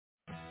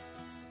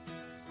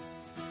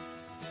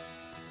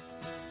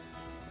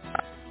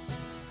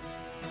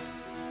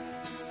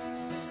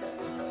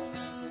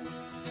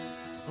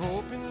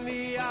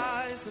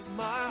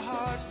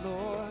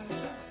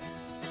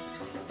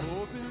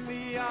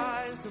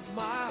of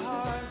my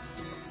heart,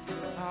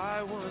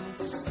 I want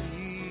to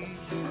see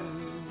you.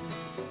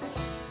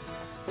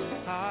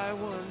 I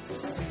want to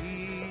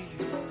see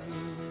you.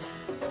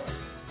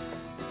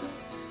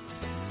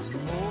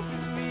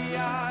 Open the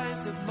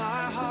eyes of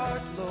my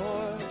heart,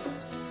 Lord.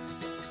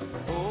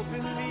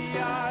 Open the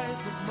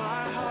eyes of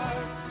my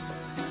heart.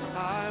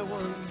 I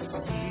want to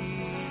see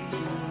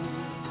you.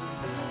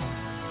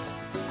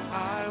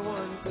 I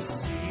want to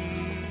see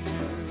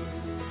you.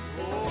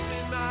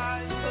 Open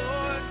eyes,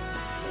 Lord.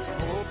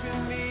 Open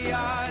the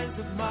eyes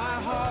of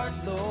my heart,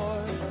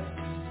 Lord.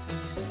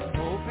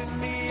 Open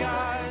the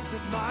eyes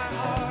of my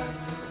heart.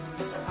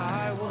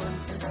 I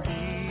want to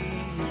see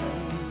you.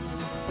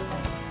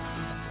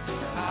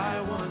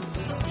 I want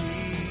to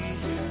see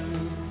you.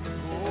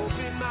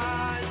 Open my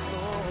eyes,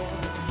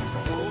 Lord.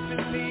 Open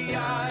the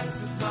eyes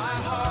of my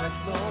heart,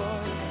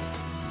 Lord.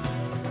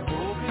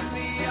 Open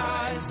the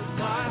eyes of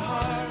my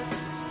heart.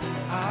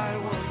 I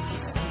want to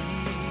see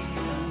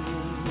you.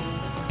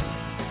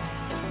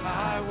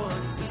 I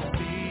want to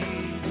see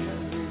you.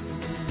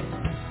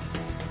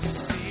 To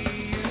see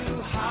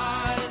you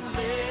high and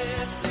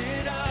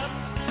lifted up,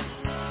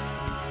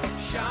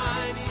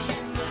 shining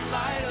in the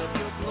light of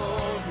your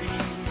glory.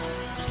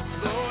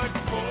 Lord,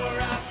 pour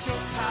out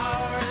your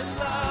power and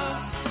love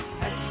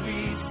as we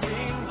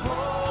sing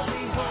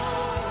holy,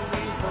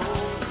 holy,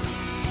 holy.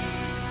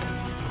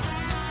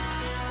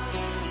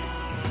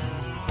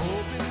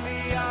 Open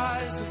the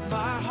eyes of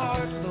my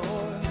heart,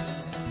 Lord.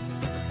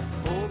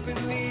 Open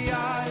the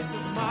eyes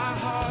of my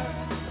heart.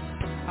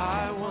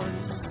 I want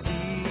to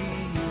see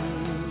you.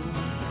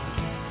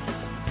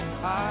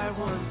 I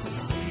want to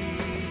see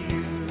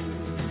you.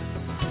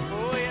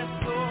 Oh yes,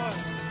 Lord.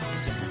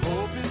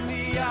 Open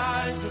the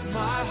eyes of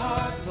my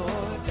heart,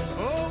 Lord.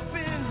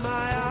 Open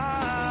my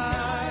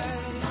eyes.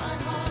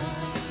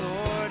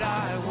 Lord,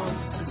 I want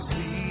to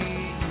see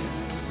you.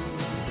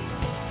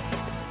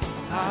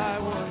 I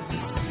want to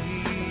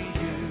see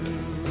you.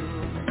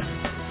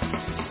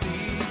 To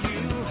see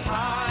you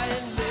high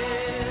and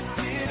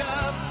lifted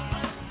up,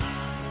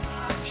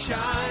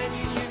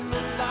 shining in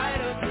the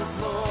light of your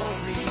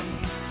glory.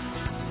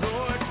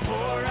 Lord,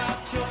 pour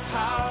out your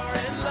power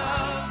and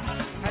love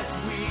as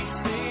we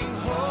sing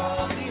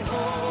holy,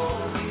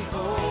 holy,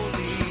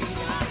 holy.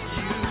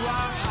 You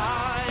are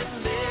high and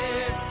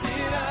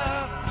lifted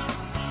up,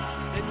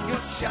 and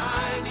you're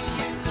shining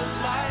in the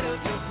light of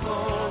your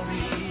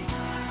glory.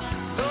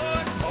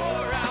 Lord,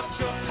 pour out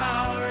your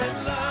power and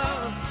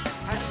love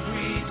as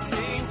we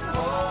sing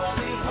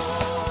holy,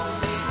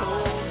 holy,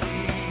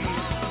 holy.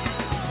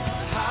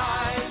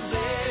 High and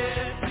lifted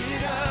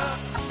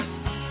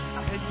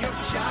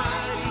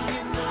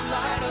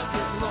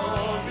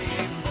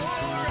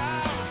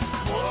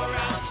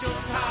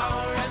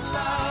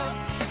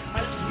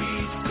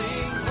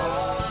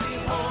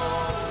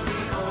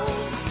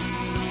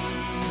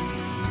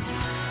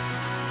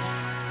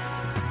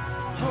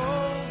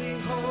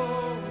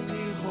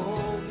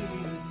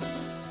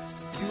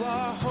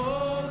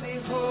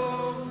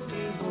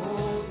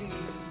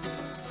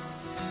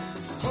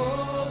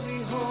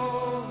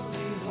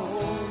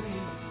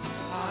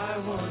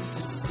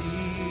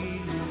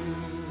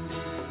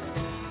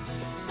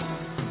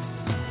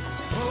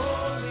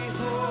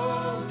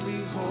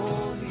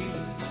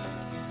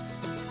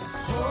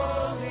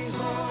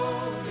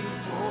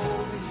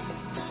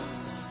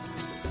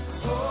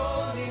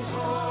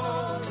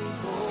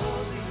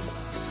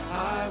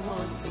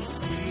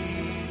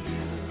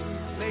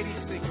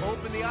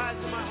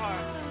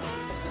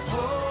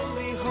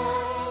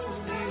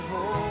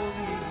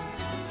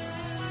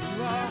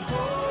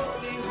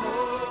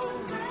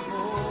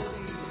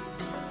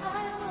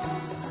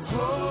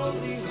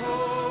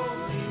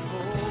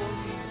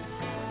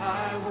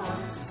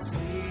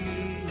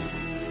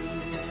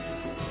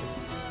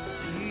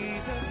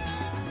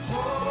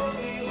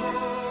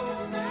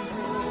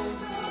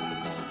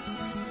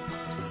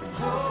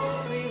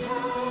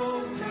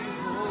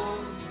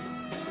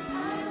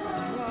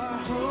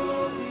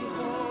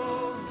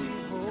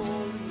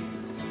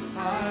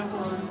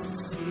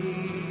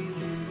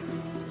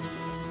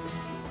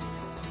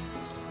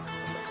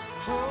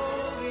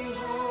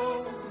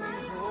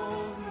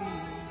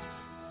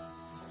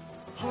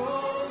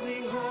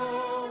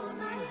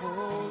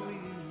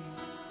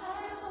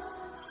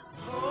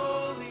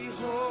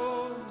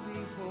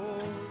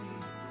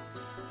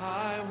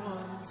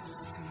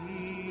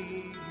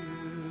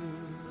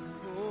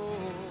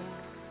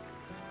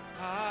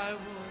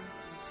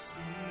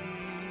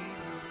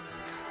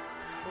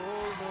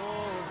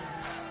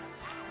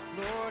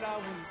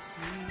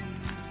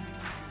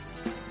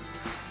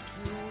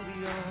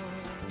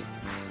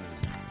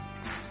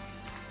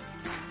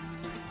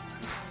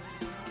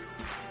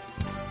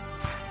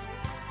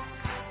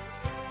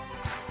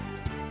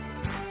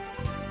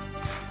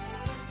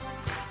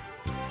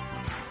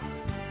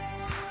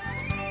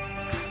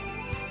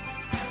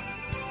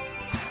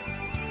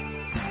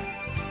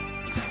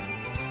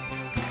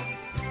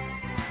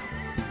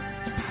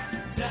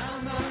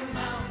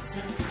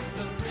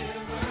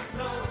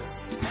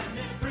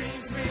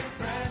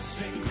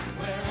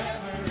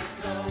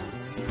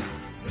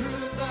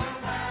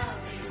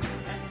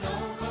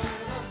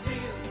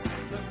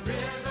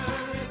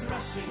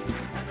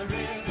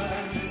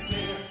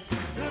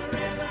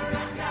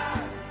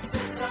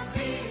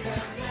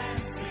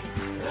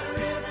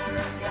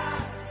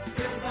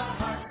fills our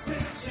hearts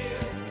with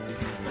cheer.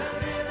 The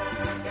river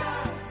of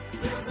God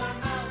fills our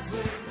mouths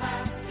with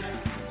laughter,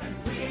 and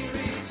we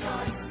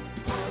rejoice,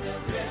 for the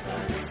river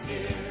is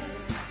here.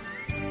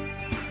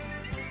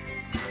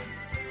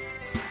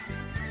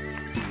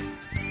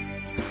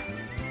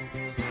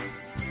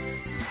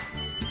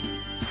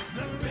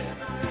 The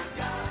river of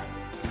God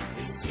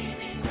is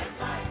teeming with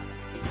life.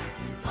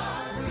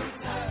 All who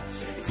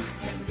touch it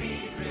can be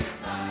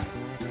revived.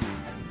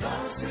 And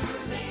those who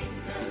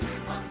linger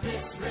on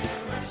this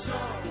river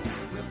shore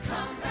will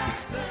come back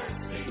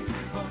thirsty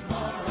for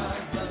more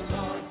of the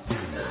Lord.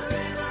 The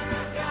river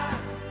of God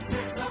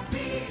sets our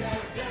feet a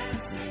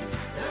dancing.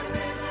 The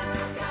river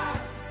of God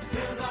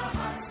fills our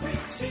hearts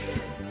with cheer.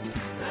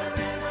 The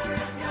river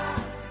of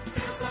God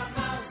fills our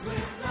mouths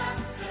with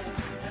laughter,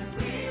 and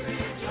we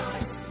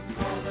rejoice,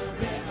 for the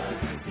river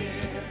is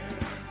here.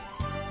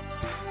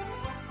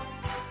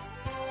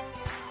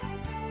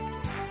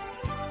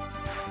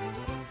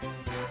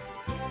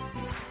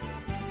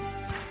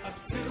 Up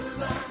to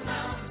the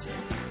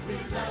mountain we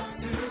love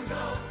to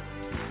go,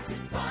 to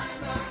find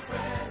the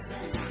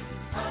presence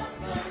of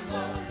the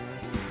Lord.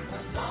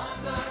 Along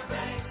the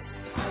banks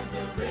of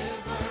the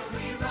river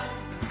we run,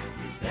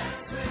 we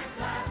dance with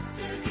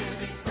laughter,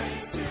 giving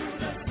praise to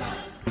the sun.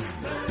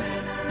 The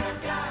river of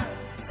God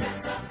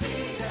sets our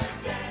feet a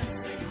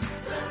dancing.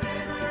 The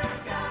river of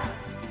God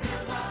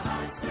fills our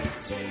hearts with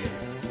cheer.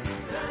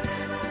 The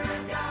river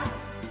of God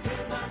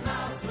fills our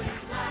mouths with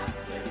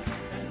laughter,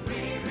 and we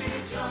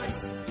rejoice,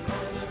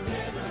 for the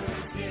river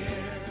is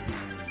here.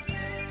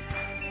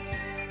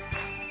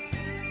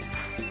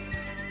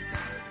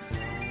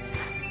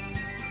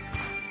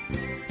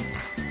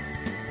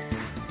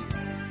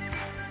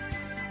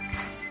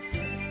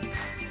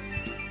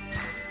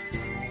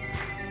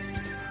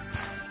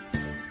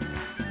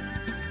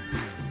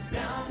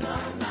 Down the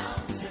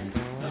mountain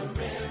the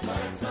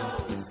river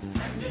flows,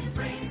 and it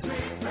brings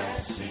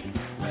refreshing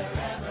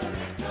wherever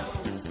it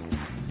goes.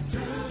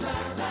 Through the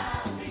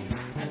valleys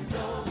and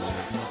over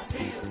the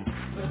fields,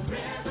 the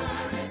river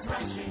is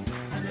rushing,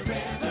 and the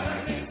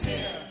river is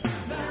here.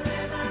 The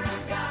river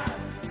of God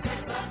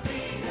sets our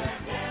feet a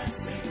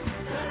dancing.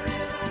 The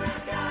river of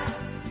God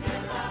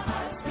fills our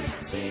hearts with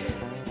cheer.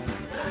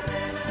 The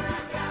river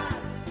of God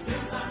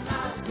fills our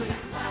mouths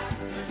with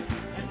laughter,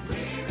 and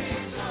we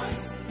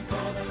rejoice,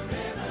 for the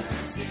river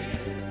is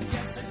here.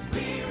 Yes, and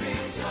we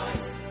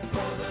rejoice,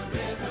 for the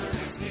river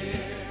is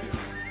here.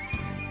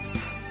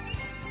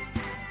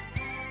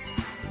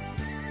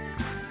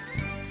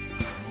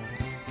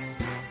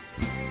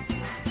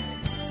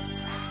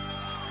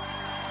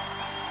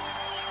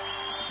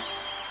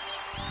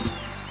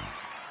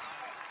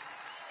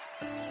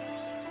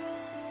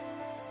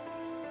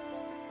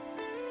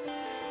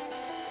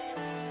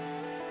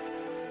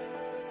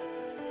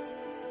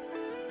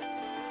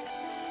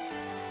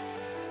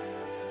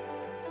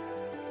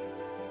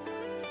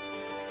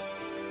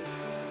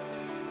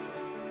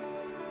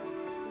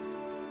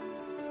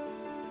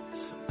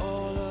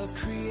 All of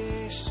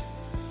creation,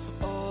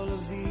 all of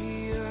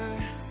the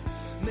earth,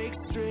 make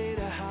straight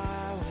a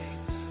highway,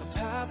 a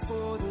path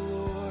for the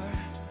Lord.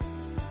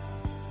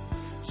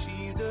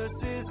 Jesus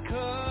is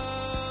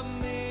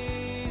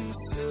coming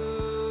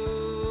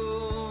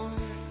soon.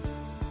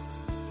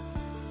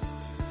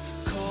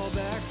 Call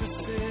back the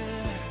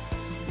sinner,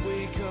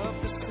 wake up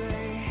the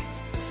saint.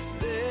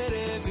 Let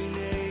every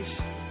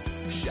nation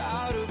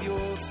shout of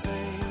your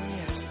fame.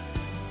 Yes,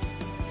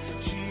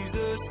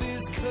 Jesus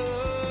is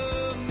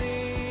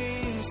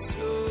coming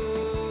soon.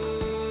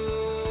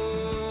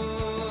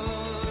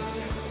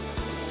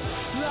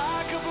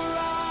 Like a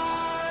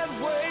bride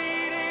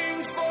waiting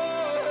for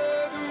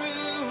her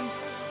groom,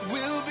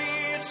 will be a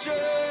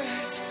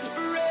church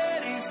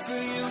ready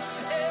for you.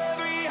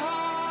 Every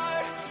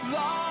heart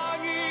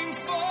longing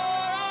for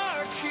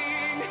our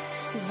King.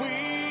 We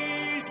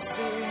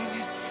sing,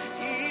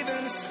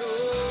 even so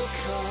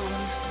come,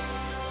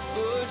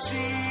 oh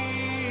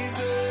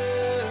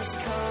Jesus,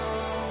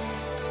 come.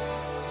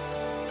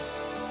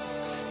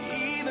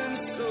 Even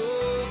so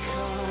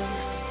come,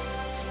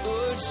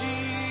 oh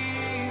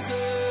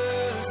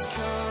Jesus,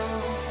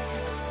 come.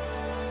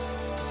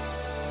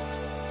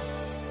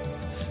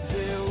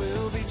 There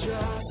will be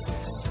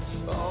justice,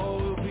 all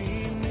will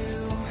be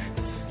new.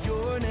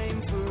 Your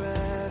name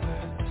forever,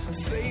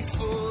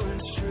 faithful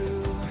and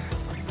true.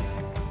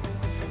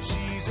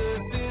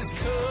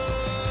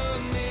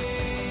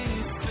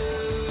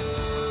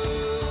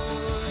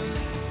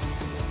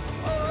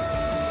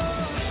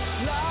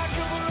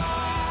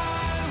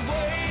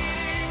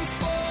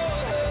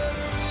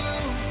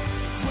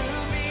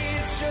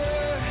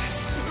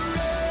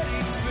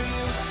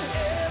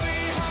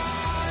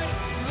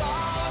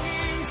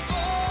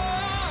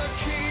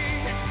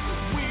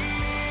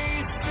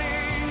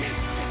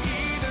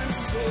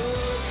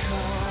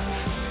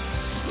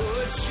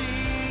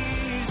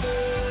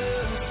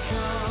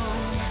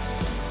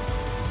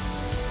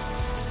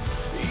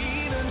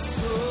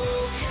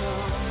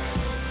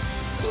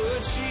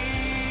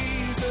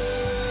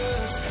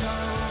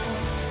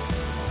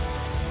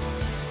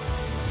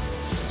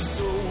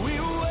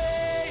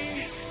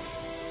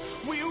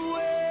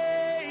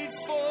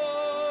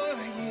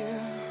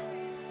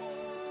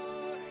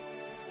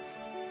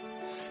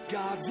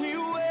 God, we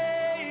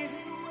wait,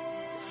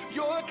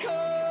 you're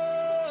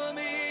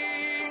coming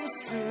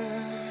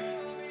soon.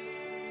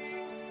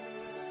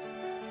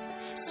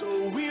 So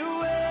we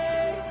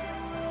wait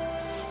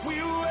for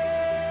you.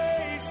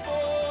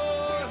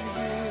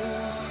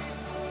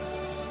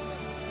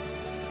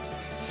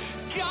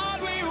 God,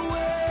 we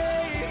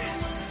wait,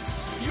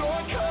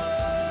 you're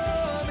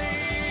coming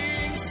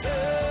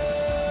soon.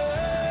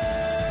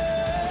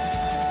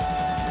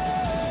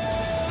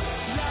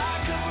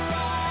 Like a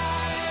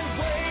bride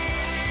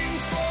waiting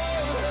for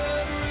her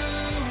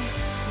groom,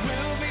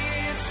 we'll be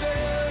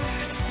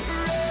service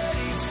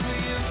ready for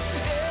you.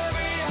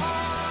 Every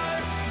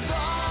heart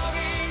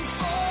longing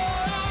for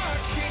our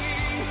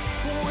King,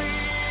 we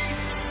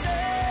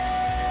sing.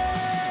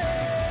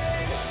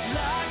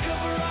 Like a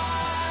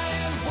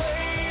bride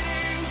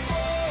waiting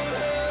for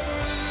her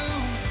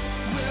groom,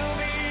 we'll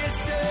be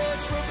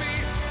search, we'll be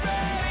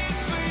ready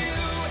for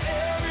you.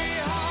 Every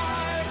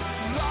heart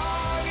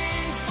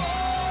longing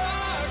for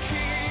our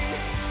King,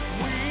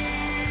 we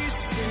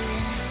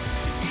sing.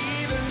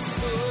 Even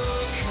so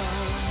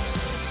come,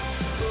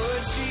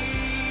 Lord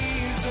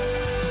Jesus,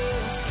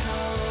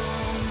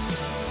 come.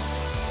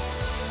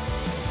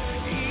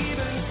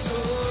 Even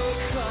so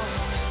come,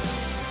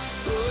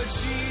 Lord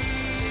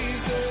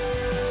Jesus,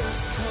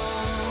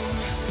 come.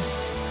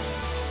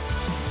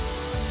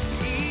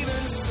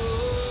 Even so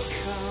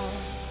come,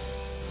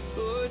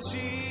 Lord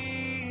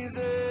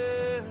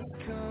Jesus,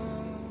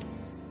 come.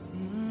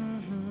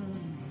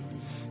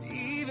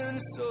 Even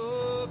so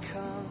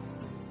come,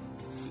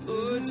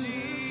 Lord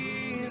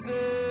Jesus,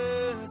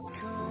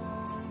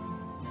 come.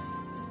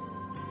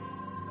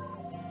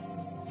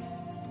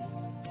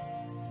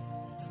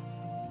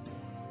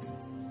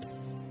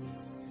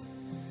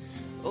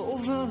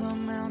 Over the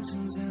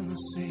mountains and the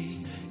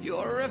sea,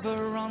 your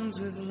river runs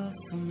with love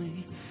for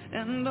me.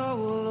 And I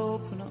will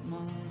open up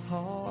my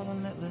heart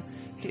and let the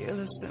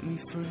healer set me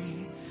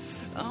free.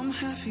 I'm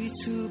happy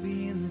to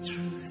be in the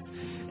truth,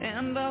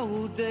 and I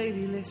will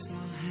daily lift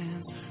my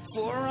hands,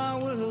 for I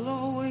will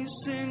always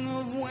sing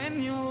of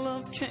when your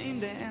love came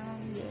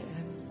down, yeah.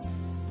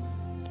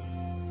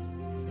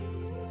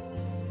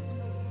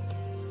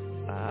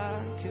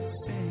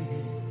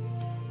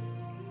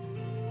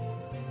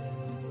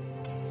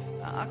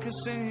 I could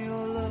sing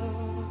your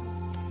love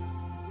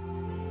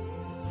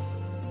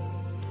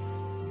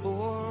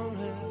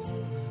forever.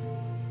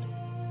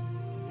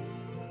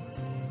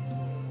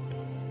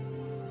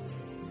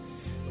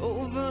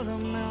 Over the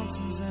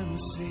mountains and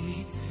the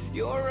sea,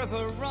 your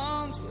river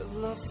runs with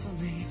love for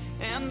me.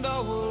 And I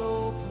will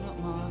open up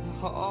my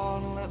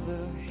heart and let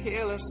the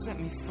healer set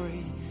me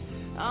free.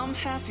 I'm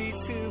happy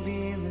to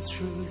be in the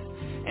truth,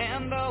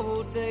 and I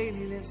will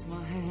daily lift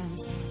my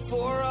hands,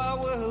 for I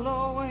will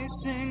always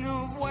sing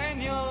of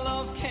when your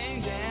love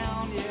came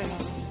down, yeah.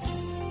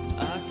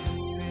 I can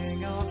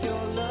sing of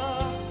your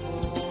love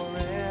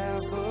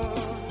forever.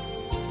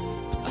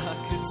 I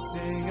can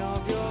sing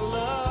of your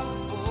love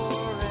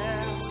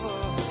forever.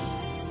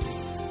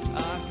 I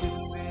can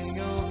sing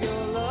of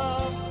your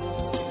love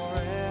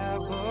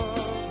forever.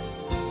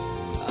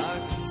 I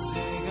can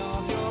sing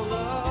of your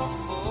love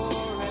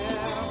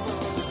forever.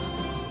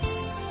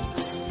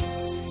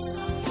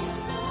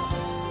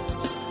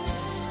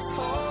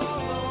 Oh,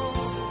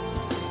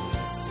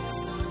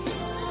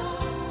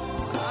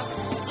 I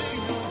can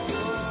sing of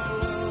your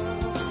love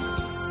forever.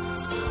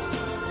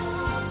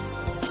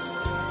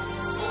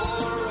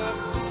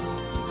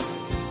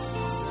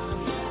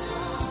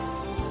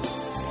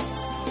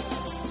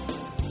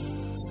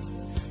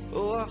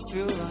 Oh, I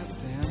feel like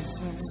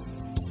dancing.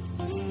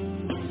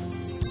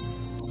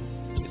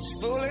 It's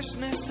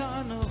foolishness, I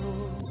know,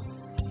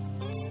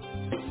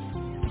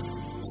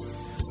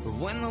 but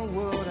when the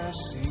world has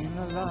seen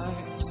the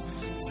light,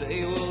 they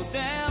will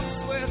dance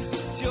with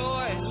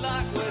joy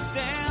like we're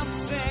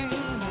dancing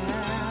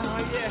now,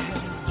 yeah.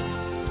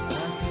 I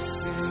can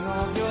sing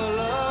of your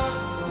love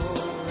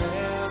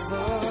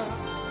forever.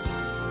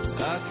 I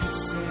can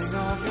sing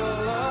of your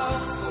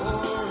love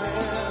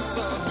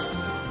forever.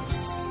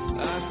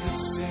 I can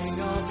sing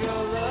of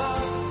your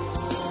love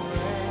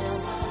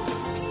forever.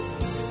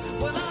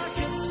 Well, I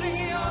can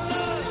sing your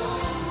love.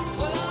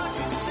 Well, I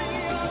can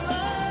sing your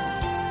love.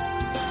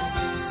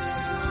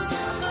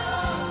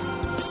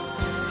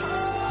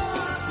 Oh,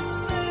 I can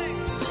sing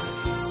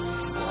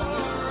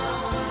forever.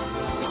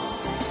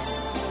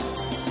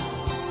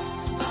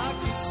 I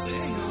can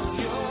sing of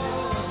your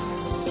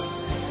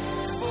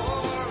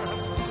forever.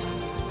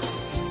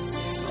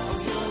 Of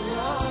your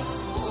love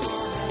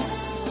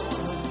forever.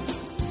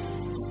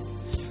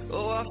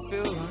 Oh, I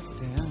feel like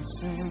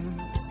dancing.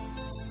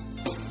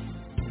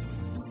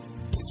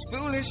 It's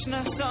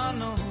foolishness, I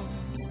know,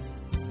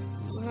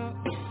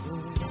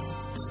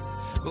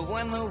 but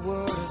when the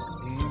world has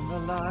seen the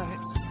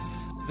light,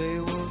 they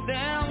will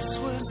dance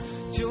with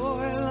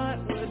joy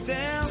like we're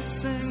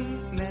dancing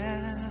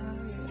now,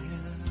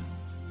 yeah.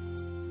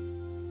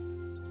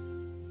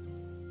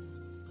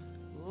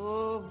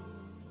 Oh,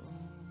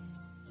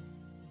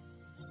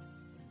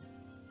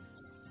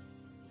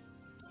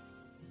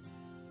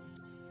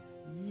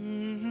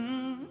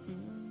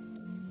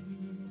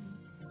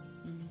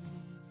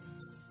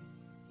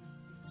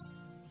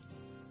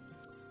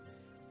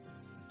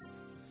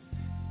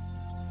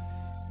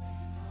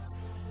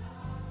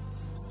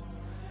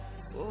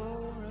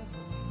 forever.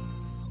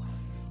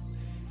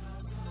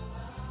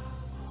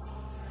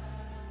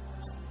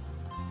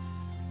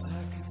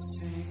 I could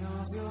sing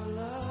of your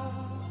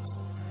love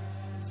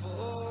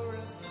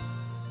forever.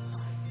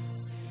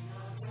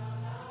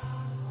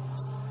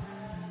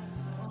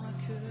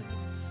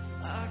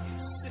 I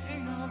could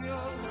sing of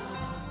your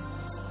love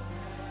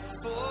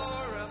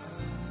forever.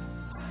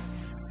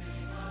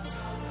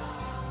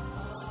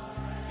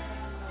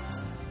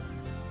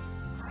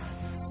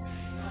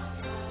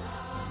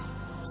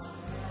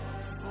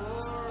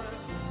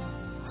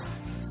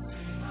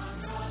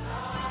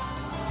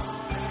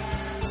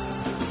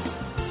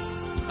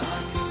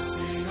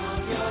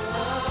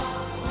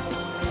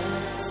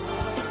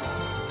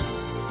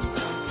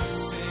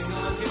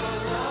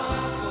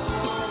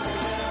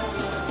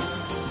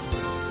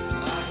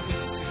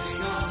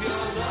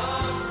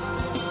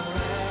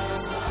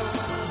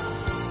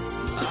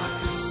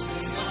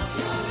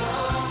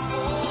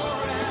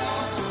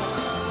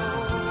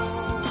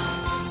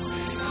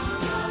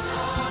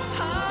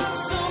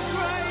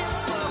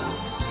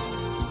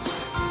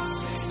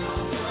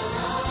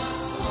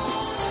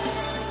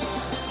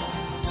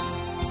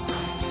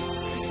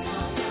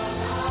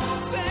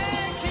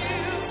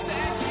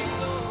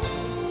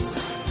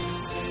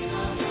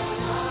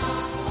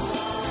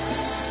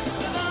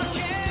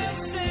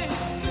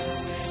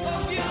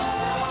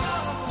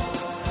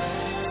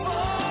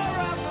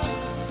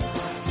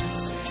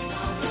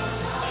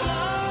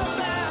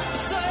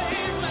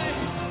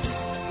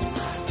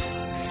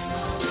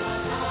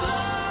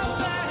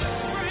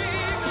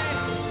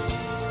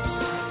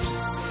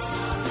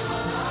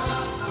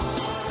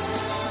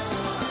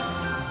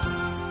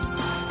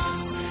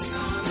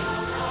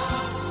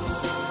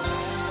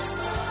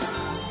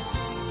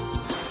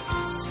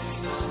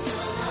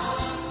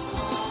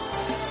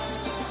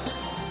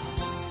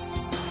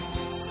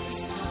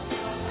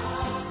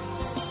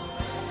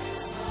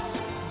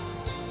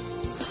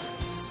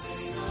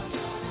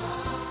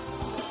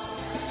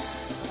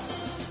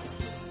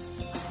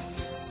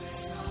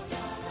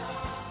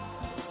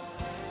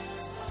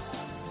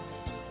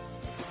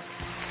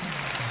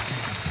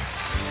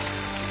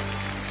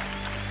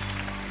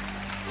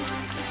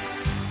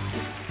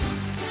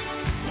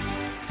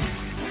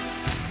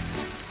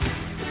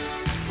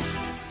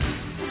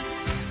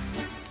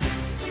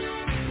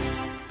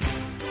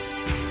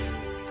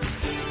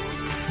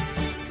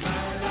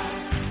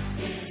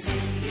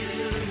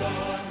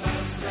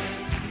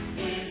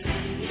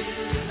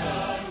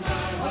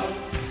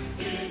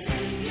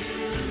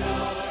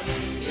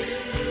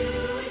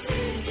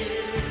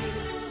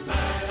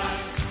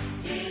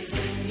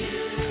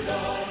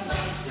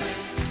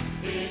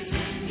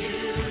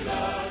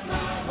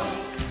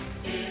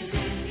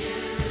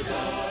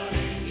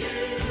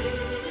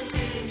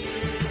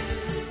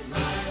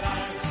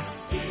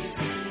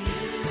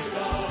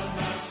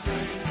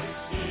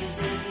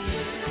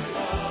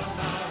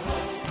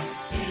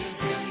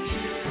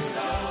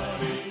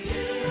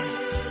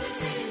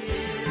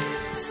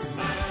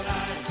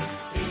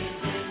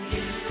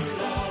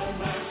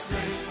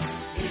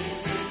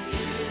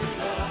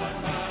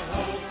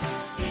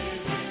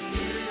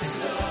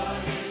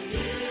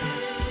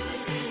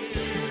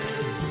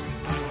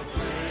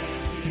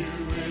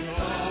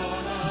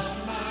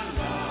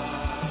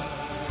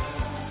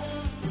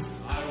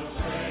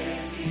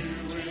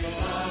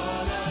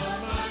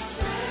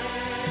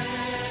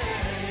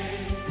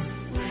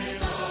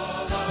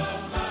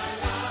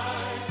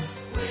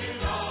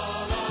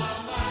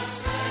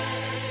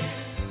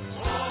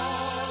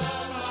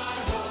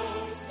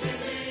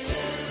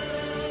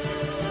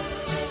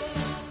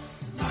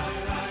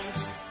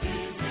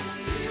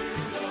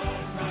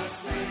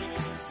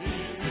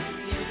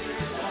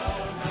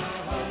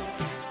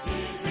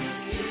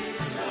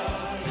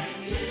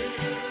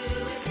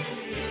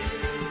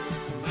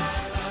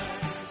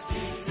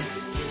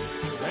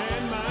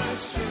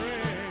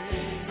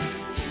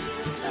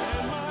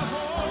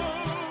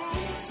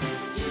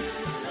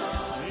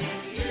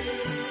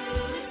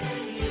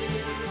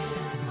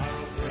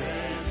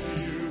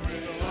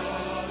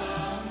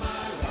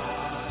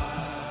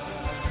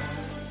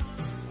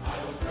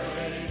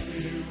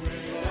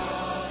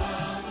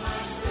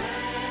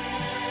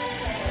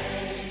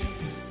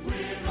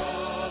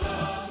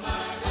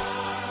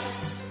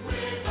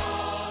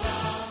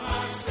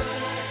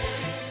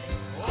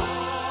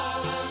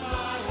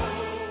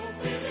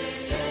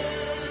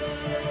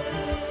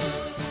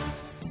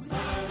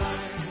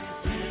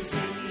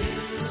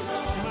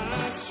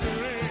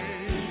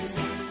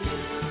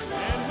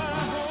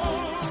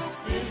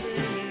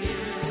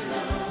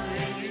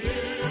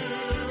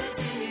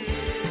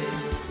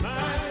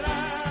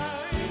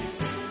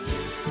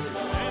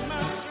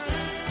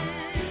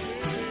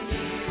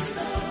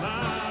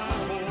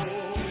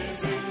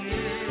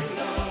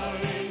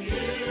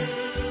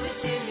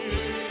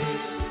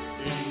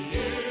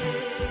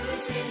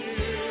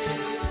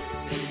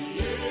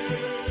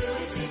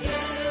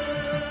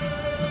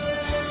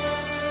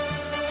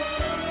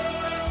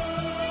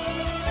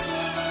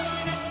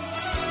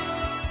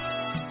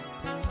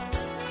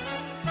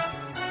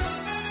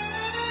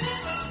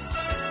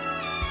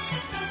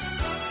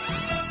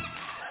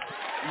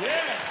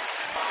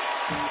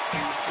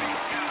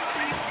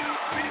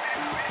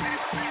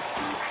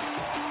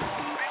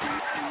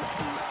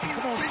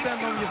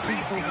 stand on your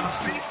feet for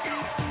me.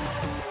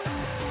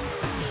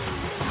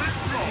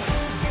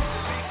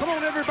 Come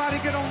on, everybody,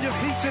 get on your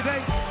feet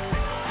today.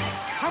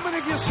 How many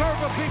of you serve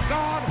a big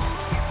God?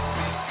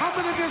 How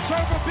many of you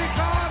serve a big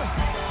God?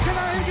 Can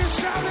I hear you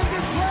shout in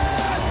this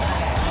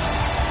place?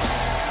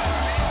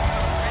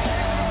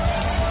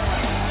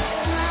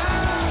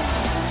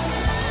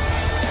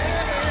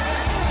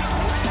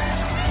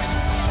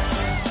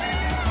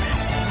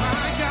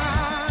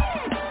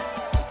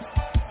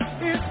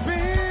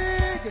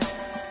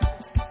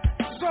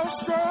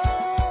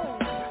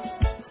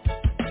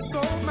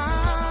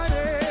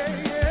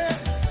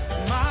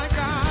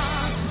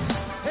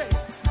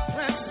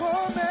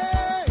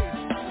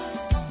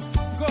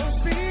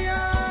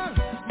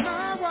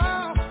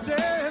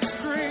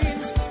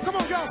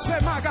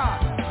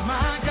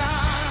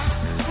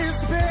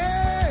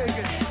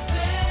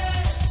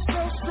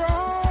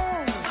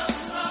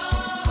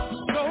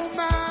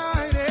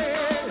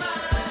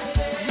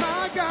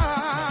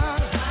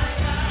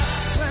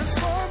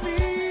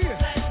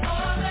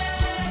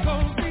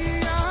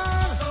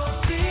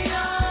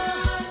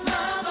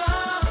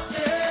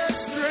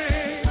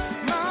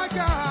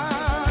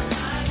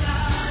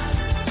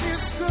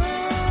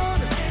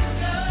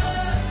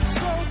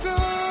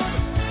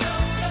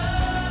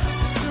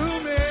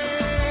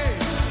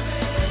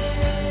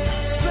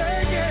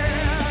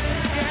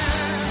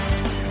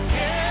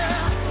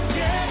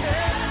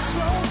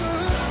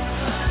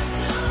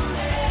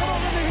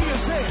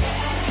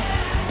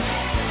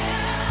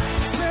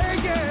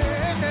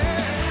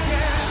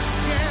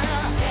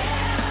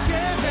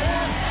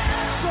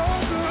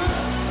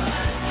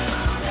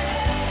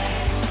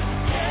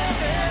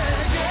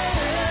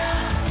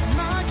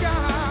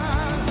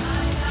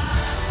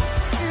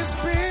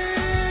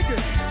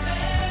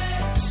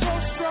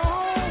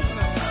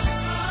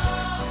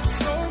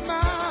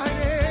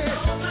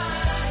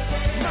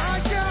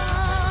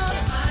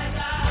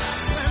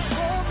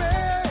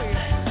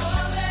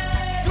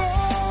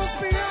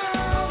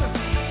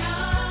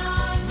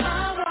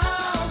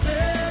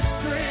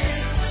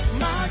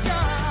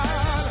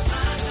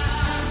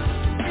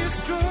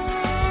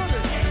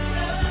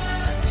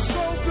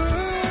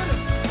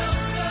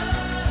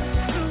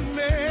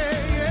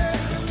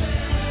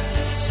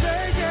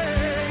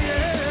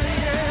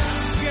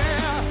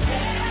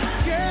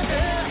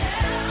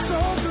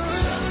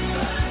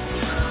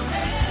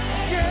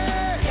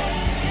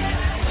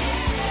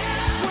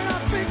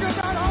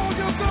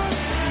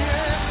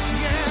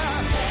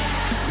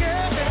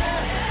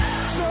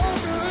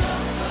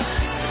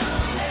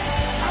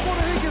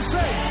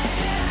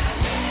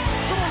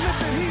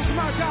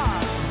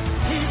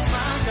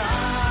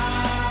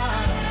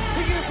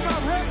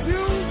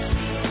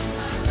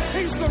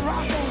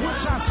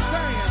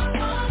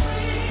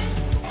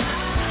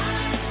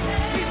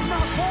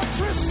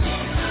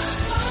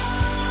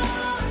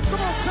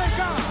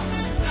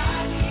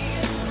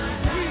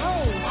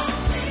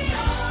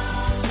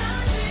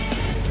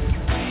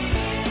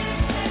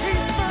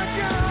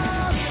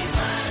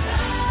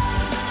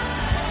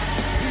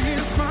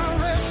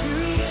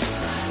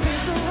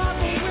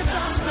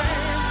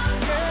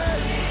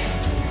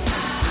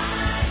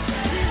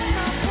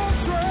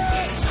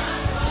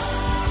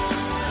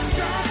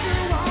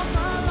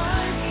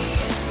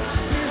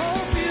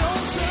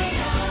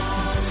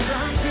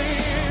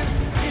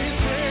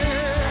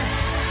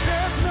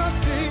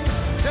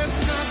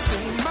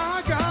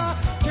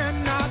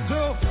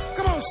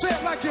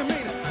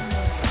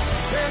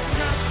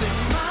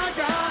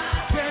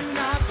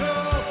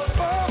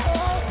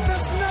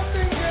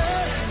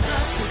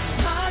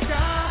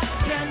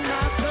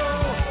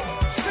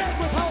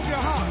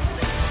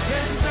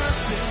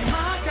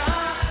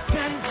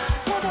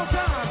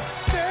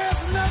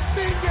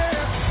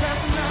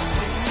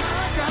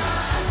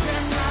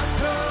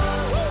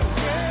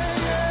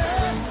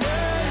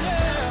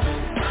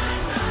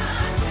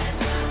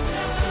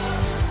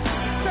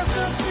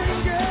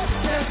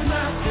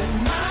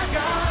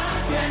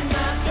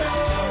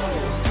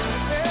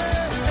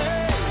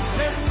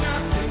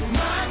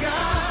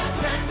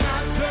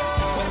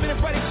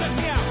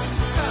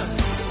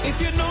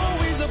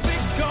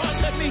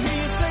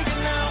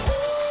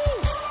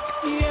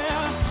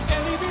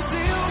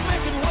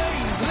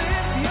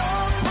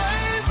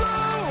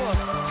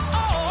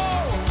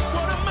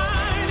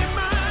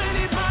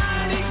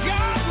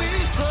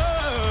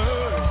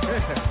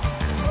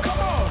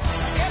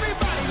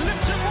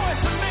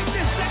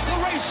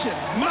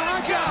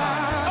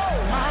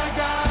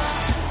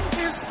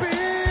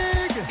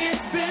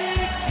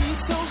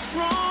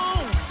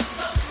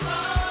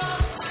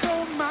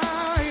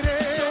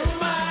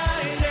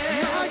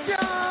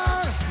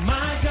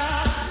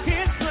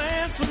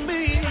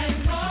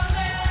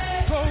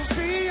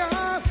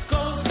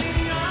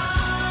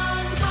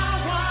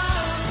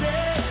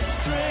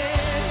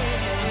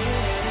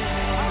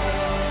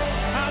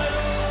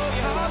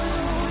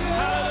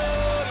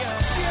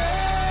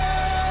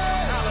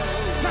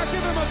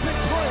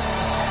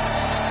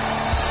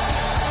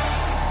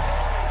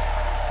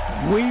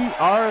 We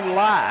are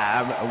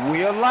live.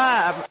 We are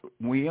live.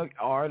 We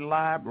are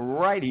live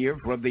right here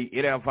from the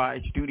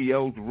NFI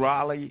studios,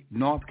 Raleigh,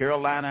 North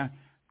Carolina.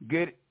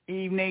 Good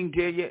evening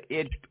to you.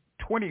 It's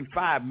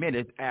 25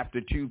 minutes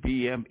after 2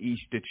 p.m.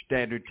 Eastern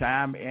Standard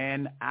Time,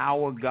 and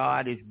our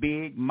God is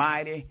big,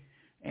 mighty,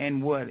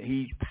 and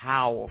He's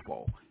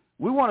powerful.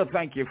 We want to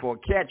thank you for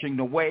catching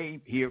the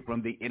wave here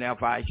from the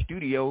NFI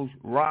studios,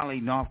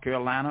 Raleigh, North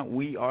Carolina.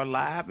 We are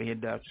live,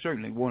 and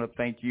certainly want to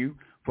thank you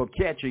for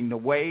catching the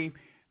wave.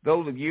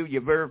 Those of you,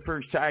 your very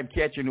first time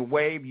catching the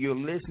wave, you're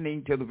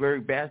listening to the very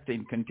best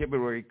in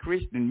contemporary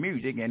Christian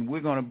music, and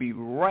we're going to be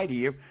right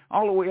here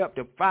all the way up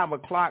to 5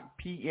 o'clock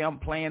p.m.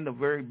 playing the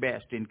very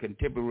best in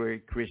contemporary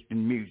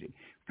Christian music.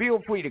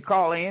 Feel free to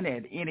call in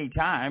at any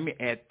time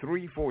at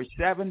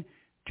 347-215-8049.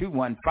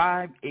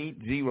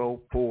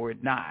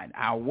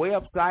 Our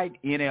website,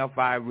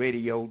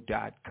 nfiradio.com,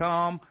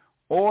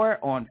 or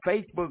on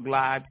Facebook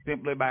Live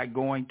simply by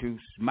going to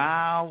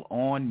Smile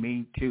on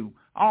Me Too,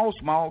 all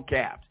small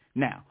caps.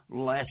 Now,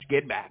 let's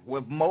get back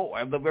with more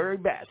of the very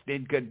best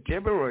in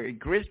contemporary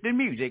Christian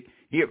music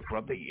here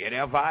from the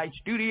NFI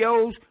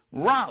studios,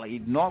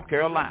 Raleigh, North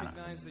Carolina.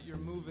 We recognize that you're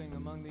moving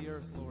among the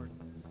earth, Lord,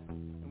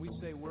 and we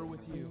say we're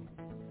with you.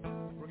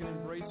 We're going to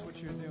embrace what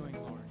you're doing,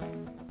 Lord.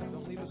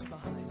 Don't leave us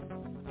behind.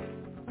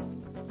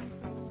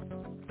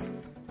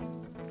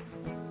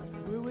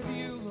 We're with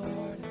you,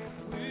 Lord.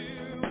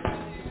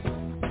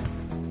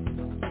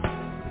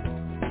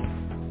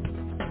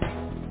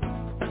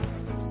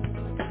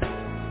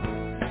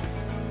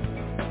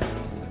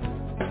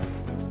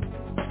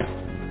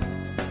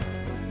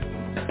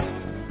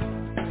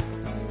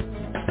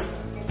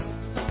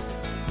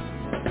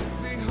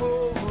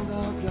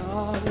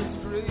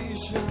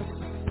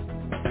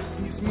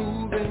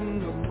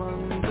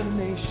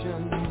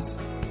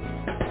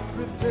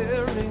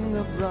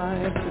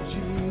 Bride for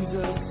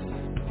Jesus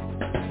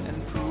and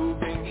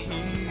proving He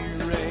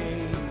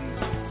reigns.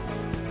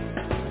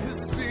 His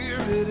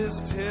Spirit is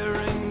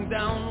tearing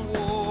down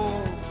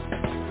walls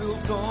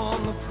built on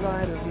the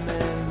pride of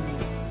men.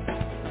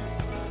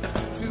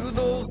 To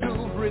those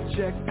who've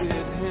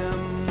rejected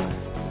Him,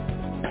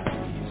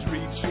 He's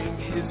reaching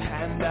His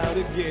hand out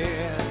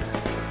again.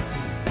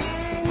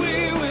 We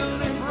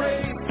will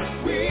embrace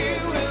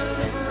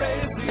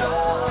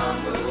your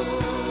move.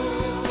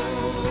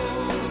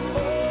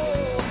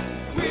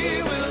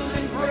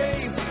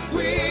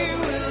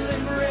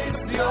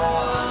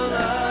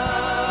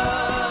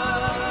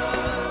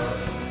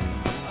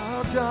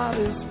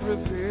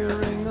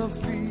 Preparing a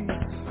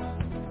feast,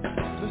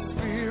 the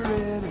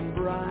Spirit and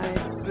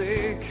bride,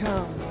 they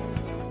come,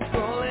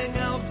 calling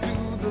out to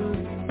the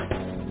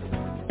least,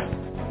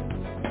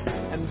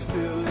 and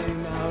filling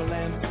our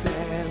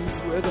lampstands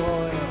with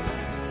oil,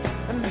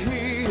 and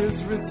He is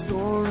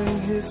restoring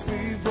His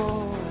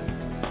people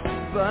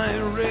by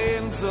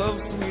rains of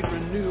sweet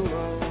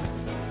renewal,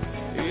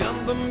 and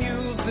the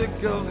music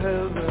of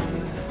heaven.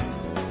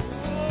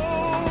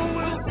 Oh,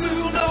 we'll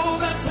soon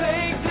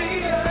overtake the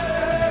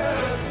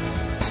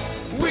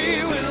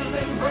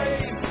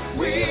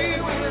We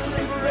will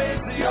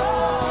embrace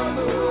your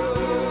move.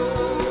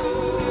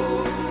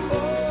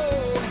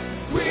 Oh,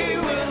 we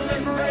will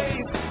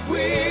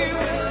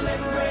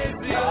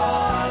embrace your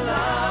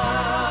love.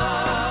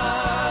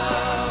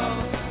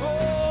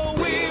 Oh,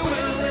 we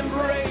will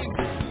embrace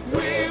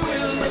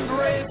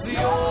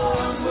your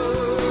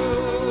move.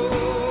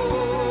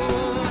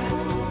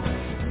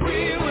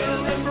 We will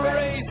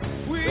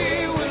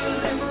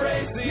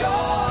embrace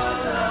your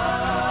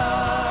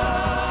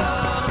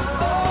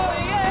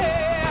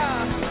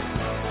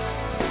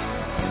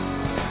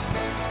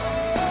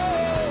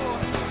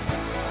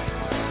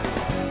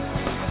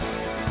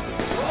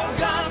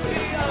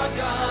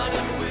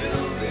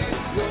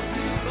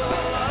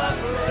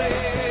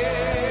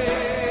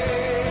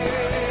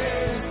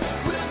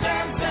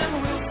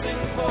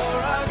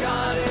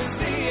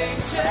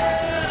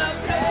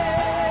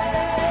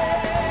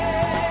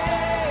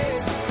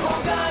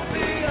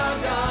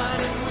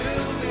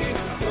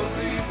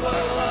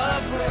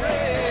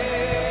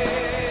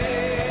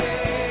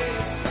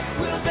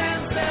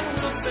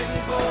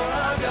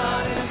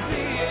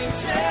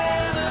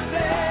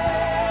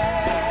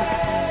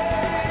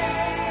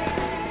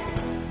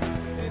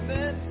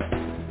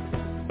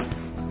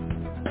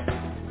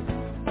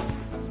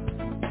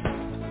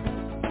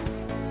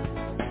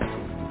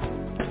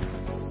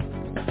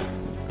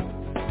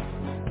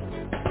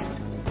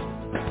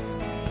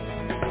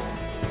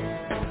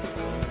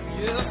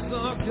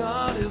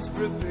God is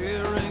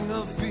preparing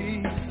a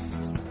feast.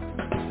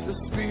 The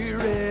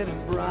Spirit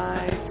and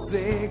bride,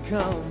 they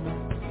come,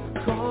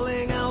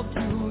 calling out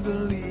to the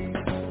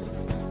least,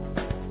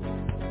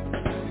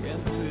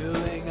 and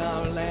filling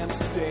our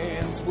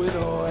lampstands with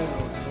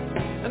oil.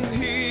 And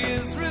He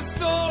is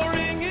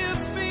restoring His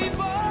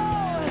people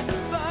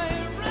by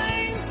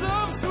rains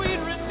of sweet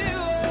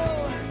renewal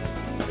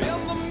in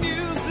the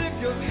music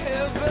of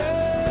heaven.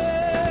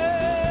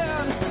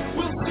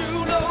 We'll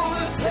soon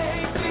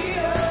overtake the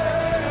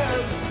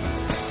earth.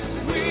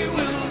 We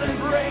will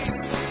embrace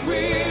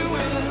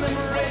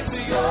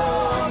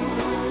your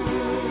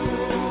move.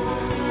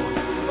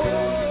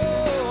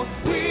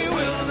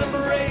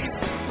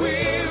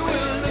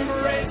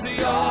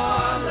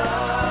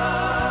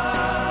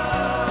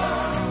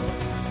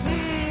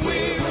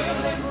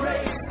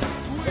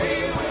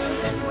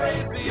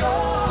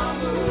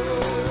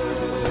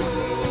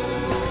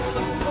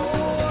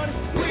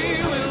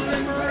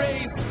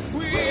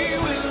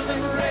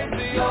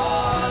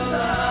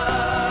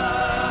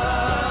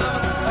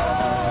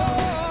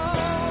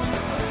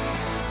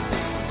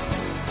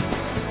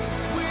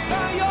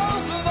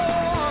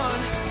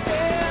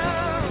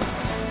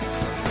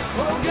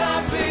 Oh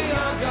God, be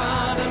our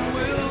God and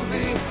we'll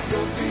be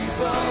your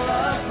people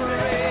of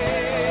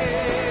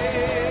praise.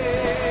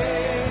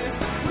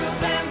 We'll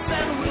dance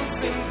and we'll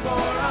sing,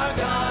 for our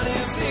God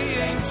is the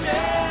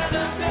Ancient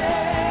of Days.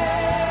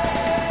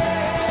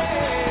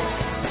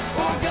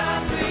 Oh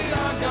God, be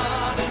our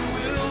God and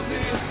we'll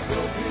be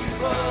your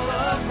people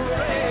of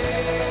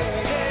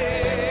praise.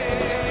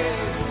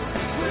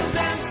 We'll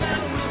dance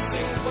and we'll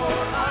sing, for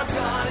our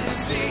God is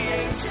the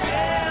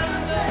Ancient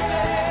of Days.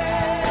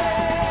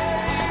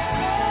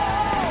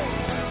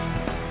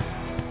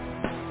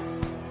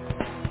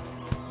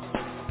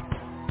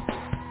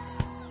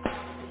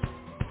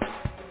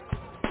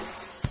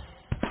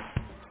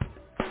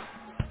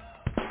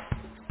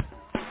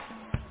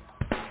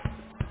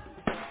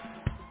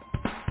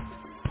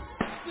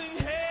 Sing,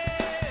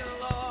 hey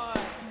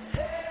Lord,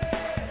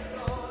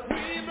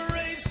 we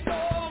embrace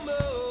your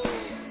move.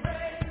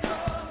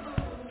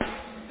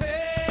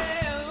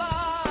 Hey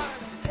Lord,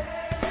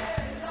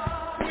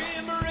 we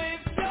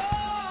embrace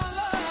your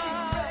love.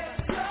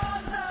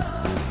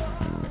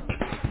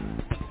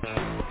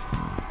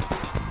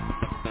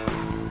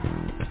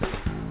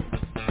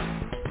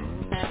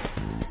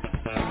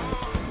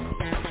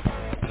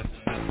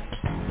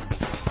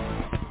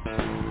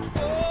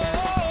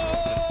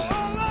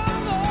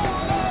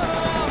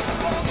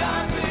 Oh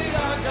God, be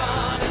our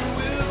God and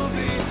we'll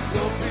be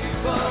your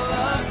people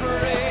of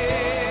praise.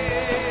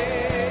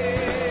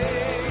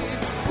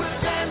 We'll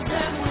dance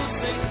and we'll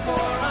sing,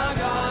 for our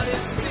God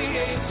is the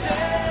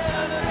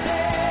Ancient of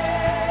Days.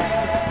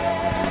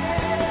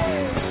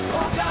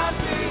 Oh God,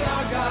 be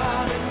our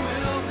God and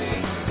we'll be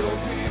your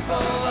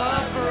people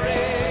of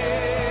praise.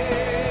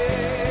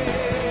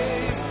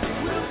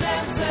 We'll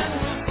dance and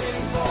we'll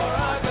sing, for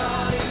our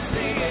God is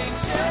the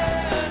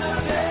Ancient of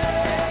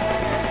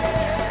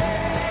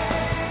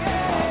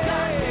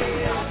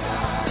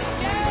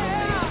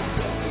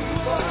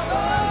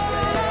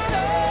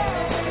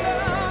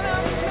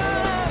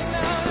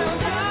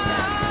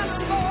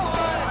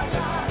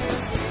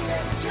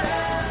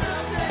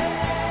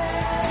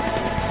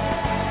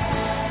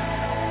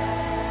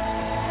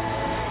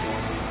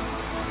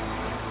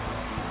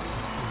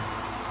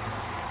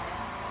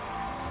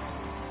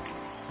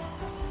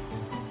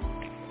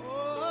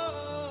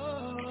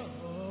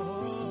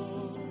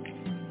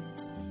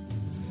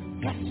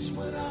That's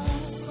what I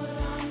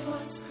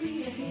was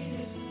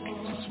created for.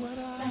 That's what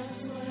I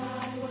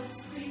was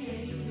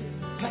created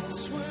for.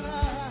 That's what I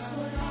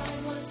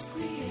was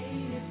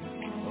created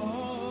for.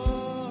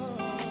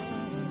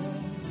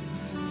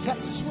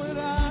 That's what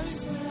I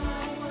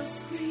was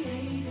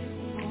created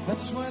for.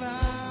 That's what I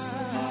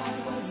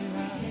was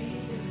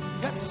created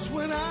for. That's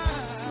what I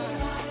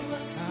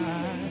was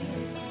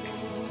created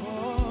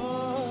for.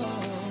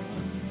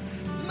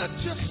 Not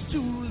just to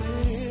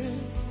live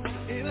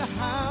in a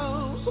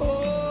house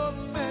or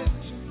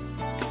mansion,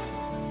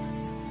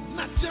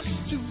 not just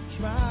to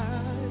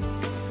drive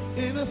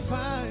in a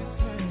fine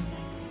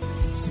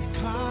fancy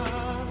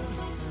car.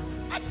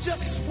 I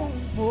just want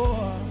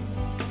more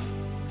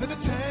than the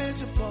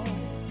tangible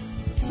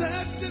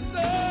possessions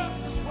of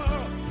this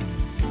world.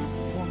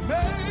 For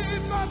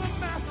made by the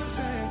master's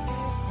hand,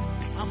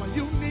 I'm a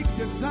unique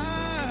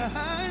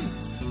design,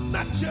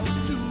 not just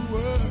to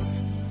work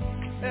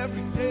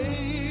every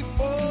day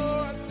for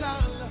a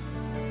dollar,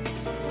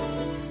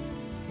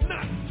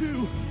 not to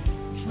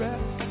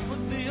dress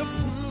with the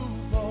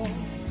approval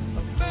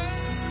of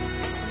man.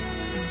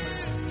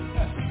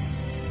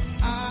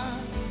 I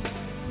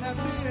have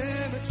the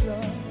image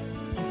of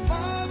my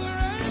Father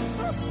and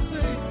my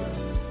Savior,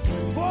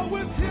 for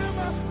with Him I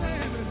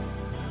stand,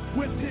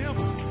 with Him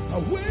I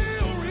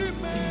will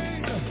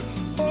remain.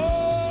 Oh,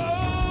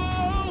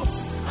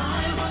 I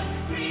was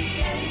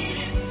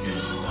created to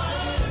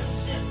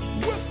worship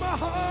with my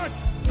heart,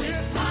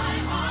 with my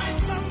heart,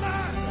 my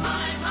mind,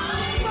 my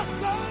mind, my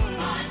soul,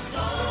 my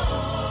soul.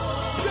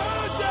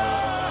 Yeah,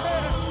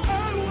 yeah.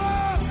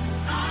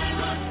 I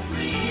was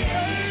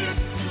created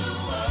to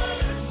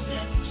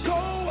worship. So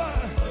I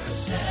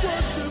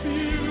worship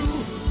you.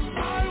 I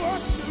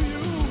worship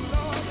you,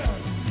 Lord.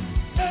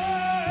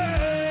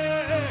 Hey,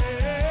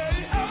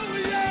 oh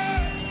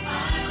yeah. I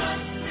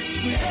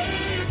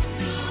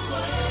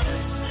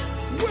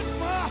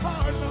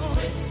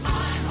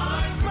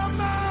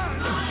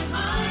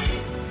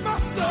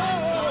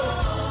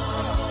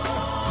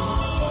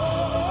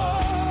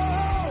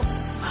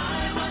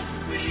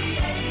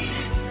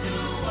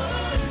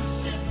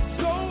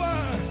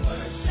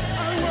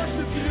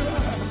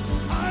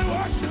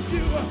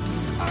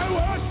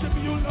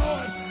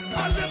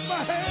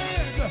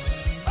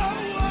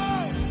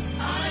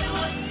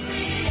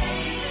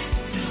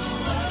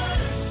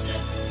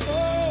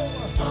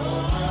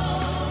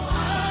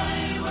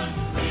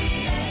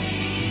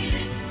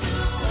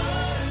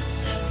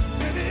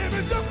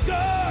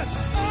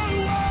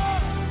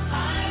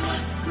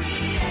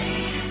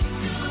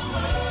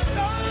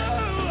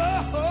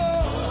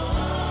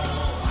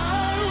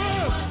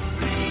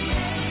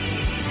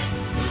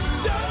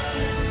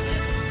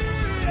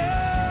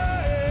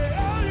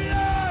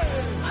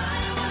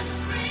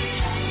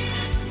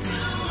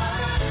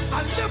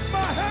Lift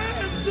my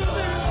hands to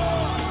thee,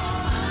 Lord.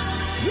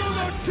 You're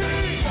the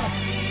King.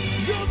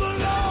 You're the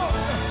Lord.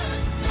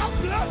 I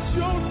bless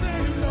your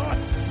name,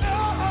 Lord.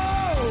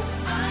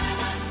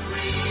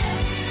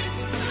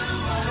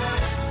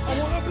 I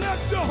want to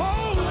bless your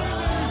holy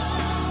name.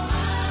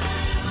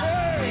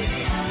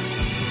 Hey.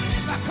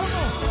 Now come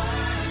on.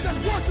 Let's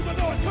worship the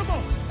Lord. Come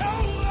on.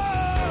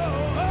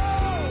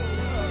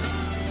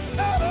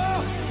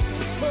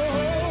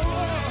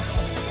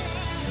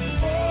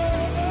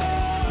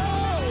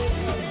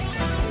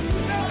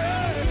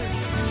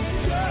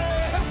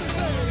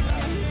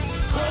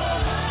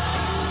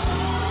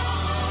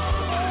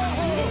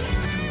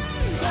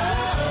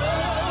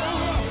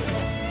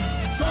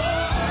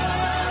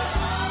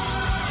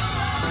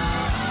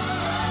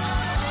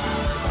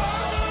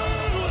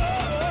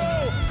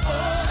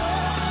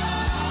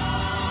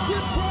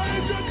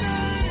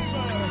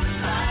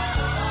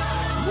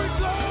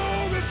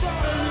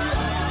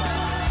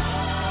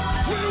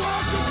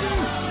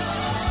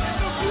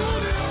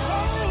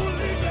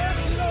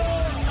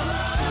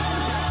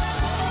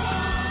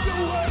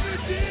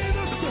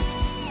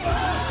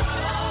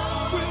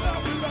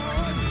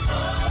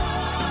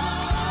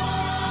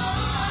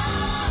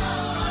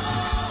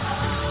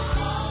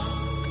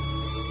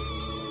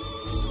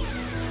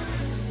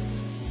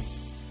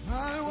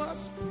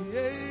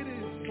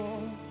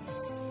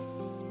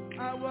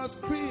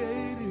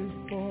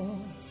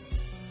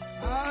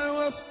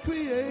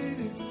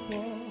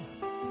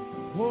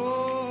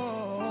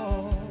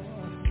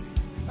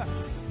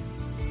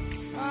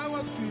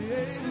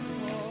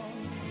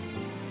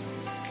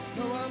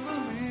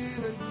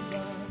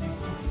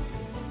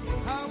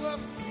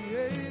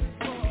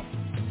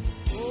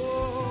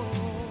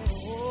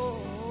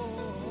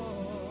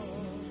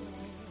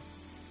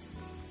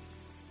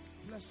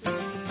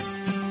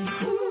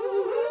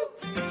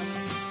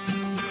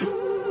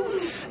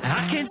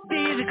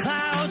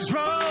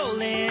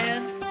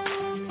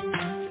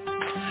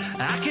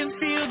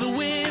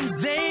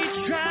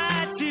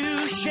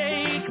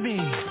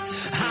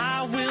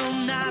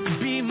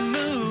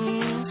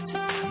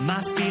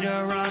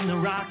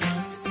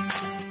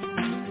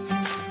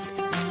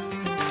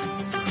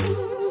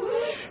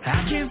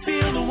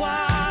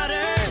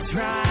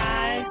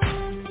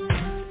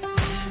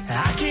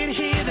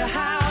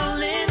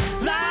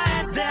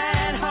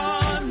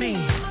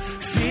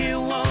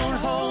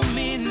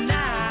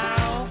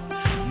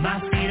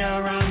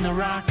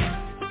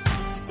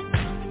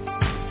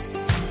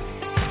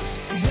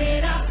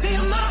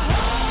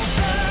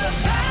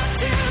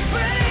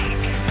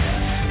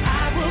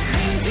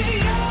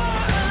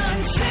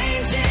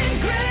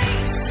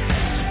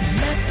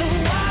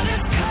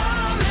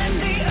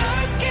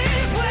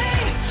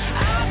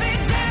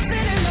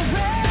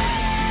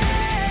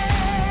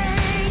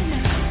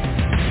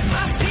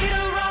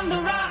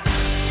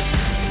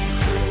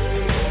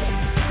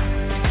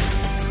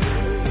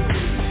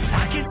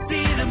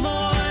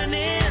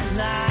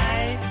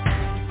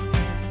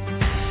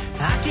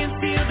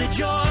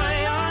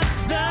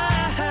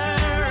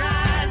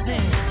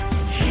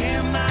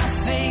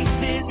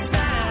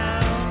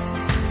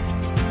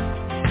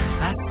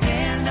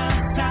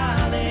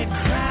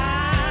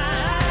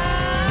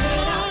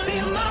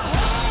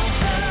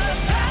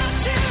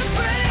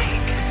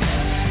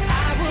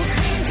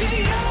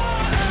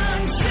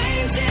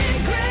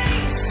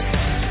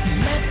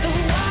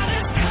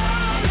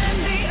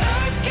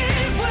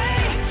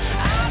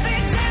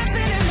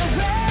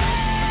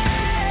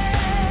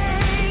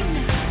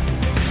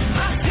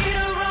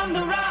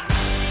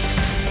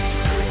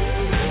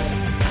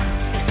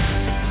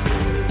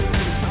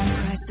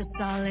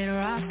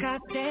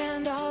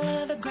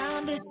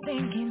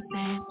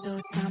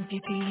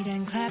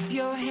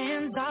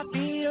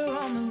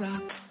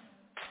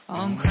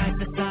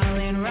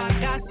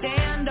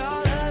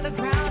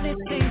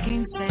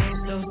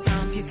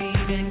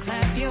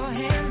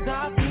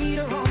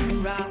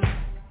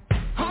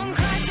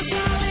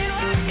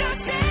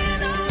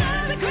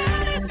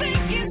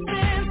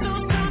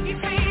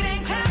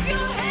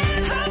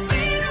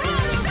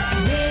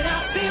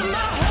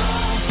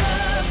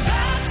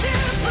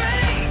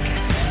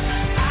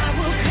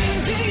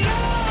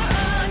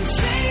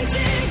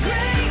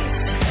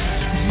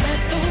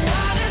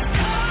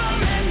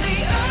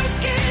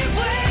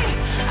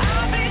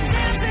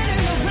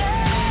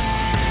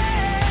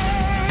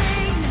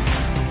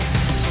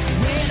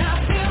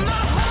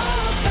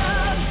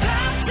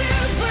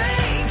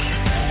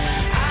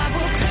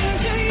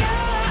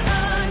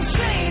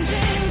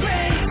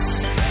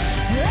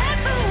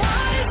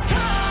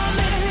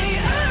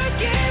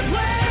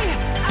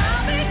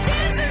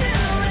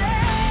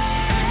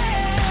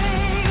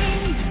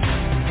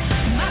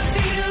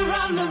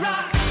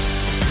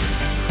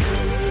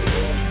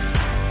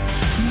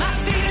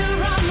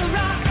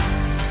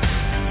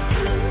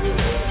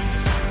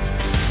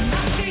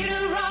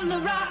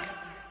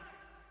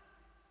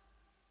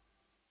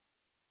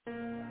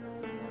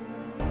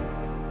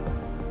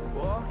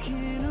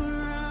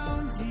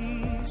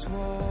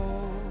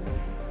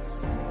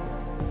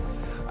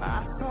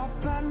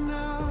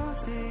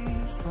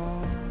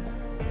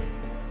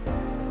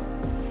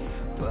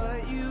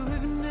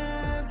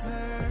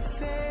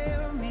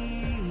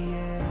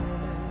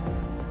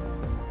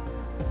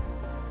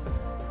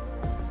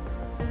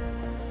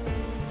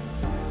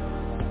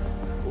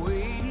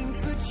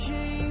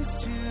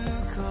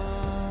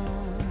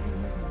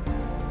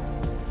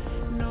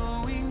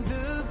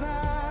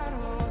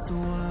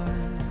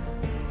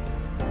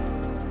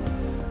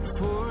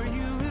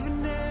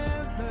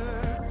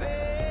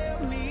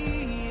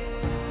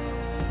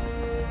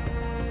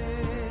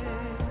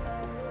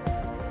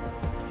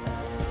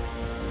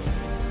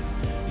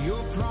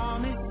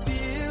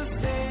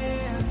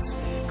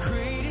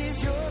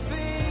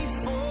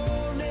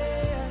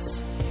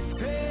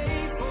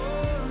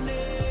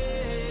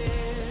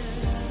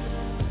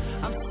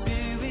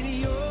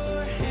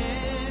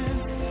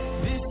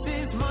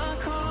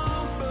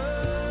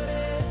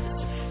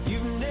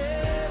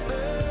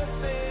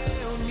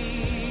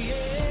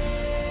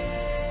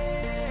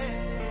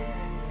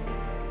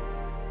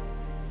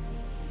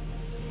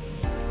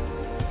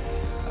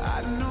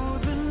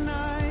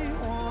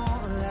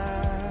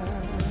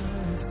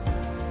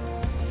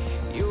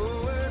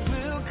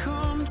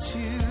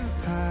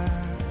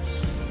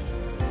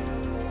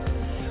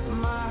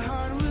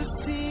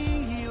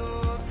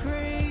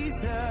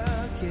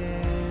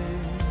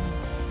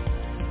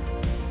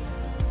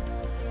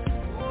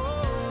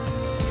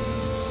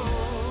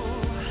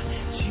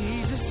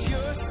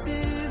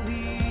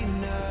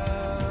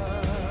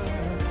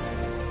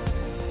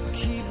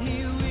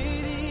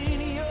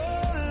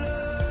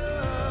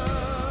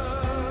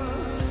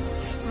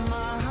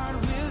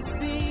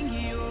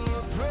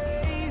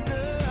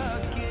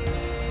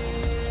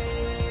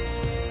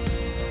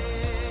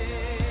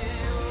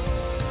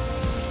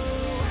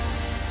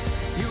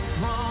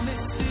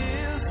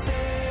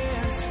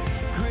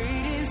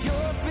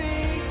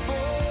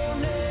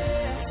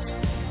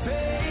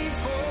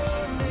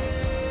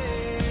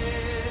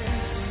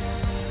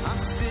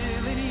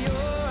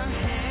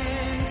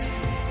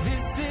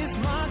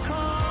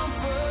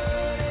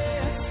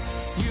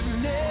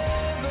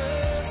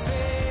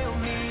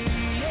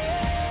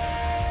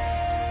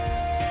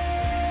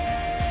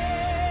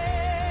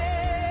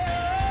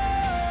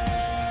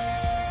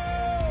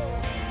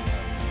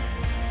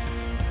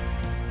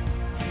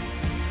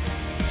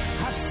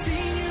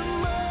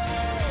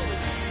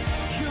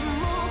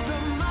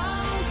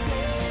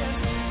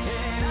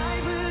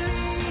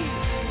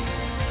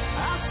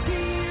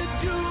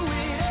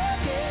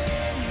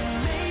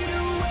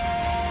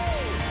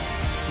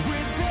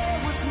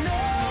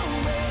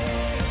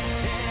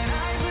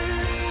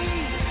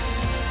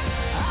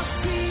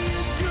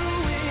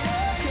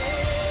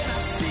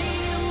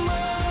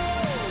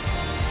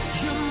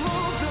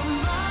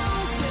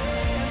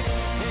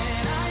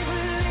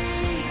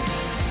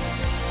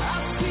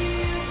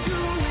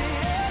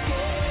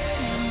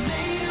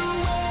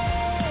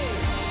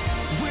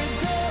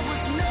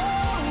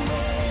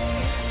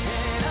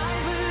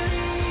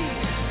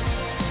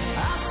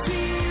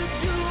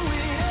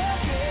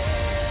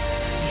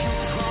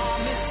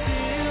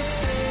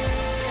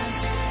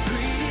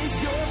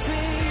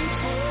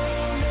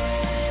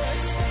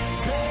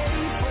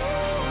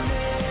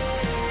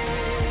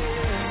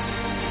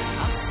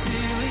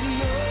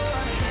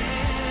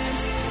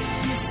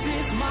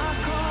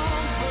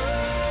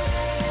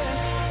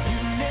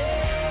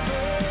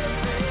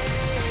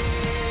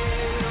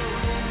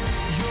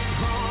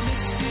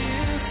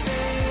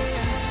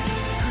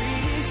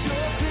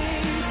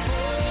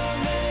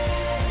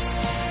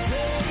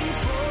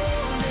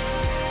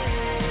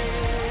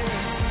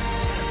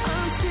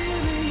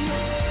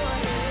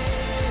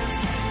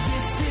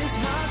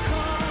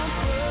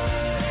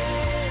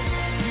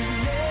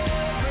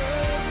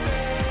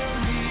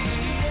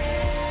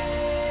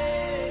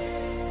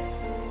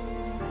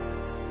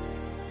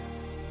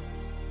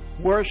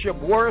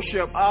 Worship,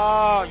 worship.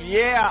 Oh,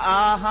 yeah,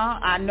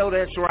 I know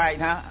that's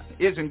right, huh?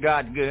 Isn't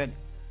God good?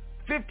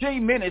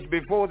 15 minutes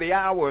before the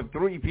hour of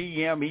 3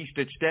 p.m.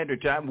 Eastern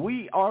Standard Time,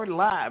 we are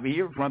live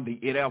here from the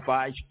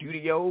NFI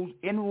studios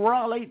in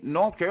Raleigh,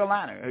 North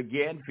Carolina.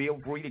 Again,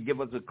 feel free to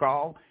give us a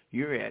call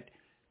here at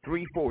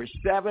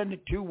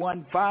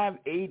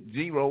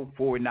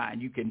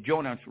 347-215-8049. You can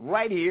join us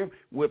right here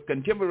with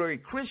contemporary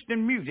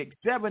Christian music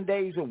 7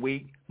 days a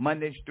week,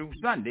 Mondays through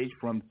Sundays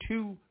from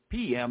 2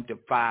 p.m. to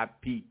 5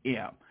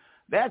 p.m.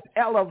 That's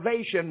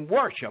Elevation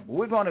Worship.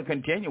 We're going to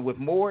continue with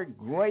more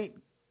great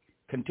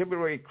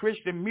contemporary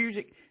Christian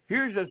music.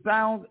 Here's the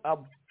sound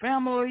of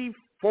Family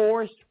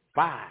Force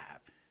 5.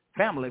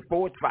 Family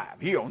Force 5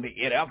 here on the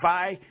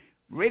NFI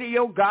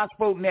Radio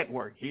Gospel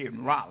Network here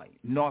in Raleigh,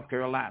 North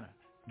Carolina.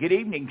 Good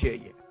evening to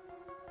you.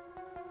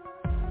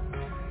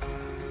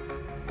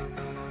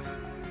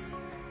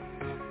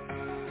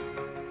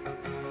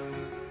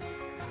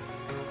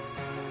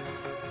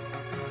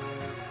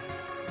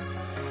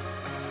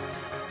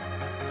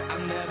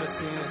 I've never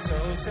seen a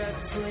soul set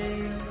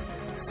free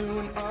through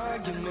an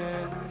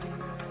argument.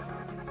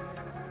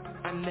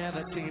 I've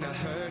never seen a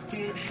hurt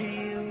get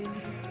healed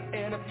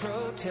in a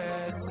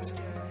protest.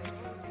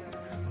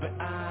 But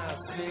I've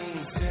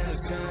seen sinners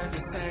turn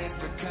to saints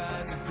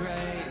because of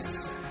grace.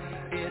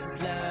 It's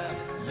love,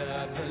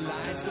 love that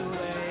lights the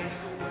way.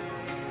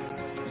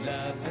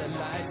 Love that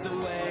lights the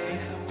way.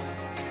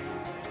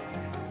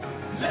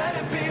 Let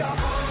it be our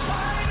hearts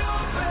wide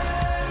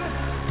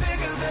open,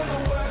 bigger than the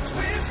words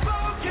we've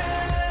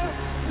spoken.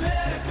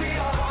 Let it be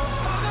our hearts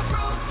for the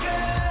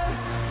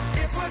broken.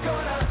 If we're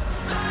gonna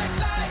light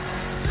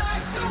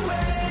the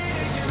way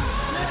to you.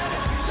 Let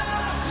it be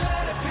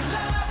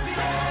love,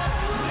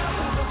 yeah.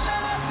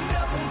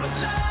 Nothing but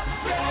love,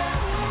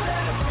 yeah.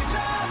 Let it be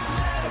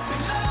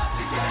love,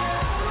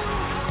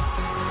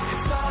 yeah.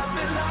 It's love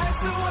that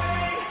lights the way.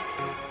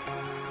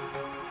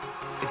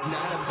 It's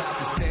not about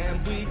the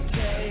stand we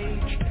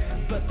take,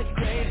 but the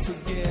grace we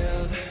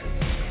give.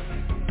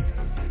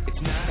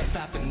 It's not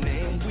about the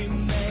name we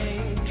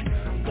make,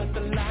 but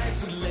the life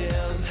we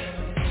live.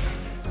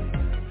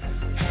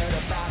 Heard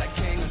about a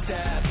king who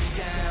stepped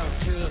down,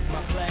 took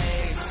my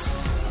place.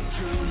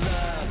 True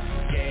love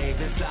gave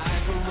his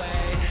life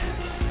away.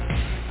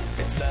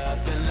 It's love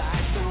that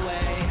lights the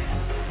way.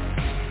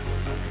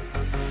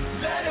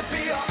 Let it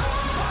be our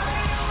arms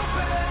wide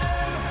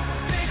open,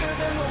 bigger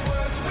than the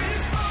words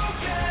we've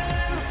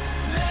spoken.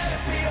 Let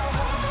it be our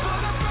hearts for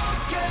the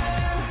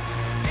broken.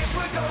 If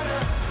we're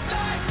gonna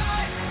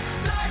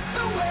light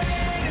the way.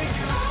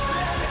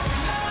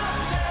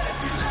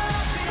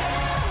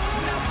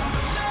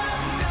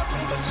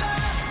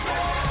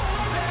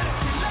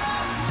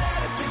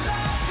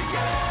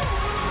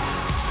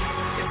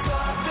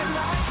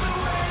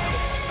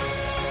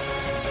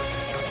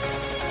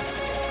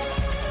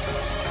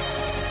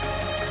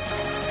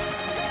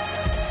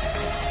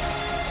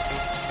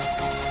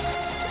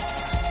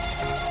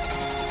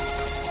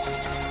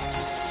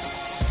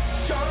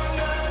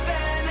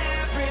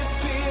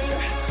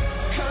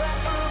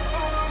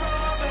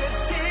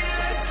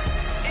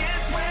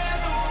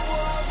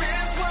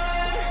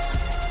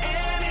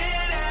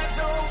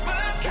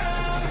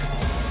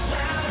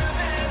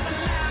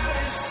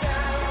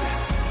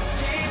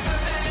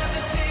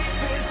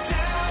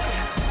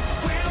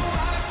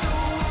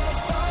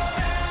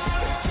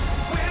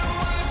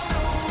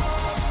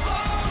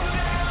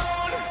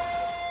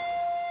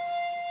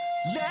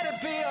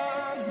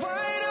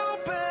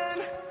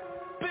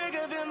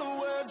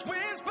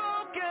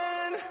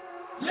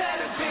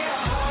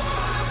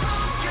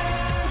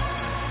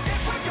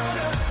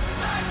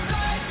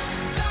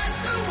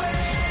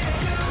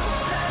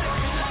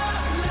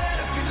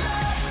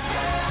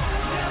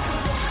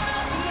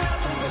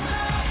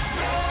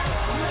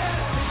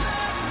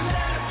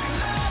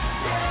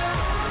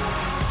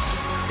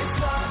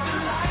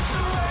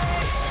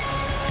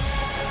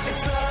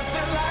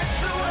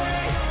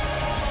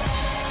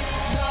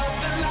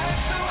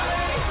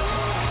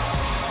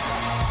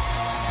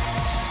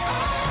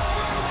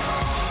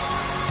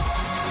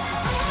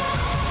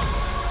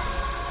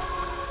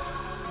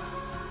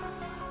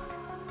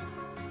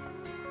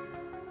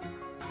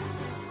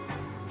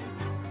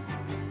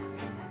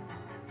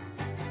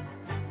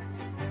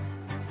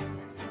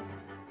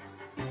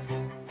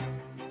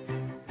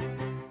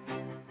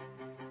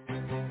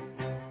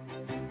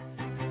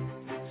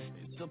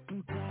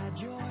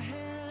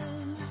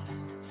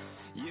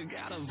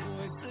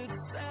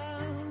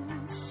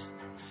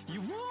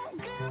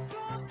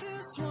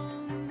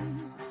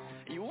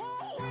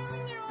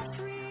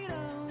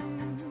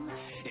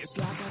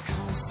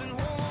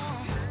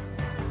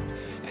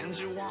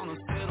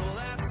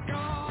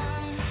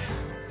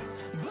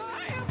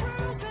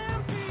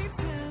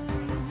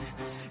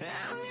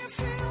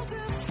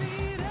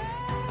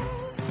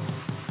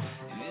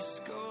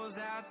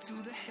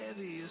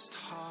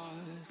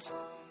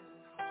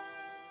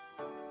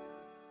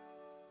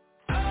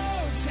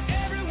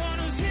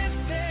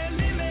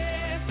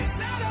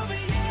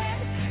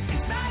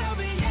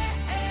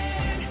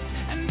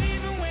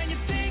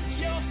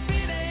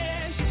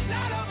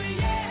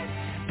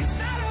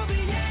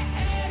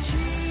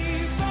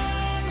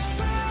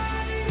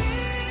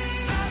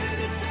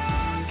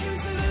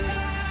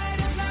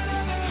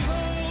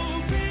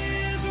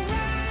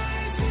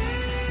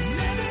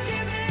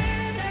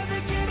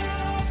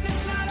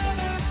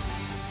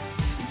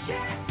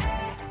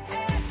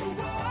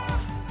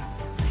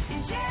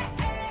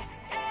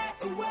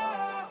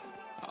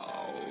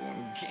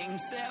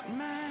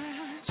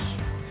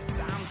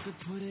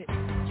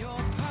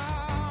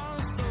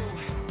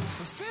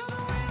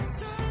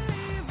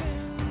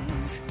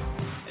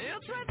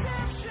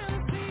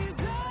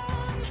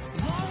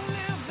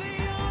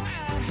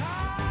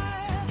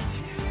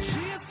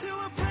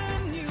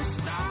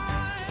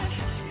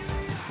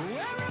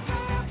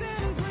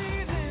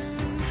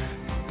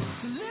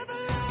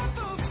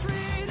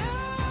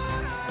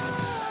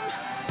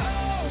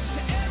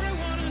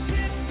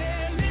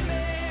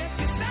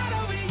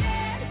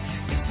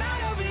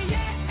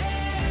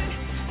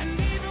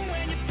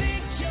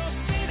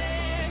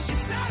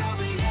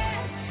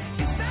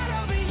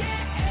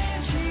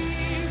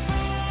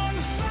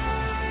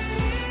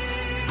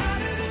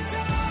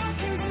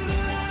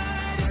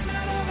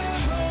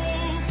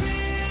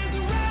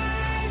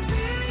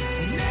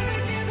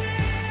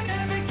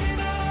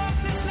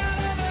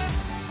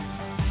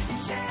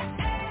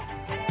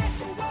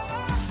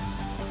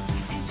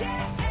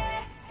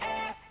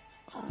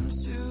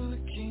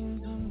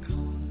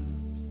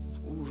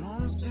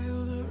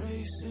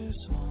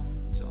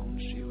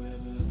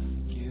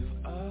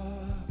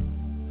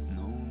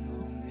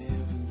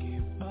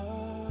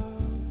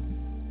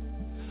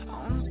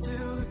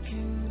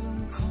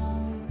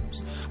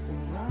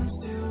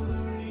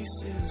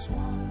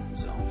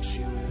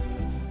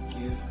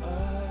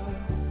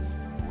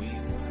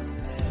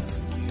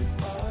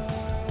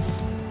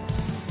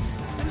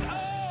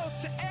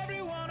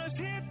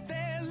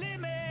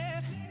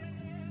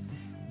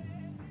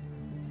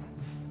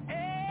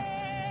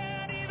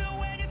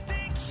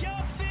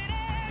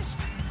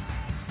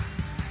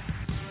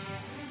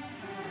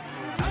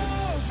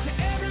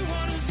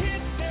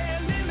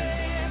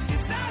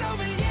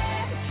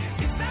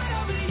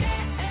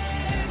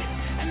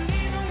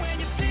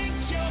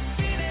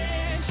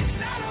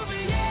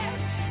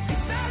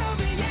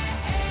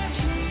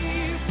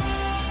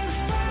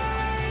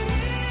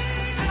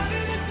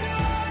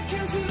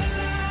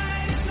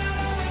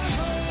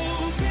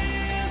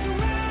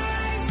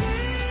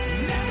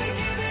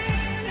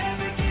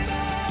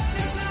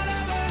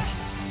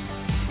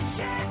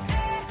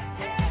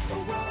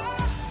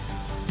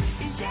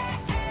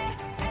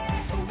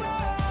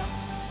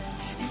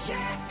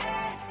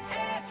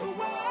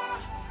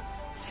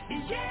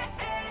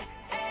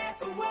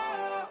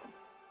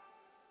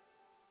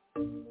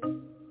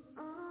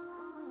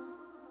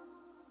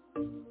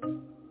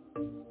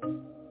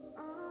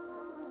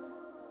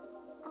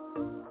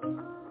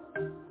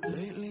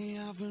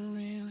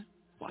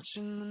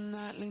 Watching the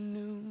nightly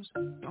news,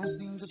 don't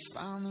seem to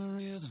find the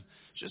rhythm.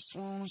 Just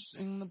wanna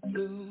sing the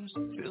blues.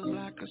 Feels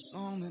like a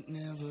song that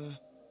never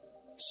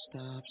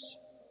stops.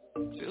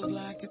 Feels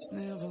like it's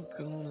never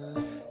gonna.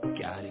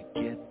 Gotta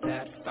get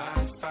that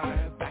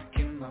fire back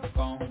in my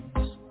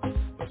bones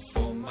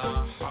before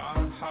my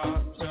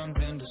heart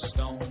turns into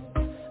stone.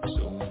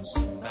 So when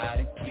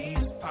somebody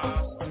please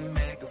pass the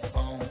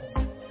megaphone,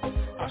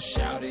 I'll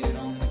shout it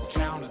on the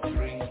count of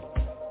three.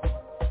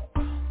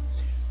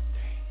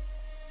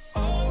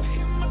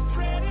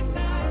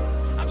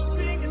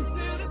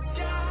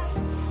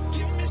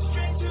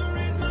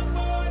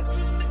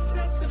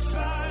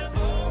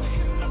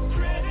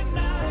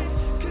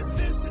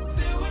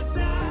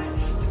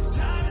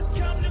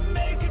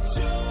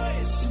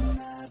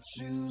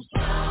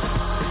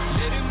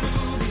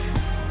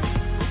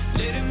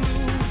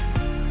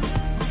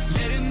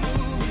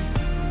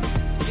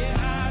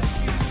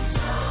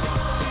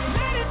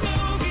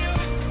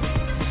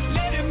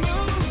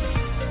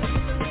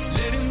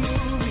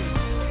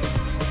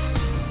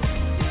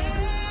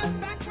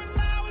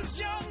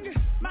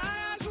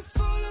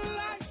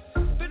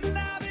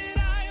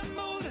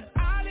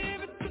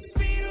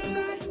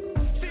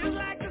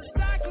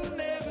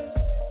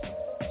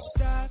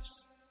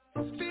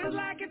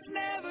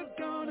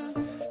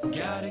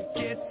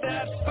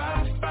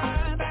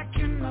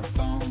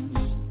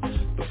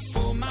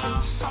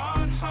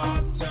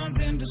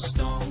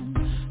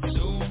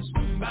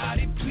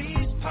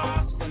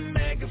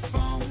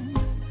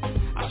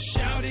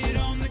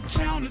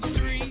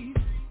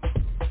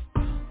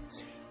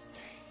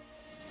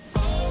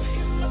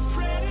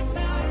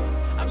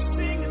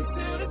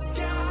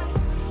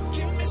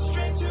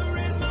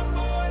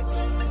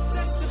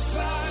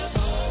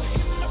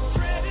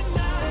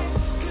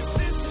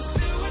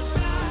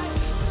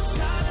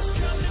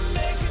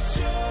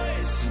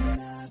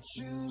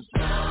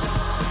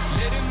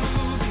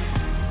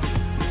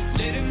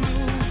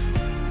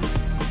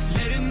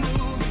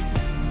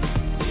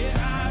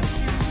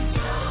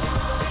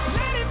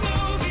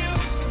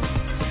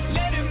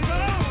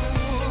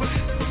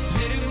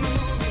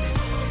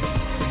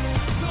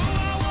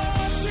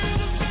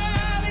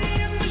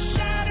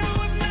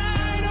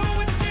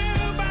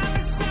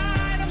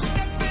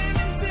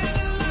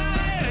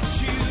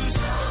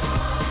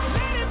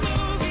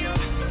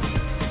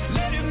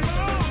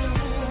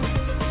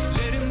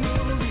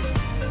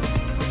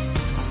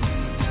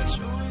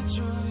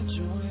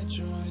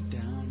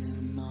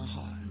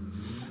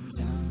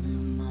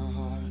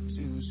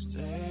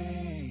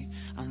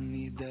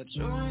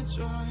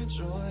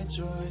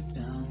 Joy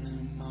down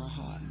in my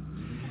heart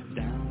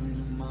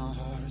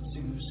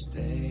to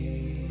stay.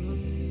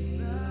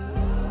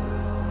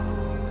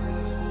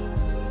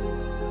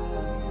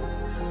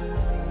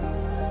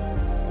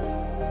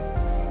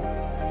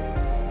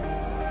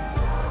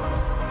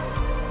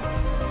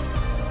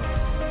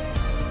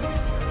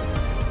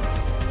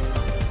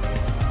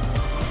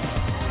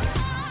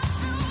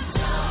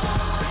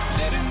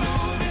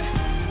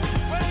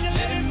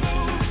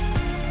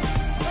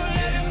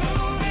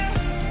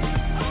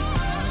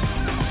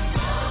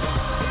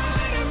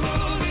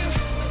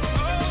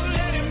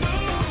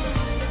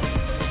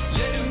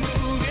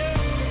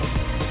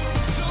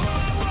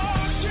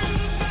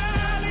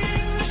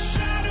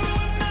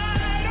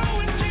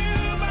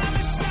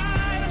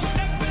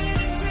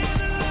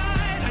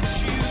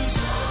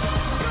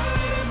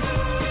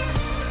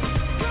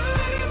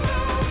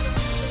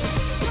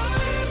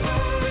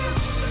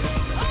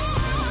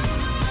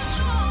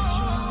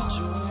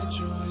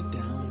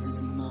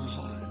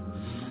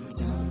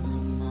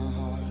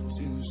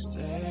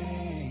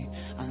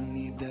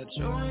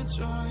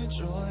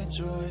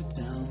 Joy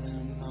down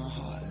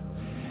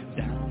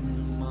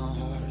in my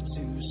heart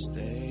to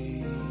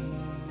stay.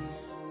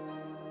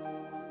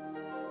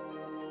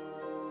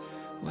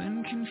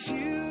 When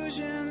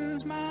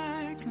confusion's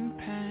my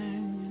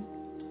companion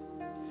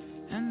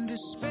and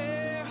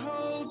despair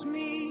holds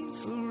me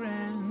for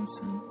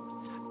ransom,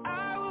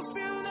 I will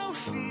feel no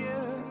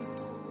fear.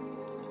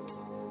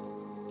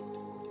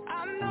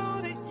 I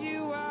know that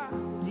you are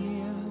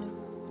near.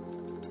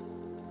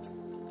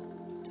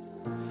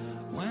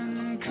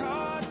 When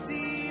caught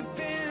deep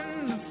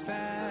in the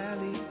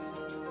valley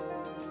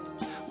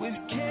with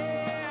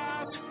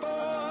chaos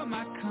for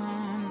my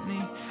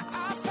company,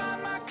 I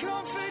find my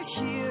comfort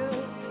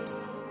here.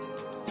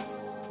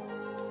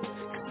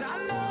 'Cause I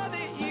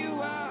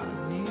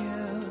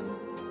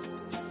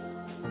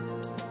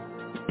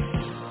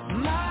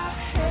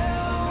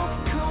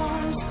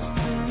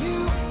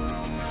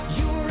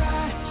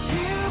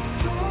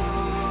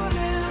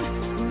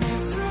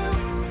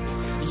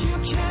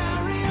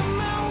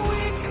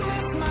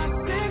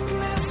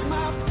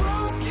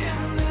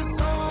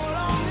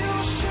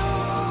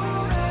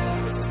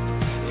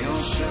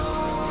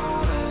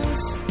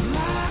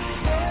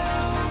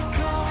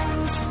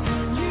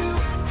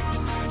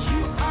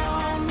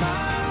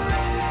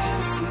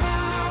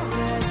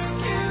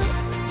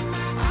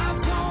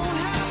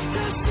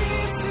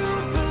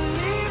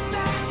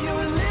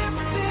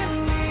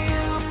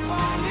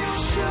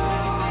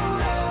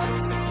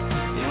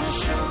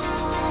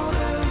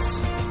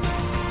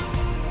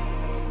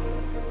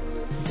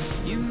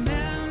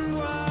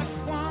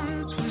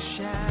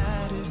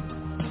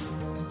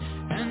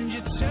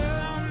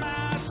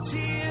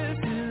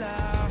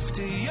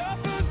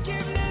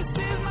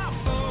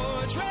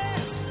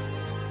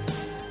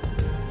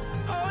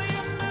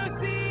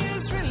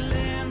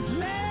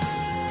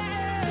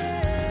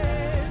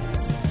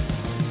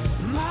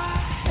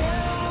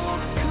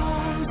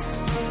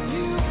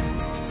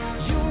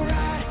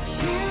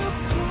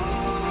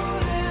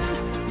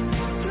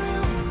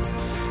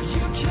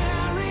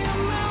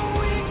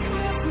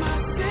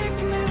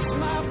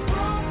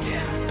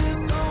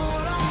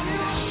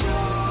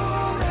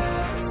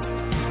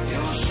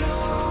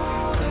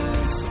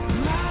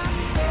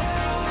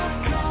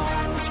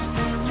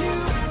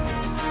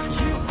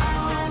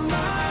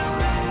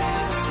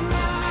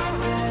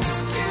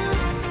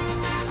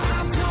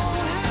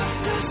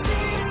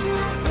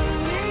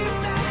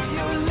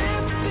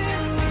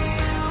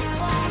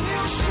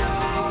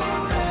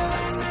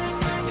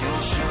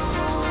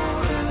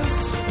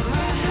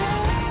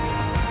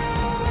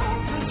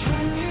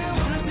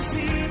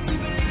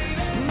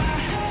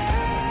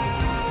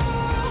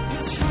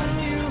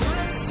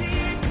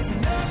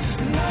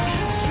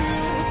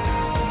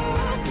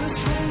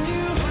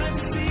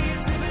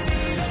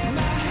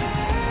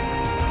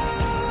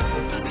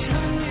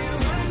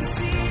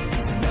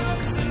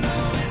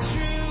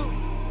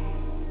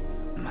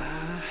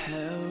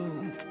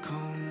help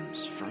comes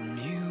from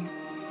you.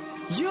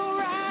 You're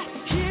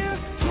right here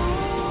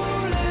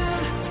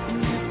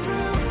pulling me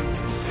through.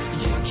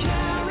 You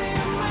carry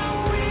my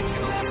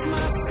weakness,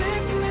 my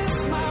sickness,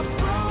 my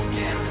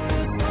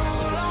brokenness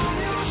all on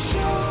your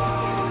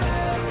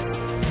shoulders.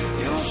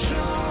 Your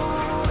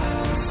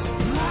shoulders.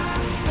 My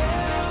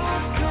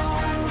help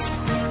comes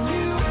from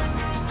you.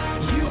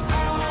 You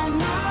are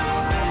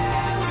my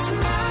rest,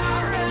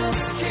 my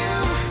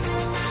rescue.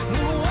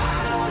 No, I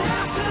don't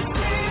have to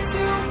see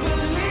to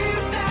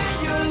believe that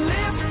you're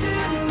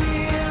lifting me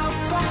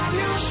up on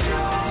your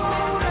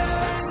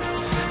shoulders.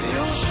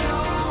 Your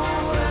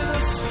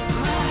shoulders.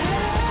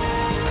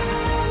 My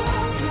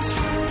help is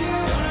from you.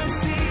 Don't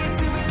see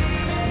to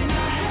believe.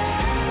 My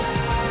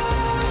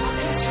help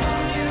is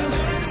from you.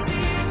 Don't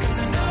see 'cause I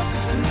know.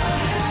 My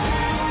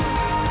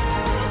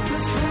help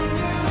is from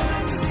you.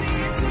 Don't see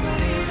to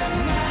believe.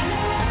 My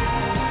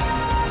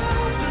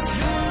help is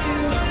from you.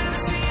 Don't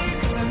see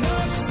 'cause I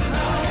know.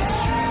 My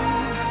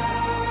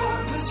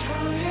help is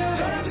from you.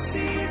 Don't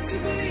see to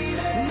believe.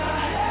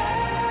 My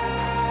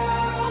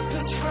help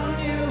is from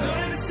you.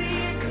 Don't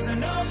see 'cause I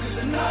know.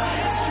 My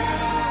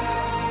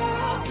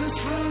help is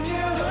from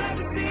you. Don't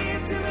see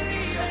to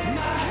believe.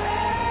 My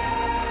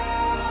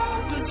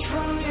help is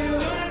from you.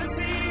 Don't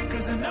see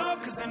 'cause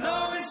I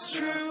know it's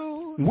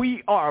true.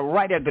 We are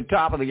right at the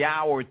top of the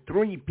hour,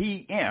 3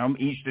 p.m.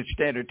 Eastern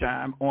Standard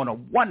Time, on a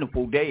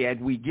wonderful day as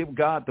we give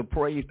God the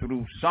praise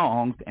through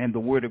songs and the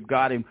Word of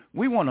God. And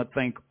we want to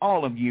thank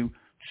all of you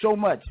so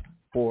much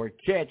for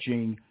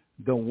catching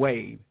the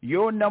wave.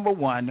 Your number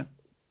one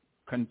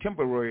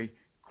contemporary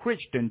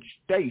Christian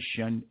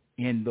station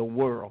in the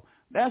world.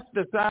 That's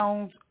the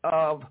sounds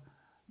of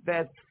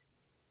that's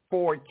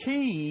for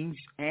kings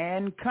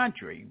and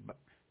country,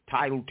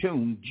 title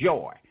tune,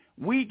 Joy.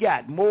 We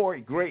got more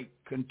great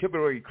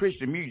contemporary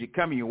Christian music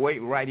coming your way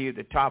right here at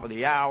the top of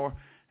the hour.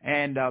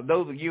 And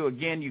those of you,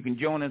 again, you can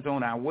join us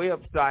on our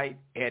website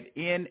at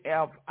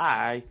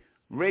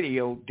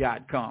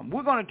nfiradio.com.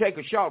 We're going to take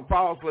a short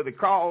pause for the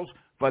calls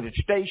for the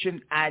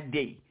station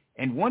ID.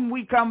 And when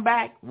we come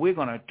back, we're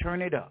going to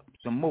turn it up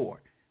some more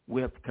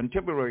with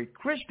contemporary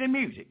Christian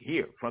music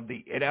here from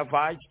the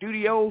NFI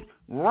studios,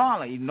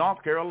 Raleigh,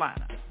 North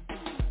Carolina.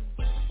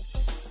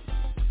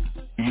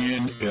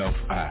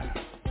 NFI,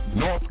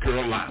 North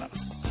Carolina,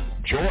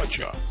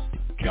 Georgia,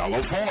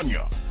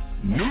 California,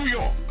 New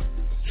York,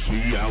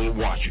 Seattle,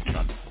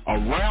 Washington,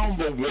 around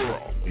the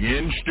world,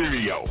 in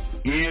stereo,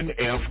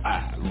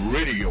 NFI,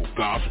 Radio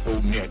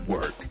Gospel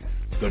Network,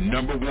 the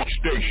number one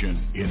station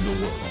in the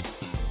world.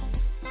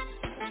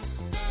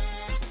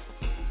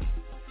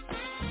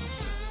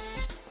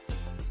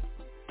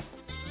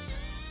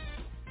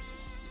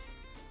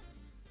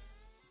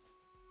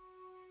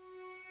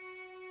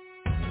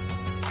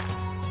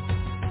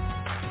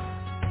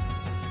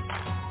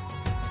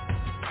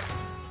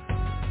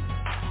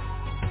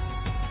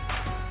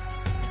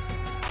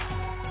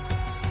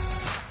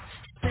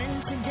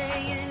 Spend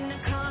today in a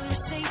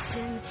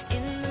conversation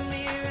in the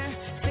mirror,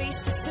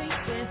 face to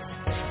face with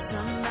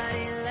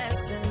somebody less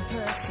than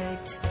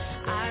perfect.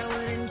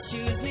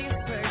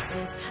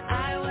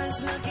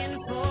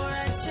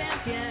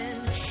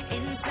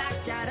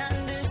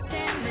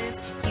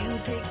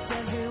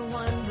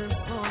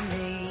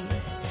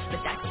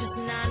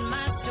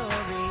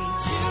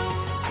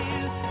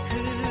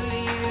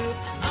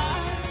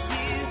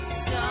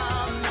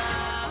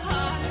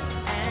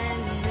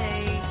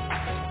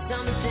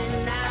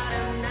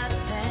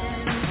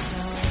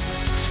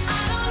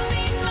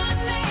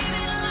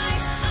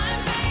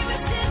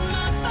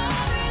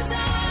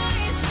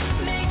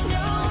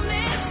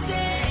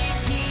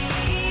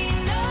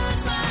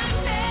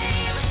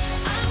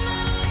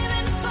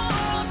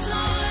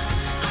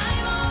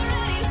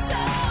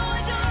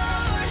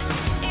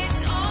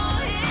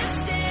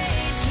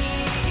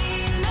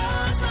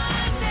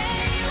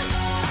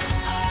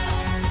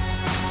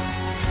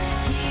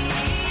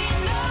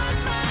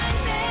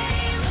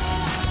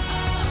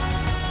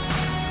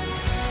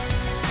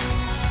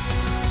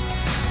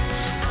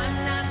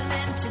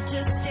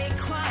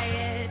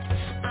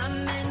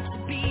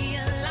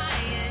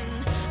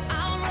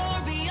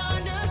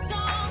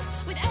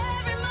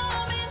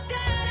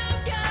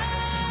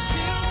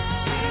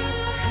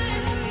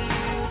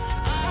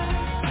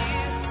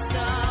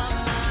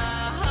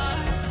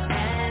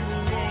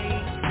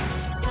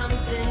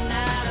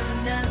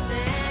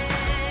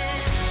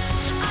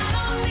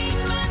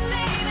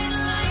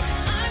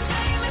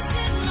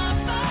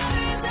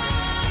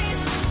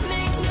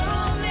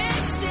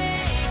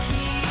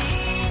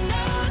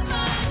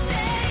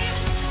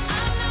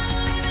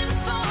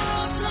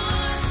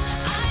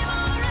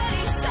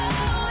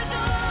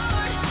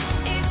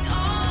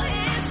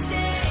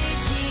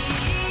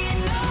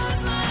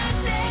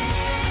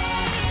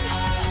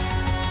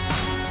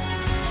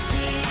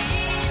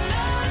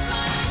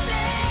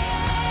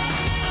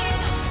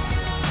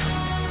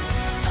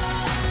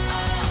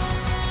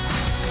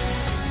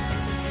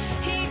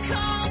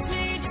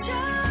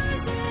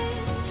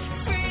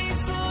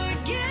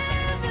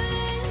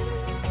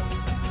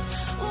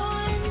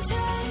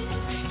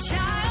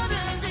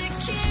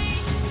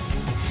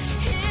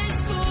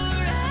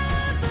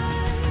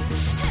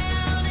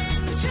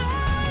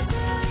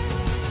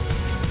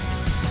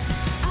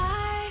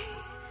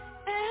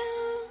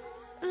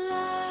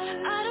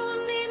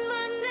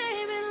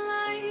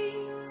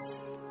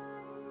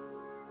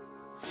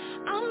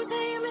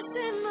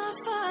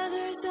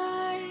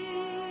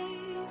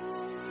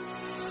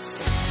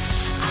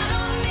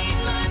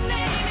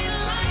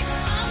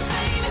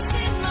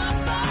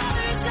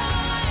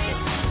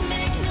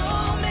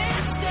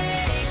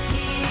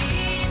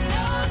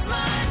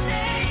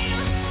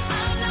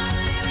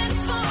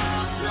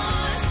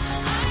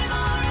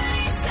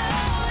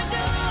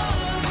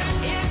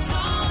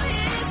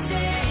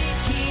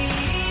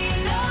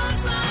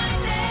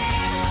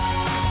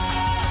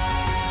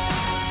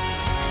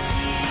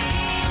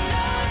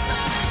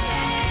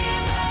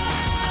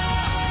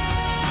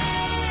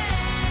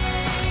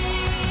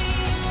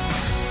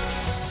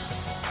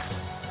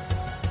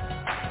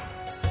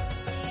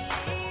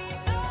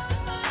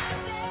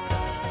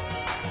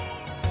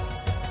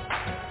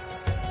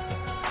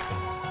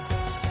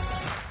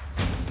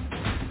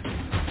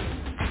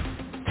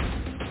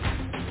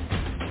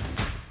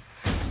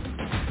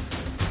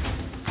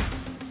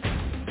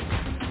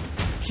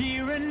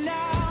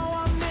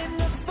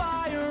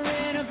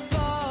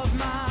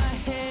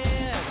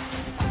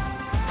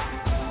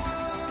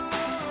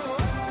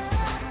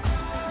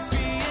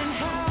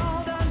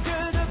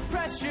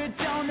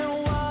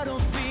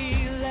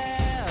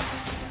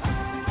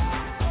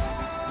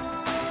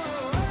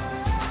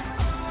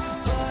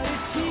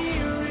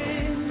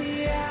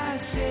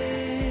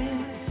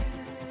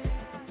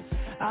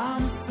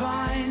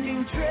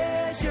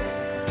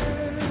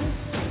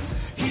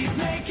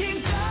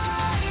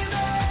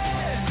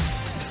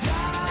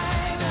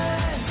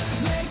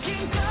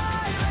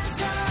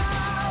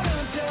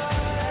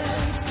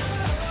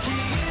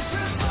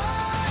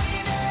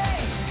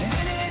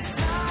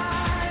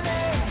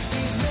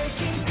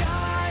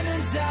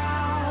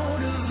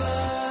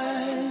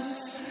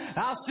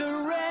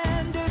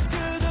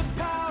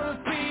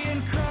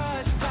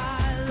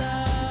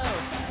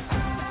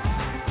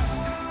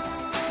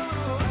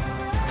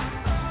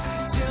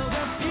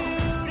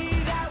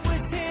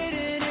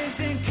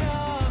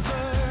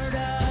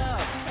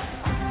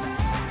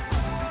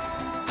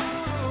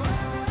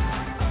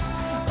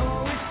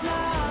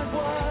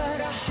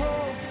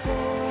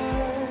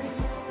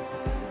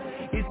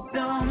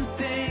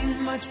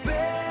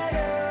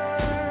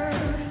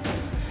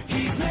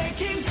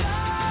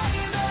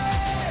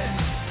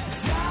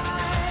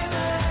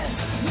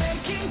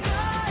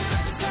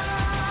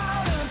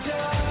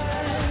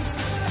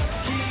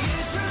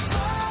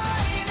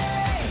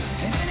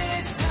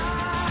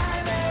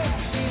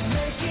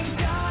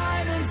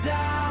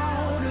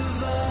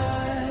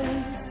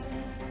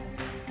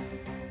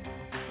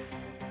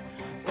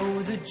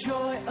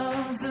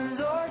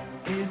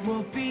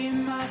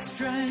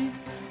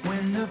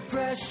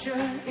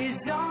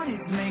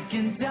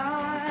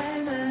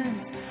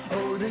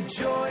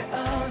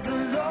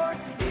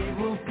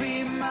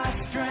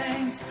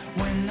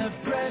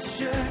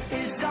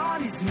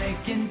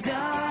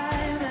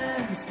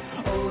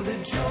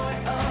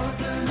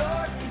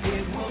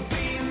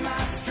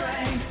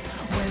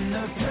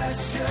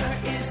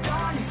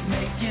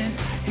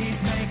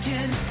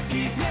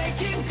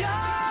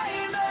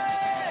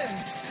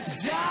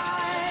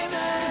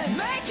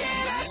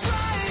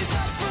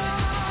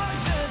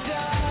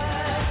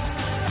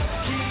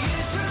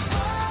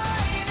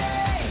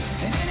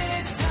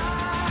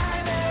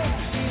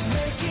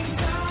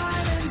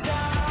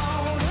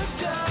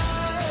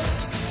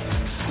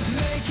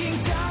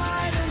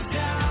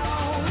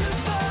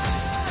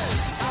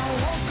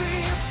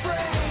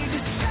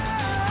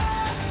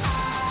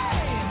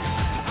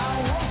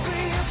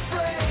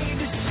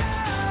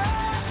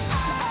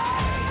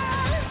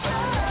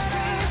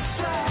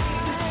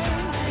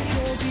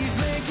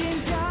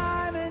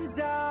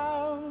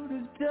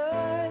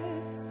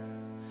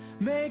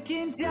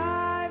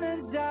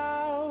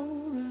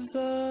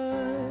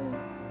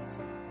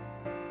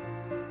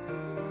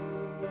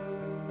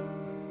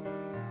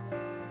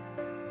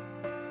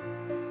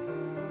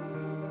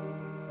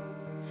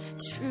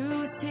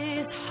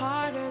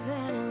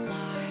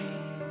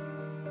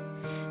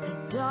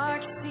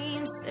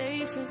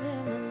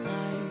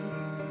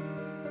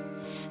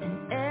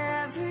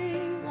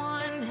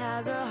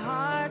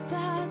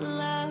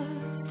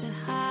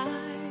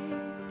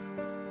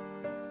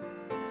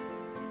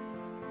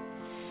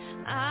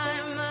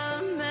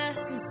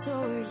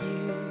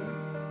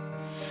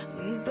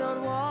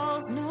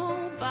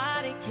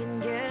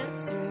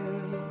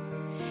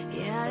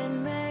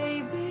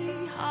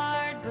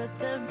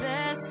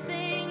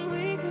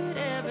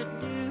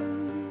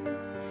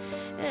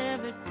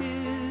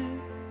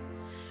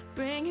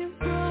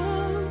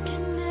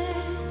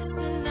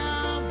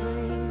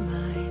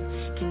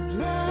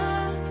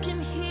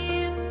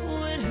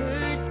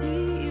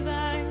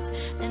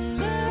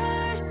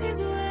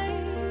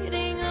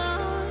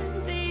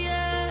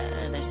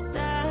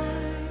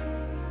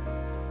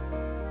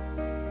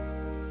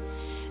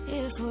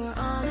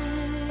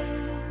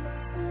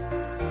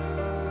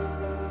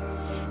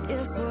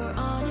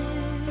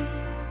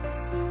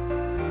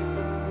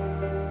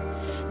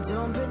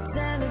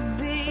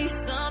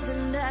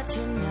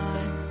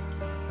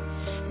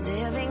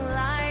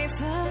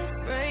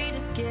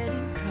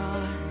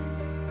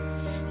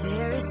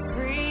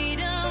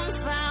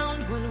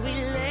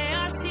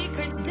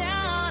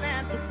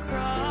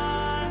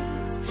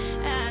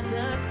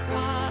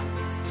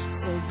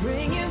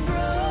 Bring your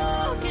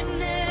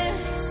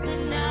brokenness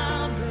and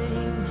I'll bring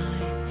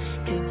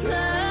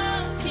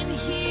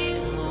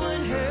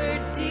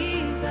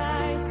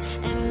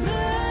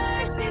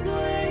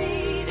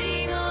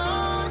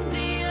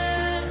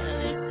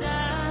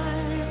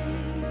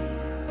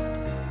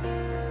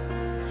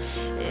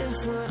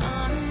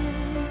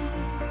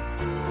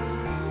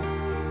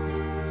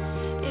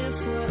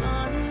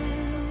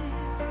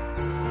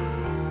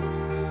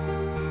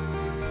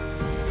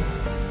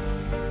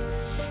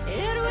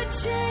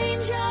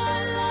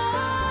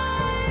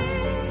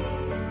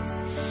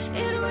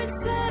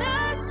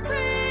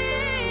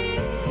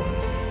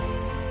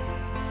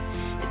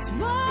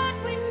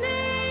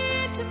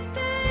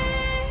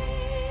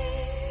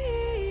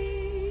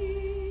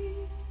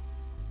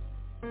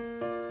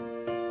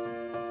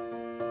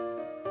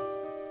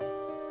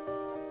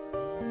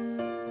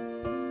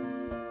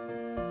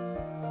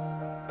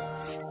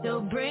So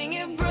bring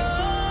your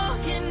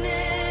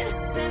brokenness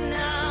and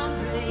I'll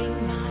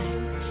bring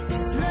mine.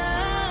 'Cause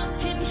love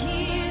can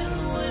heal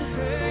what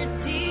hurt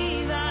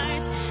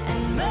divides,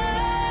 and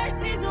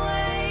mercy's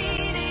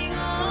waiting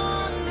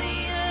on the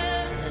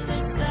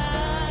other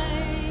side.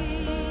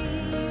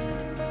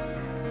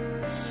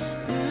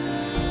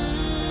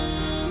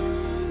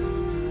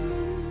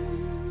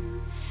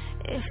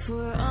 If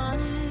we're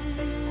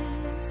honest,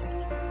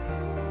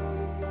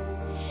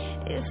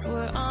 if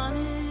we're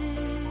honest,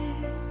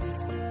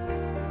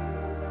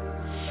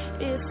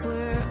 if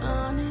we're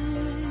honest.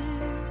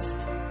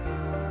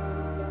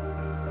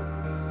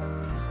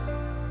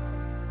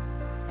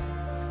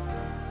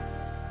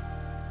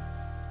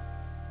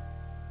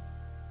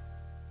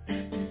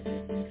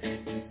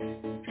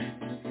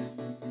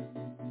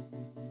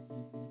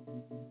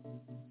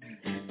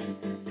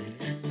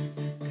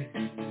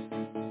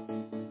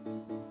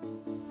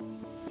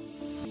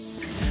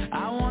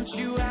 I want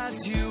you as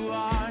you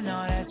are,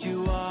 not as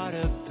you ought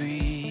to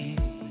be.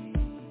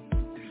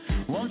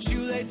 Won't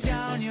you lay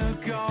down your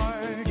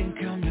guard and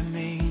come to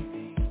me?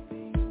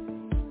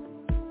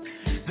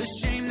 The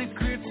shame that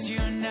grips you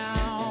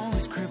now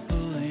is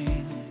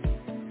crippling.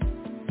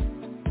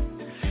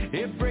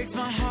 It breaks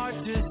my heart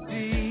to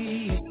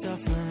see you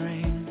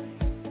suffering.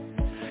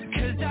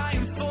 'Cause I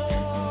am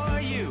for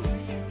you,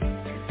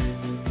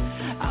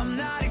 I'm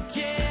not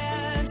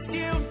against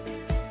you.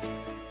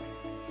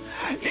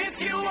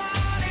 If you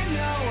wanna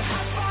know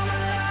how far my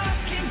love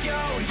can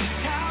go, just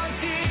how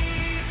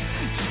deep,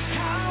 just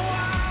how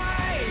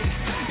wide.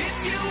 If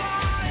you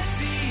wanna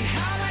see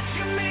how much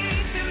you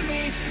mean to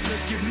me,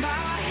 look at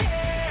my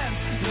hands,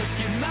 look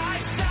at my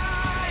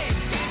side.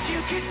 If you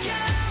could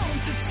count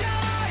the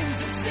times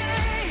I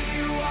say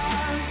you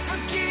are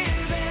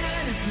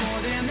forgiven, it's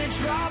more than the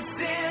drops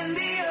in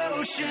the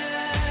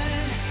ocean.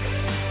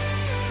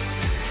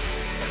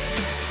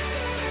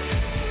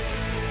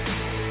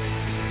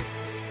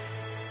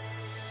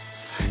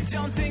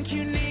 Don't think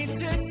you need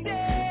to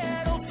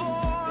settle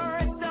for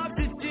a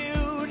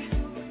substitute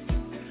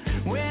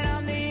when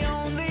I'm the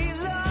only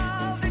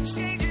love that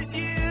changes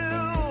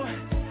you.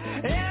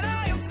 And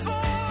I am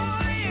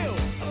for you,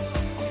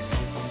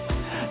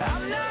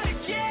 I'm not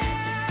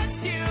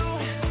against you.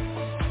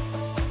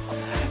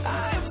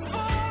 I am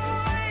for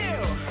you,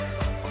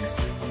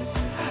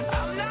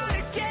 I'm not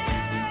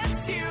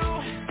against you.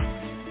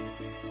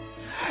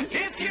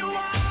 If you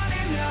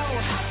wanna know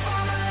how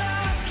far my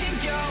love can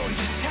go,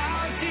 just how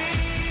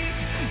deep,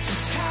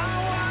 just how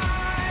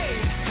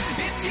wide.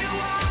 If you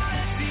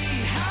wanna see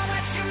how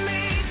much you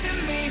mean to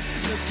me,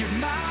 look at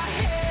my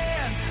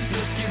hands,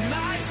 look at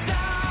my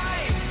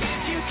side.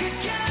 If you could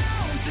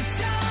count the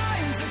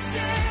times I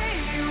say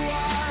you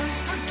are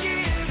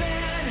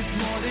forgiven, it's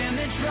more than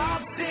the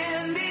drops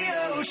in the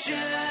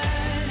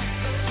ocean.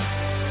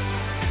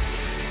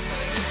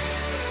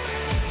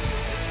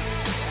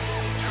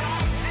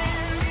 Drops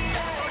in the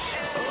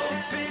ocean.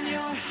 Open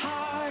your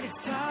heart,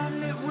 it's time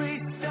that we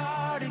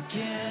start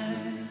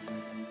again.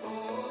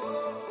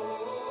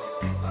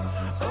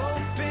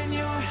 Open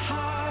your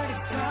heart,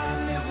 it's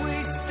time that we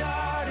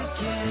start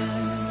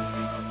again.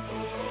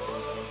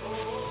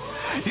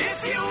 If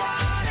you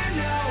wanna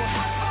know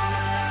how far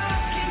my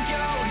love can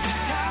go,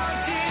 just how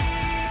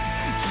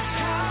deep, just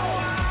how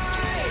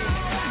wide.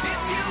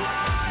 If you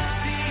wanna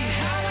see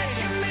how much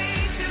you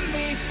mean to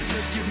me,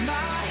 look at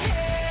my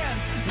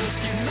hands, look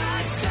at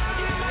my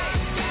side.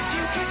 If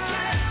you could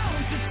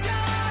count the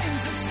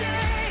times I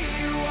say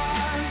you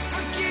are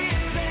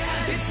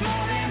forgiven, it's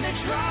more than the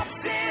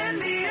drops in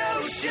the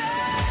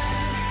ocean.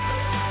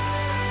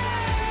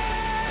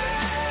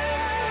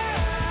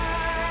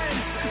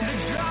 The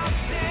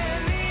drops in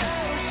the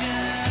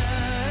ocean.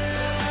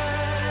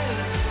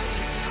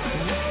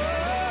 Whoa,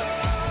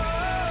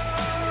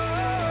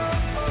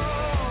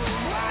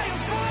 I am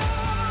for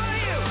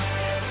you,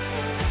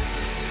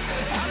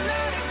 I'm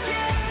not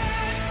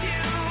against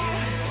you.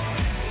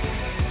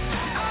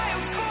 I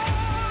am for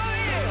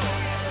you,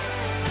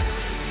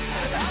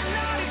 I'm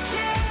not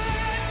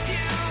against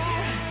you.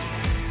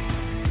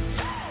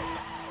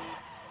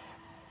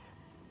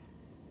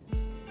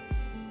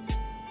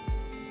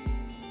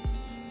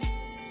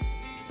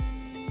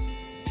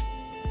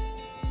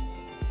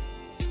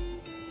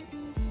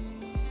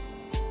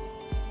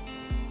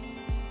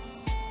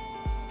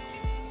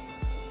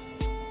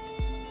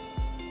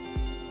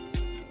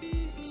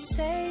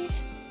 Say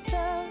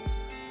the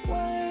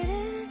word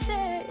and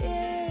there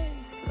is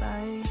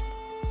light.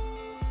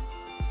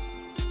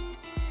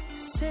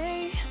 Say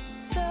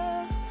the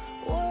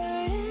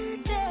word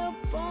and their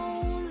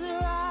bones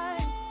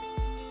rise.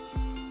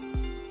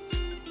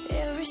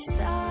 Every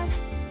side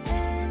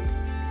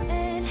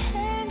and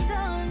hands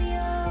on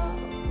your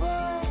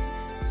voice.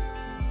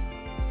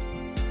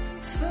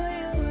 For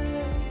your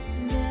word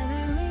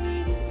never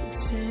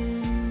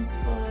returns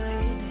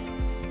void.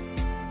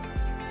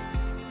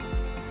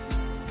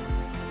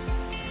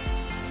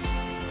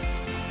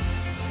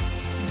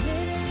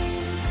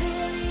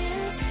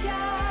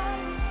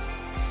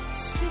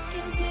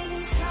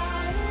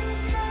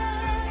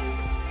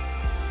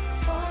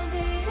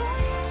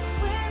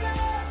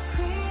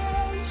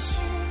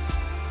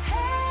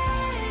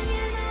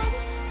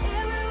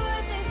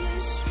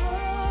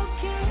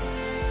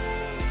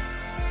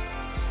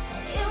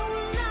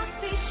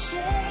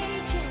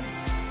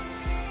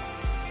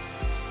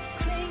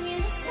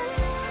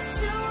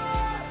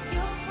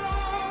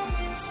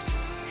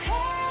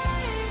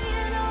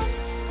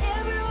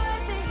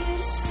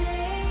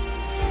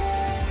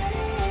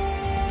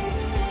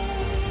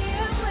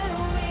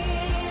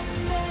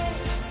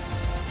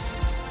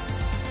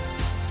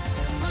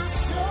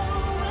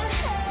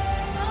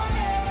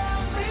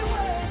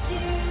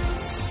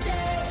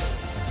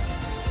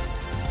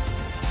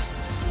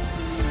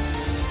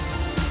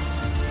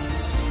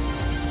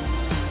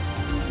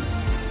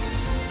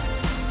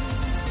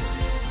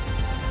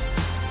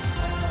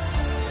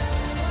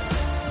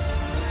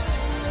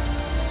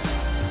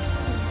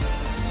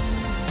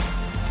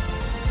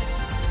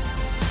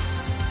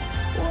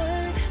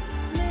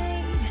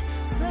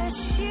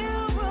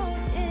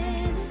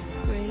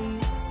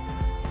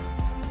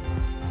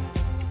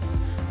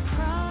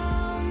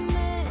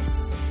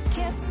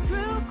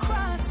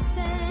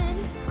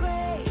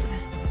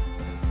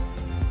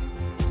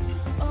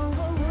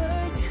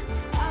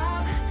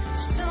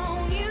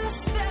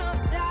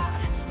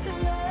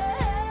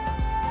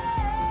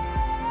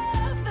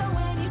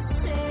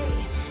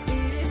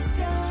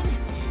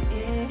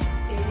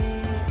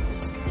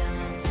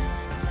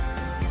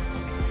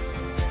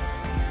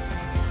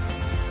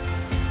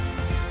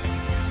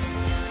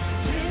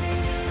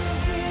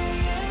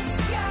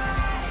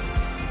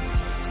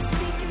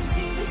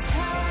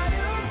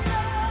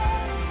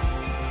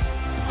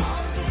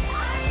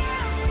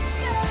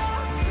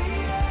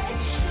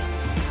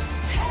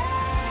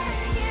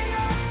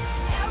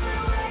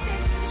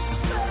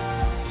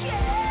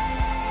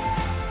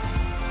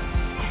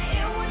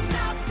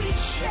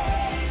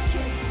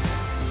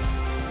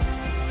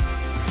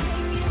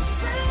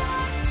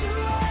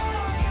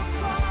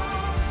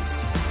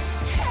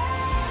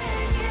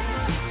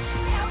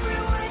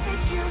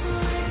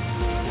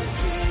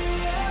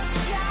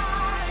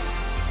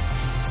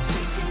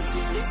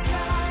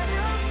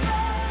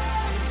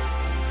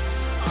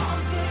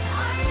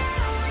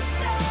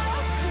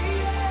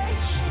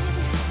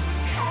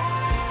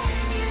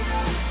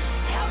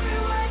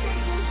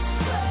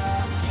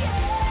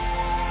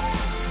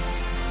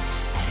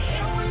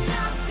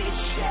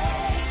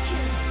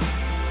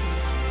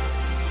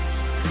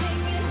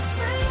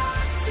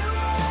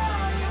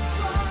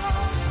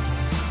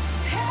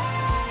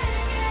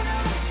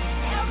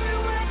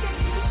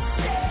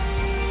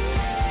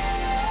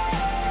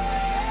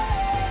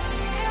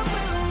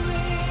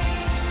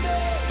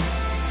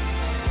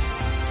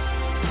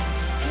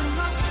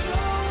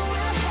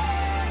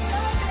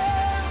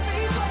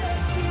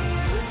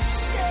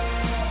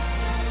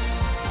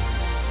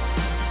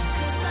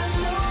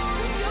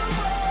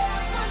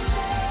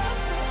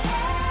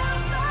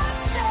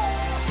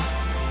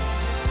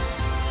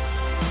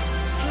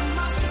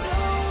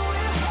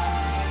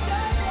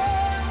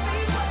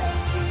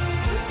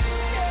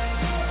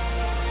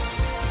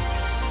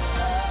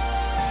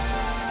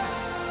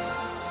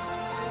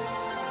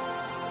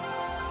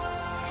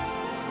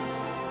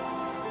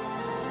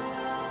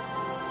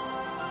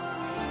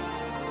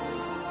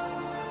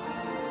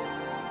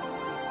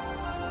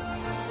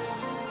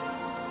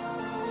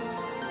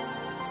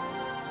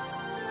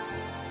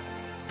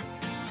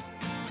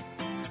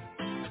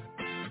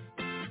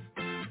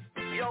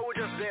 know we're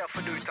just there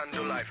for do it and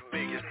do life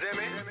big, you see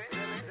me?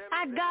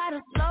 I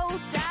gotta slow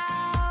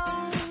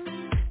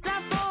down.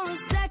 Stop for a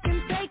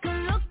second, take a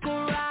look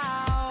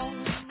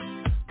around.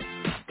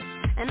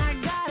 And I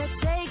gotta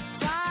take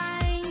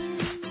time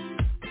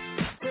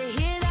to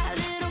hear that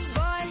little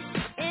voice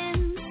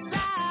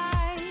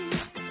inside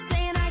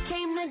saying I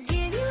came to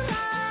give you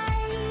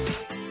life,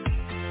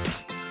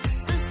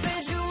 to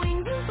spread your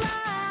wings and fly.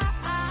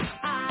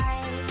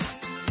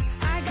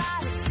 I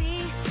got a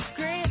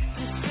secret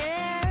to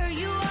share.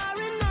 You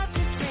are enough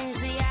to change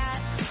the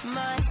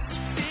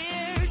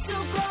atmosphere. So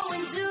go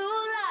and do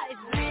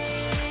life big,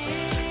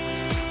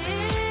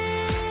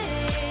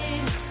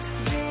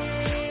 big.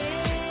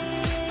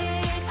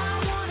 I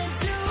wanna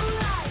do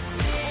life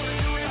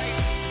big,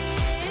 big.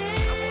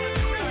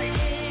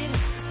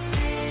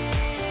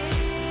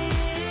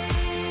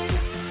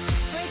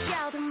 Break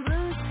out in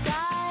blue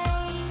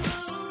skies.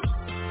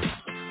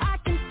 I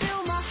can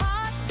feel my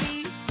heart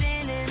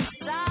beating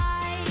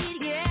inside.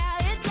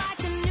 Yeah, it's like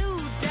a new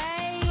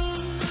day.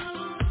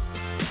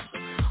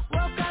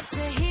 Woke up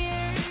to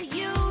hear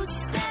you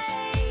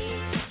say,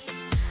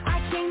 I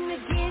came to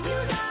give you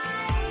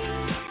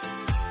life,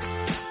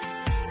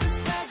 to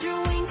spread your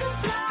wings and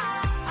fly.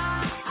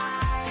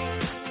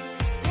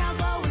 Now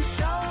go and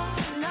show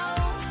no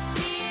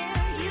fear.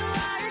 You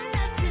are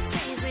enough to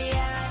change the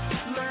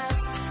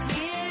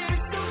atmosphere.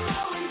 So go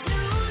and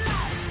do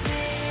life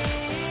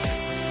big,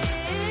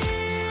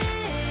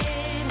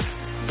 big.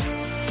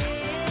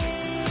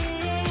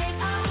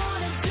 I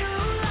wanna do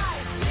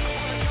life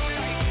big,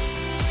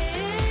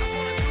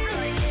 big,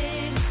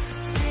 big.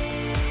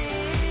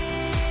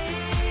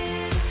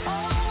 Oh, I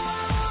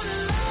wanna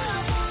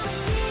love, wanna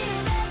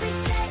give every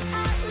day I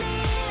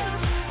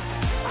live.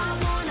 I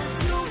wanna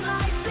do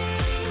life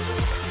big.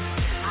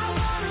 I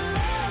wanna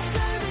love,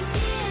 serve and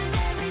give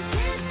every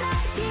chance I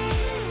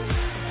get.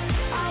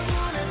 I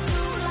wanna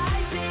do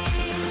life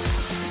big.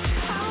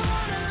 I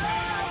wanna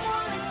love,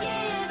 wanna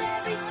give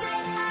every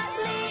day I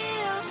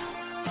live.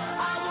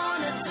 I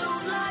wanna do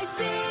life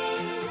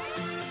big.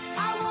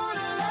 I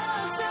wanna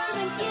love, serve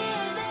and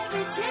give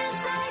every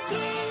chance I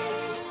get.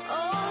 Oh,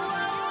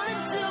 I wanna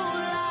do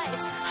life.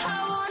 I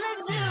wanna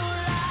do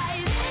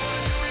life big.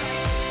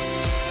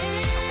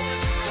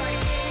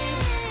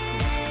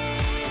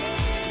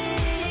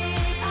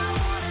 I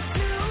wanna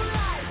do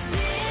life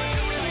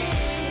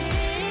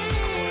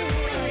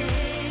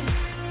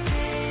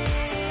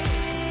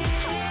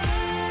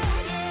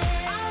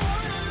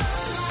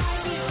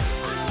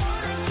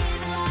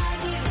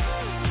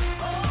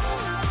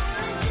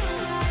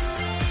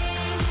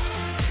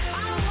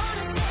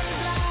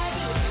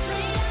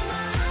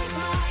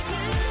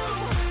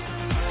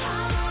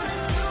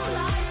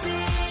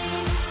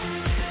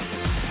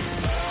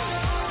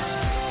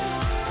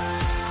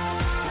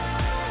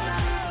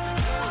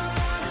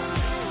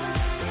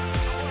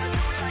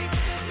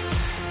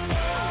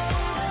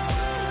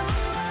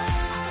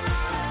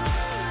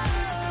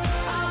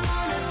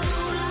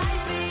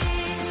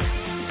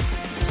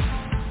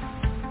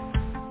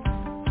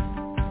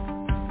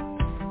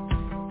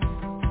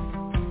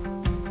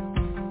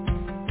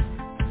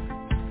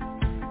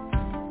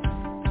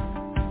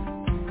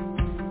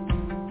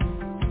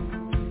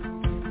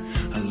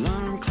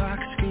Alarm clock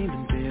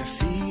screaming, bare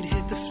feet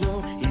hit the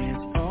floor. Yeah,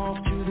 it's off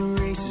to the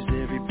races,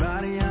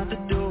 everybody out the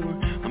door.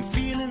 I'm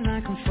feeling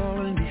like I'm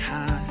falling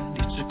behind.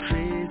 It's a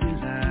crazy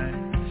life.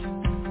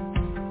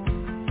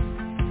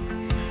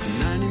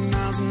 90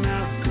 miles an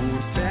hour,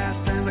 going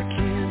fast as I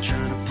can.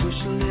 Trying to push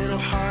a little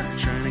harder,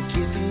 trying to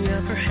get the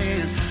upper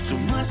hand. So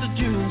much to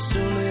do in so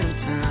little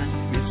time.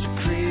 It's a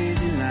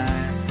crazy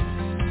life.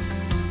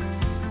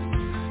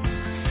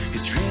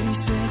 It's ready,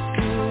 set,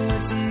 go.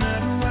 It's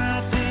another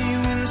wild day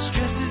when the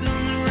stress is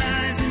on the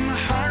rise. In my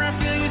heart, I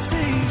feel you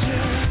say,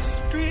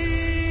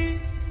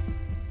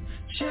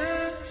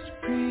 just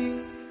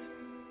breathe.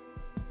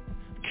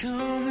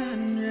 Come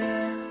and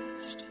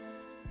rest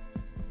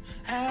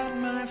at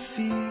my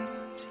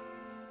feet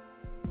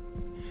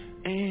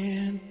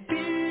and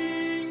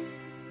be,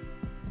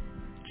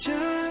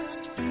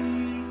 just be.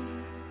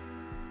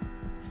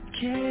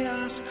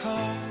 Chaos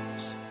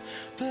calls,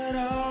 but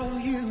all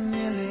you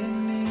really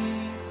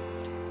need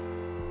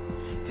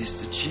is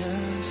to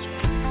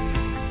just breathe.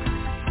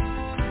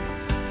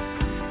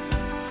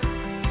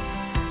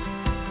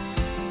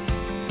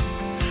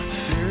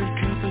 Third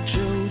cup of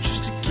Joe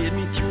just to get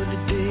me through the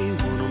day.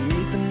 Wanna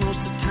make the most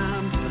of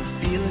time, but I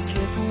feel a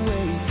clip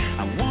away.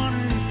 I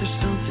wonder if there's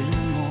something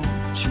more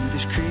to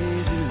this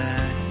crazy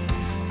life.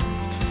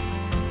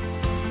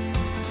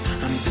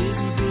 I'm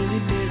busy, busy,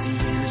 busy,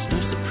 and it's no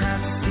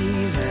surprise to see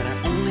that I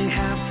only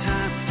have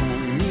time for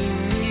me.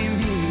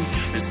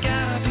 There's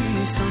gotta be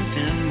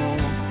something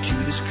more to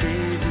this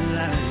crazy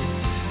life.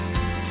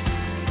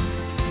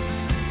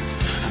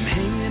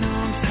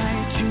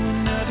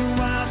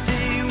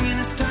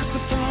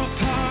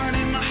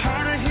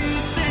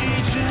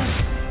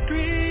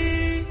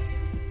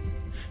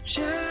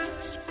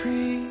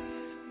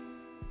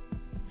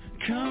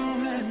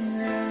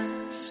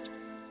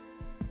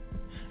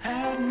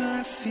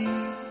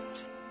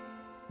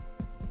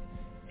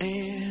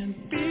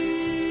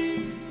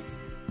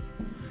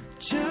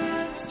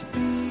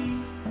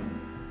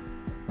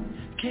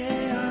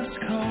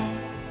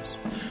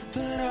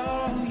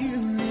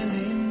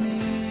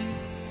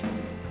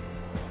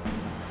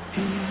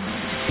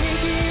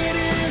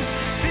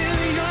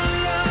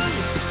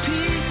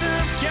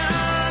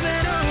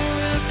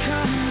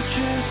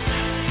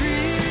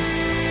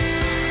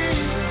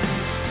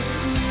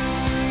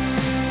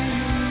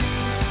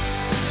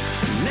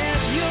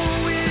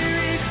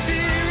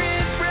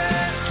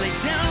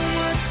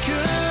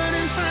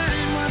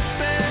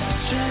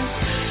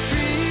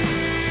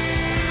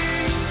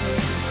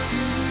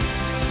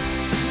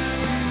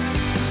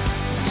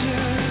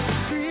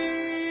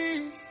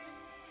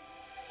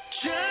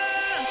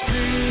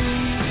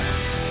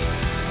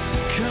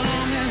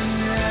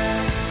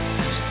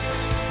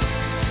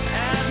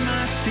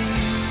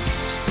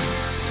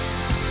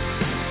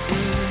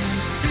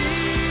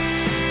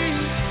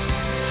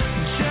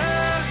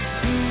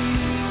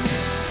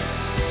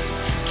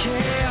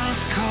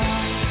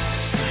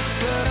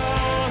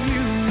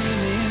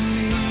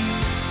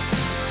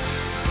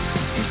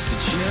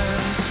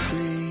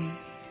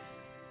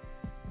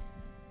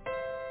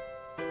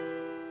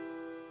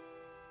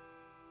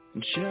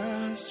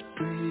 just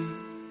breathe.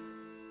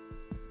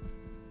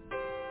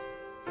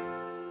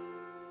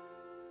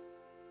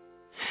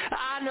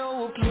 I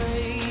know a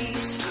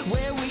place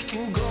where we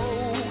can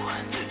go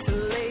to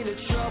lay the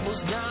troubles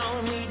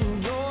down,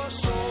 eating your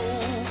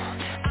soul.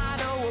 I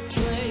know a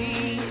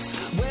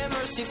place where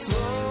mercy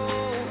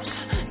flows.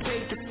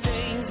 Take the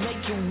stains,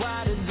 make you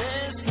whiter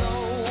than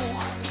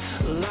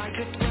snow. Like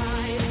a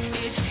tide,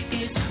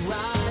 it's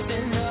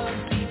rising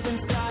up deep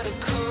inside a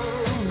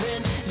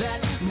current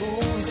that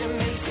moves and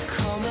makes you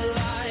come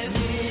alive.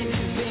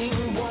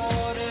 Living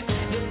water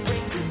that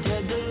brings the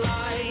dead to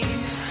life.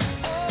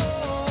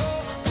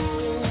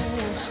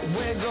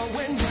 We're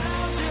going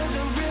down to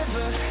the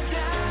river,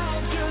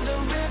 down to the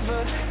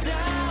river,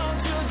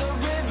 down to the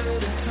river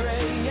to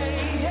pray.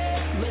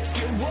 Let's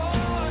get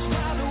washed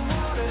by the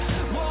water,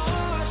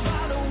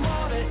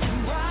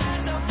 and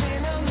rise up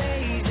in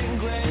amazing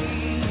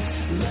grace.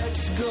 Let's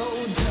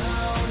go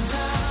down,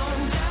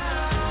 down,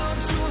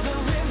 down to the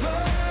river.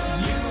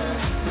 You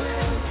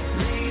will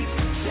be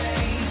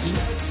saved.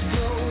 Let's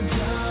go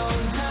down,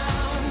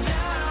 down,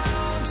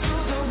 down to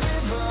the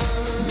river.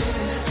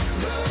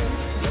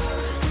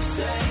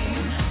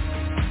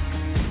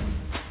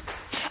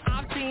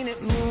 I've seen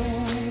it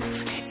move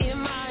in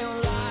my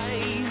own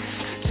life.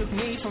 Took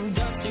me from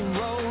dusty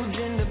roads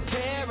into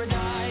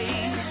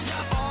paradise.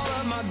 All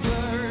of my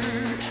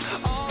dirt,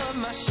 all of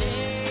my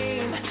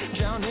shame,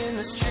 drowned in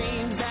the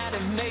streams that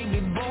have made me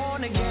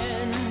born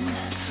again.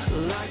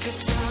 Like a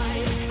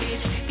tide,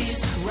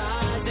 it's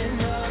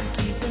rising up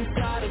deep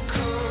inside a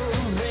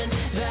current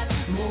that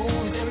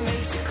moves and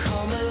makes you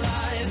come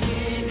alive.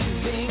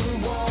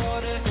 Living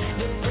water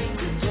that brings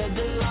the dead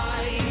to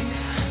life.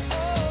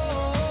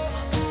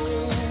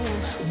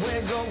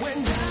 We're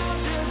going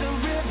down to the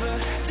river,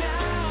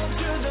 down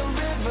to the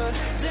river,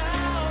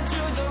 down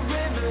to the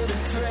river to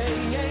pray.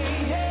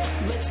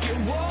 Let's get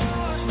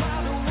washed by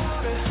the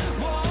water,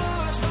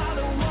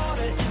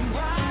 and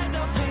rise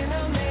up in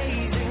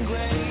amazing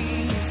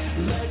grace.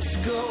 Let's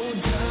go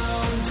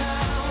down,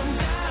 down,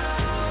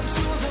 down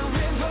to the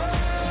river.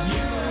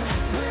 You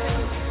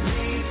will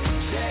be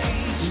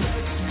saved.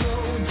 Let's go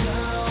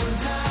down,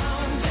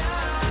 down,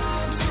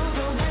 down to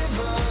the river.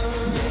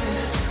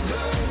 Let's go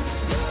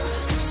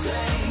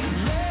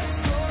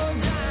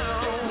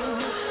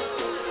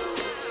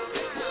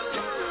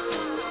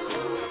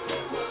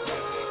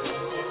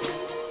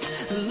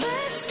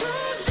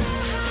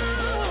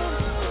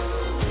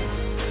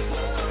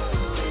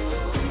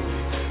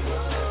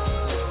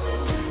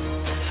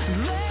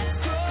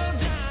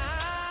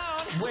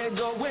down. We're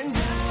going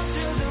down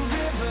to the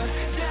river,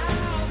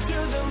 down to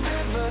the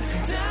river,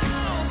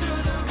 down to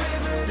the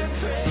river to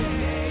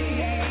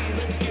pray.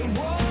 Let's get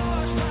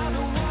washed by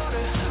the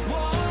water,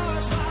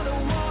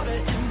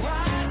 and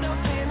rise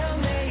up in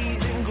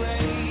amazing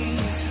grace.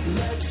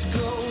 Let's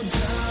go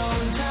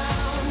down,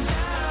 down,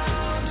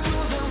 down to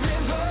the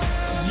river.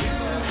 You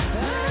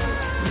will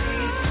be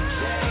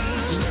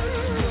saved.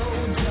 Let's go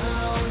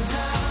down,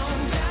 down,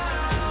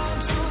 down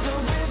to the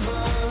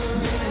river.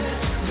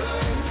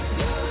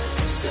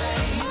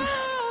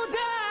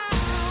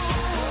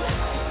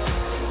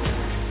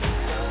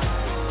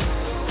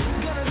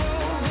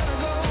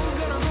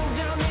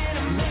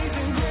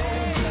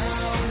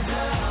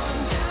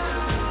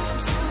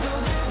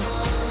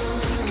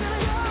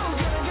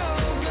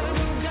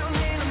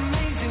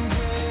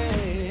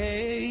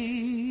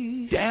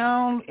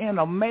 Down in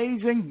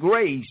amazing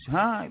grace,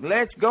 huh?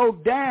 Let's go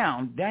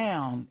down,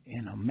 down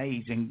in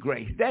amazing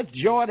grace. That's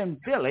Jordan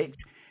Phillips,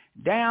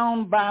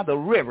 Down by the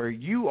River.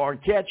 You are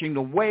catching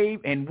the wave,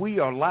 and we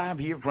are live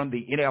here from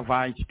the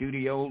NFI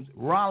studios,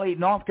 Raleigh,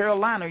 North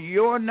Carolina,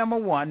 your number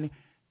one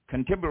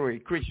contemporary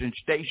Christian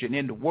station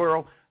in the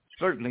world.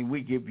 Certainly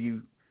we give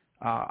you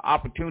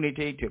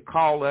opportunity to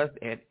call us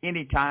at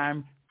any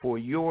time for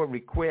your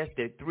request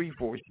at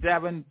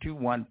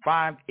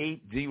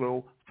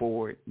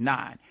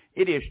 347-215-8049.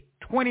 It is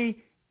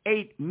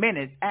 28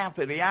 minutes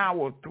after the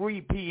hour of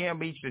 3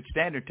 p.m. Eastern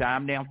Standard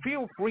Time. Now,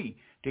 feel free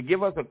to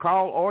give us a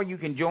call, or you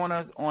can join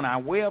us on our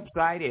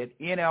website at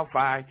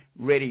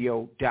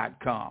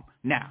nfiradio.com.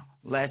 Now,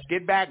 let's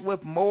get back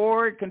with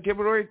more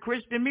contemporary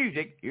Christian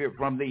music here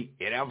from the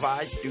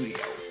NFI studio,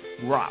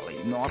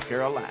 Raleigh, North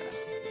Carolina.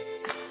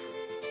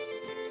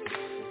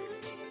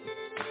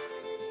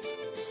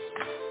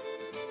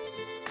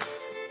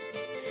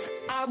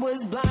 I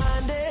was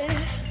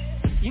blinded,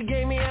 you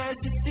gave me eyes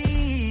to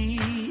see.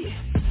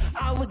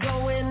 I was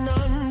going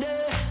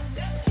under,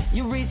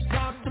 you reached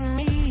out to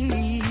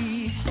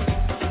me.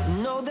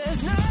 No,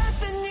 there's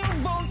nothing you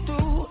won't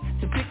do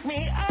to pick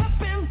me up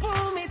and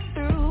pull me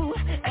through.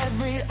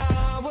 Every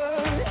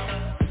hour,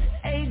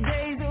 8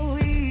 days a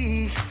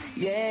week,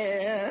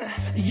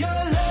 yeah. Your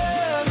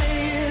love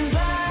is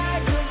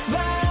like a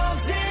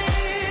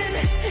fountain,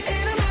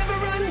 it'll never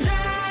run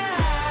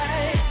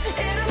dry,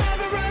 it'll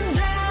never run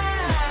dry.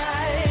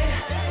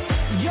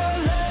 Your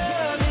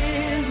love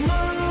is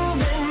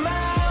moving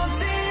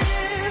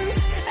mountains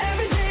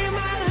every day of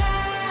my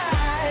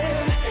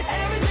life,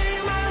 every day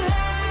of my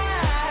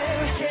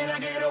life. Can I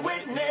get a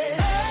witness?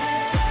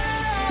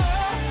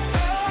 Oh,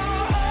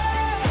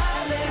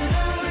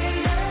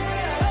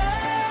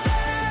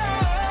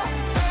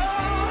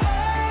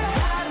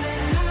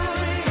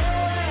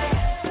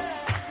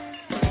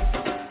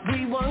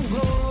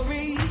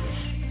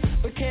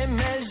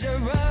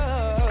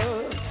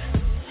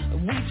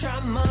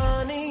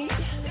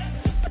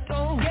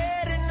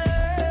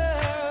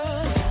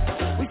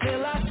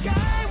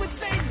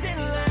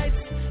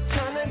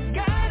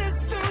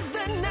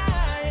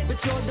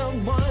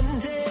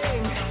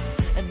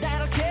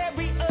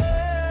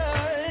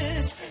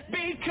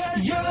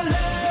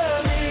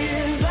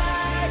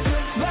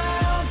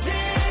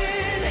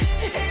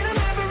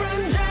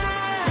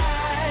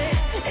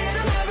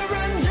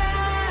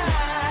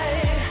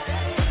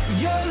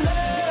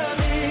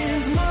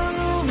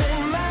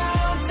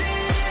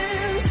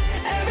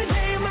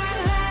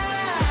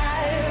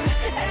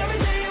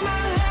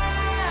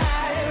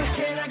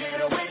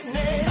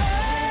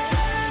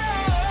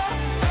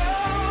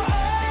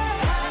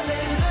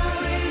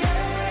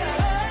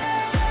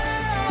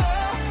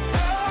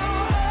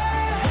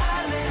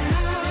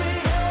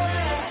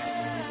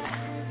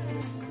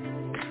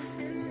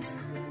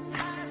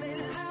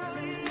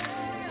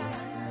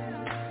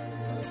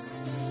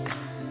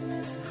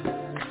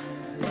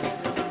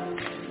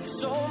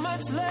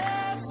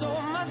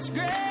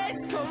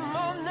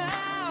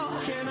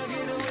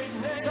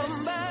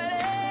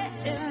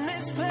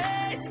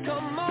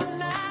 Come on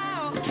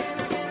now. Can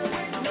I get a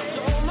witness?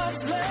 So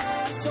much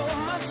love, so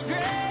much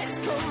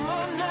grace. Come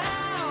on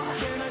now.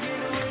 Can I get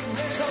a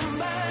witness?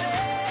 Somebody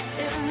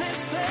in this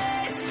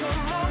place.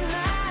 Come on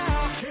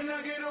now. Can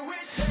I get a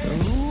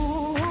witness?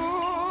 Ooh,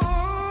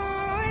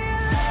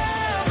 your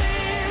love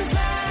is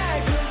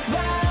like a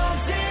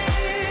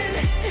fountain.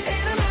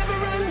 It'll never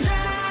run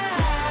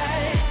dry.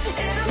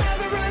 It'll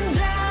never run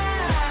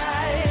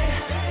dry.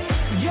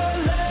 Your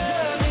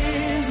love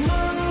is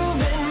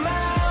moving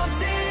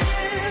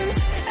mountains,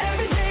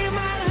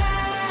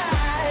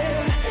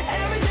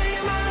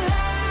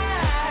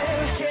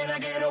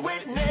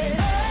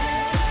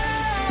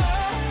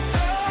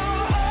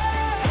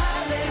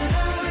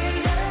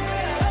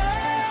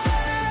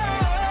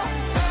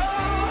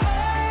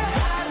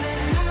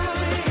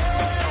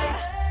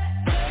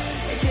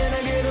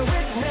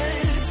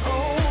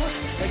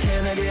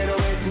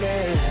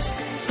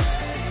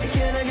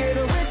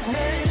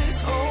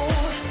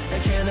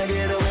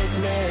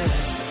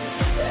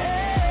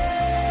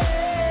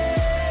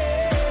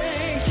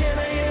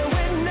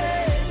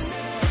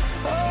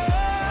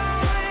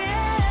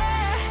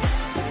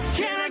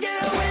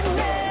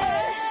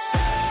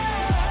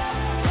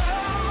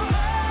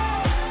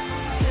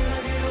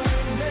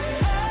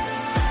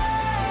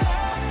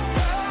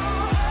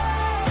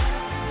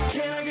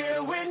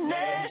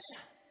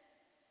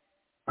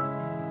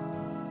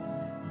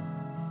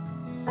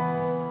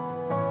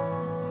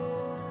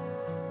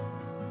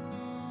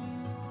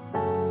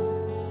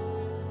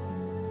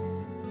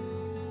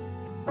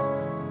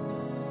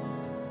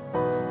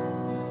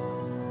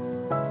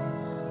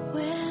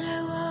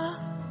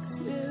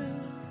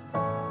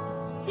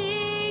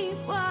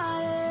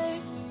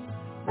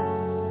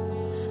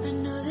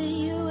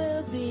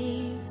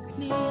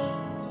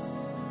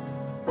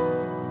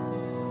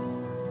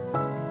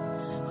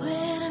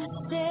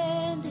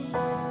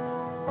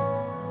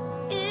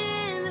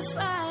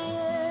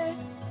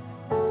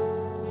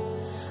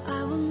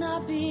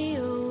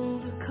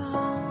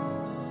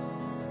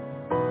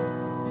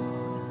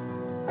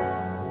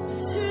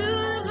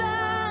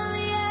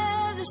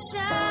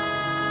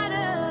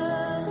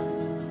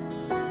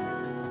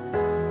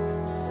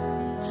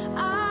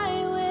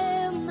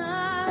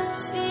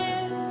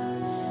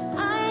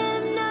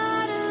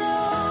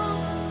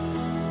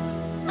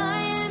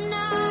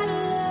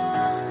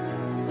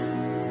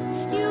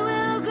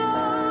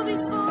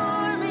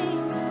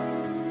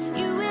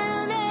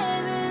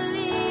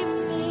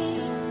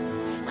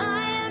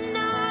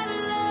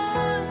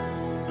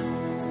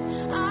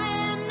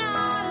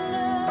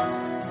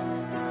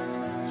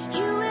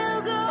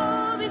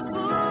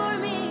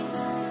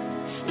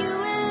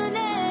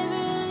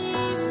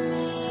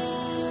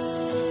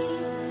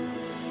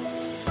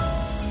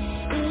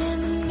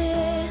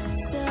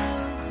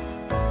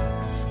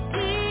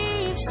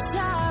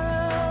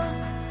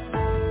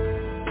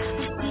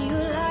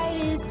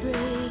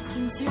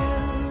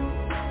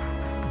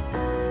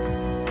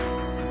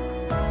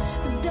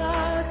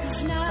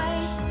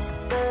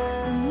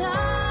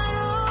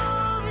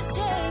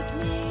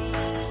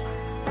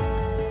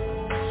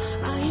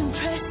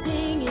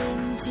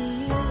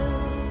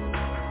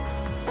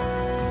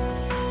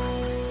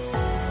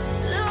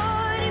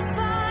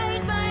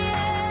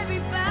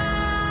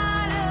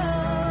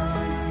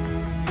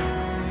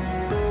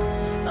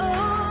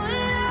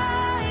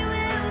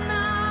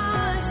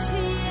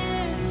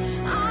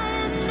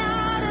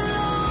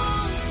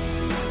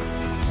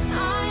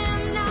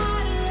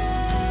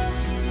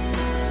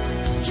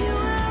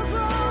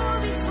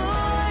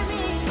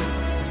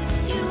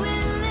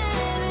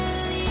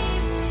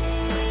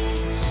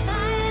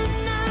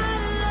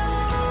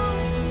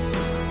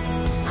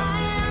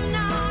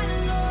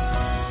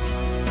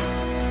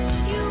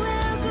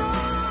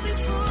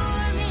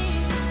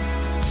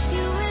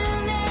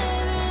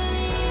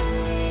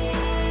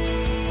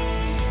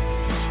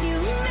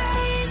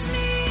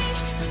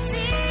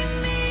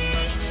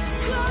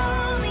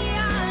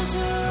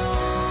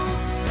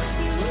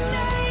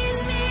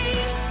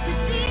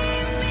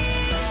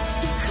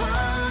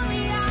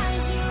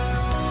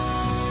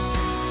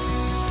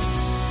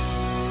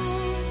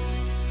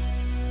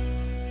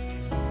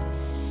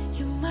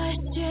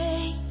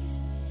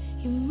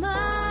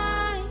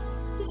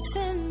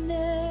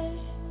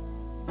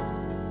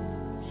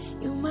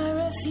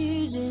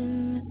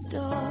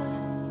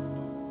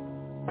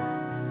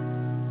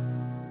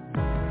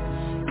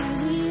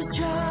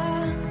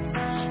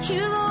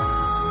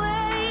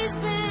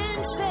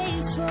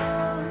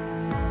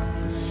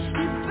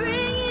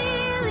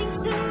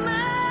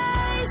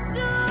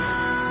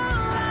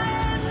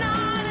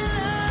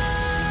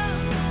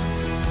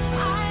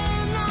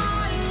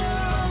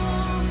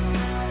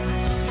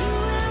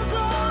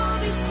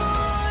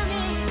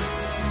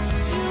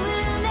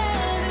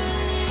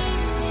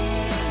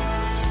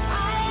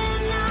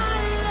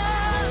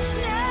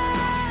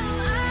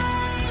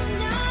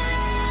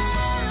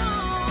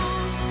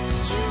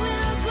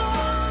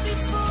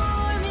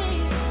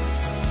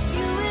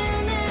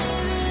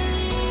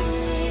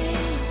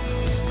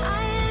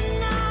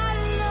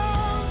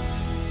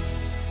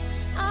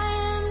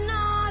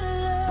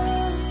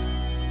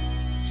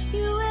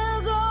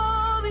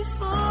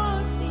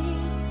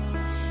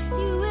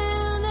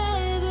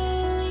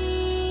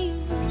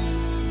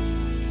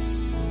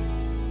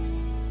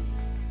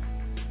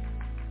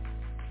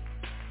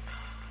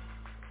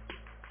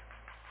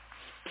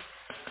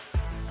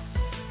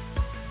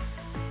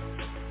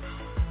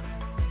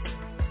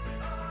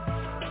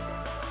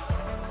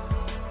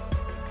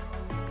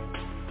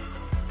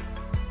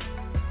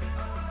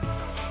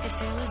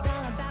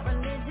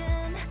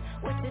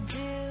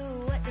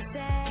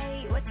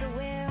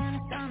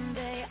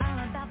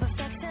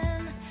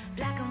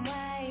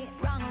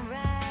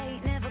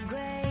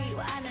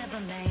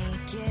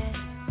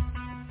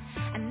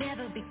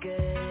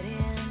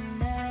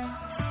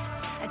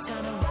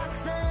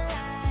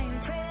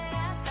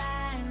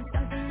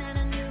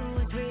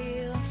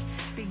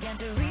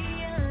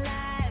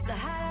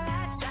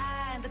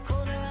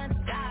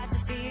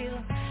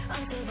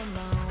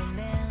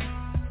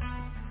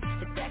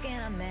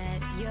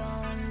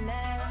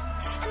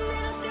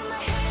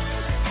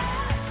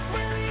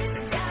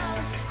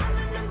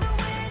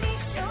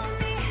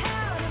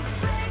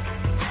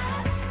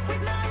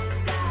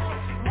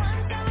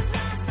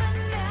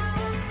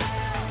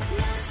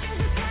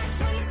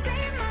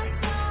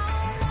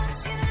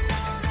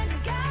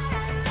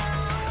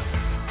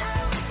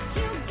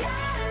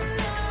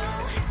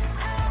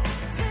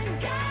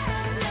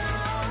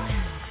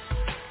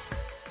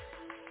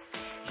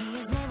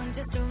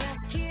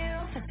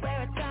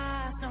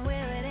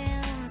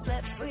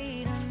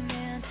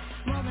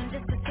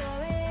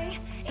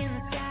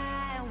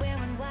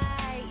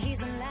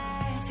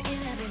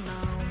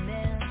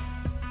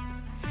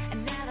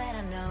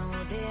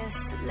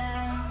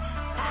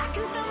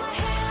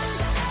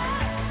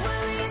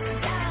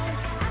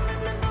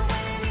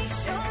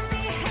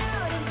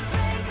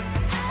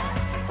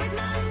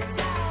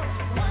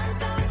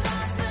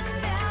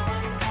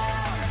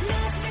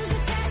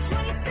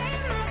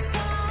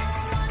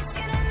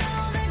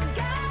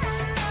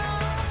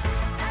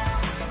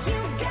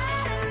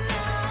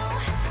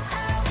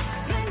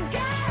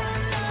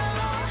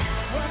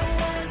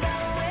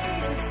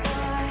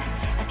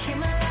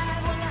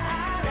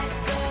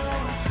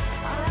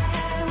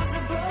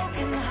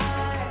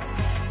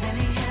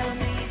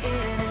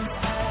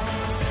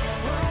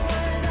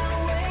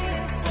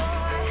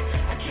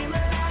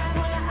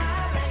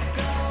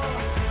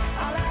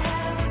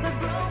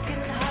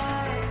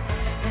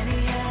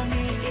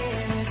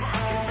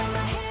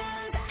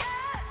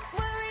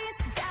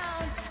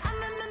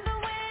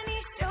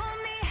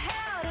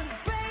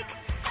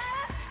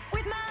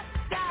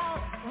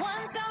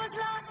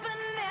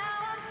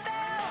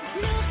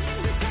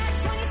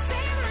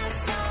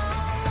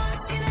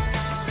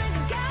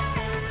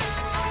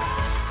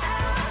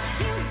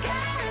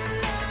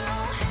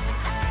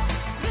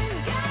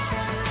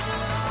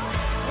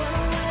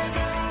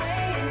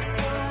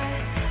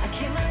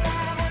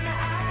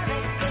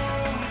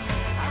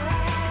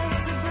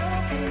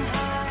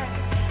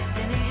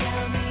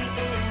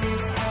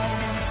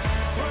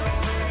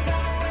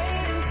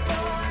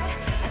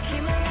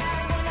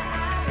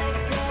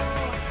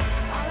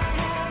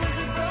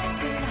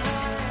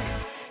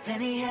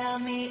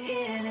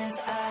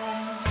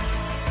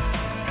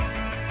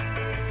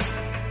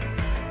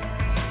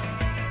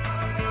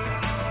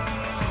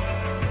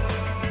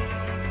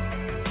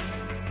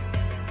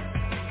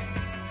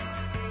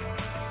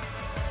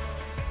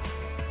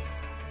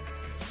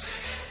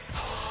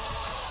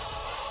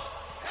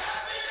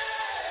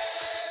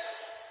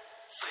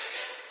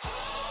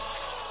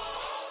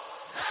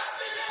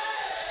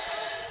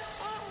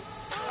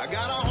 I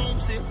got a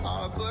homesick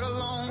heart, but a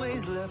long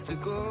ways left to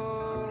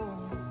go.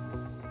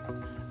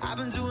 I've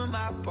been doing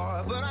my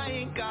part, but I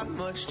ain't got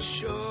much to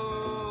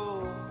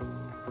show.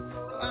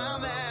 So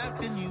I'm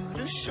asking you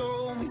to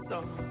show me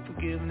some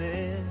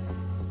forgiveness.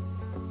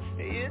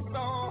 It's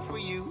all for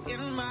you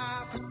in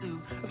my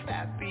pursuit of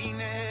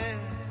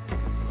happiness.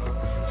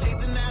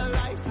 Chasing that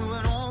life,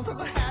 moving on, cause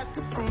I had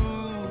to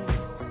prove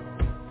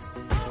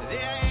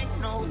there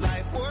ain't no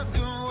life worth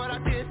doing what I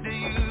did to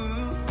you.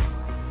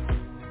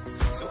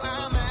 So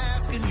I'm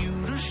asking you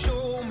to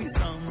show me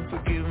some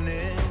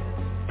forgiveness.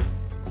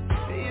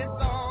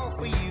 It's all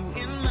for you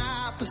in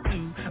my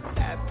pursuit of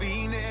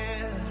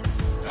happiness.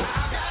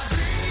 I got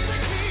dreams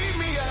that keep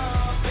me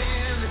up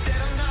in the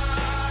dead of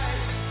night,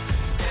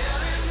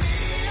 telling me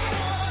I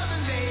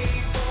wasn't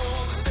made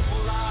for the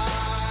simple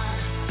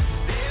life.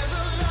 There's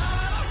a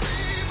lot I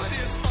see, but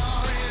it's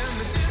far in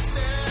the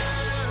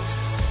distance.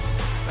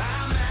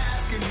 I'm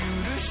asking you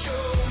to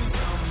show me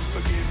some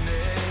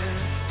forgiveness.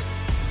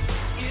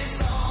 It's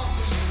all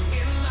for you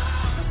in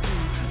my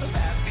pursuit of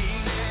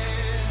happiness.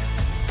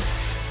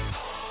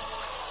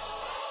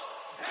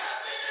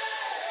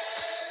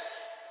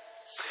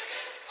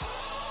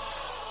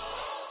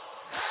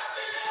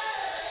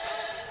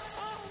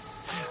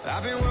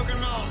 I've been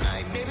working all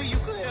night, maybe you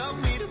could help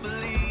me to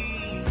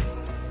believe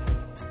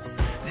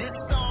this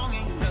song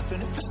ain't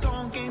nothing if the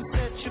song can't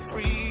set you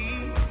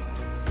free.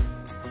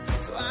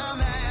 So I'm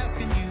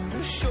asking you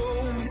to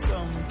show me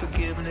some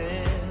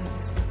forgiveness.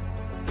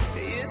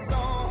 It's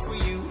all for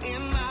you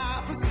in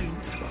my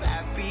pursuit of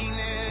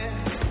happiness.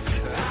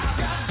 I've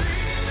got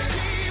dreams that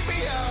keep me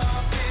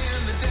up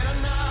in the dead of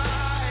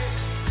night,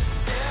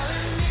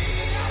 telling me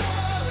I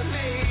wasn't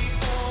made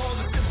for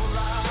the simple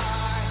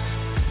life.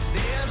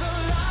 There's a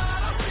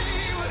lot I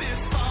see, but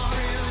it's far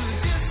in the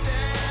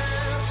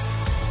distance.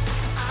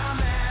 I'm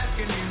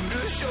asking you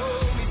to show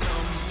me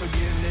some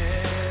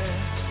forgiveness.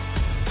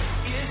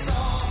 It's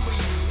all for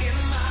you in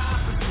my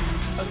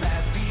pursuit of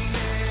happiness.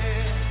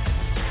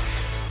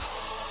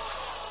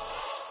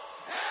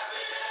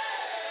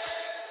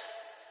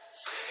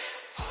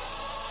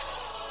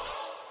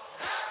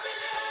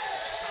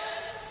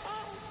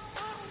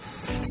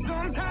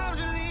 Sometimes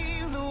you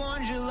leave the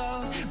ones you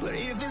love, but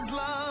if it's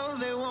love,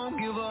 they won't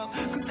give up,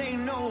 'cause they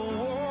know a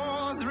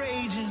war's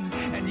raging,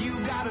 and you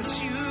gotta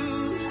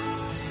choose.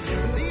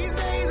 These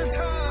days are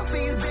tough,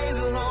 these days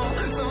are long,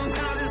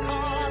 sometimes it's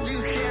hard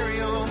to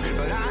carry on,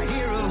 but I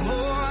hear a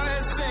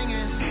voice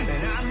singing,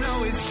 and I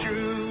know it's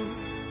true.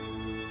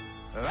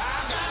 I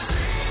got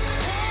dreams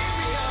that keep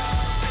me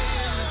up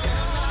in the dead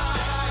of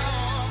night,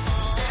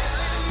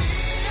 telling me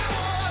I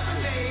wasn't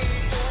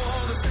made for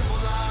the simple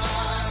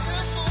life.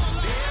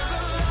 There's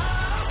a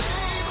lot I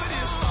see, but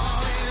it's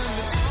far in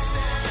the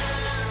distance.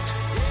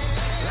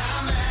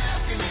 I'm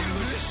asking you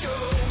to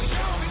show me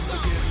some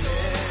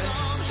forgiveness.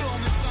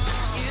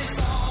 It's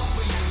all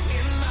for you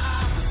in my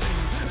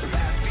pursuit of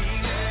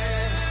happiness.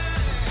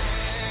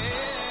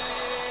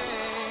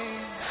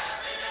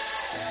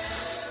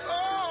 Oh,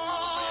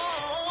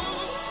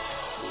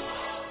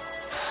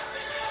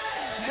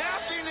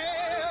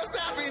 happiness,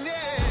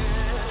 happiness.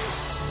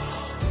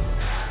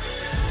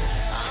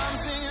 I'm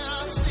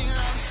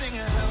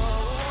singing,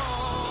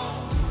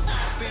 oh,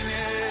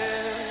 happiness.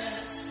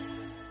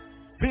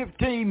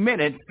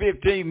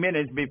 15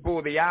 minutes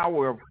before the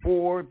hour of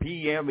 4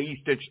 p.m.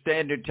 Eastern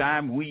Standard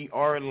Time. We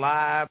are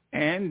live,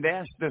 and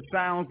that's the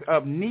sounds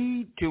of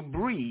Need to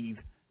Breathe.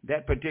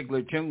 That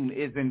particular tune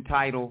is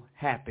entitled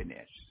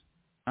Happiness.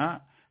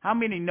 How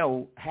many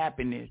know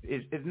happiness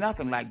is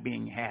nothing like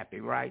being happy,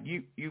 right?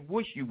 You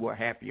wish you were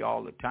happy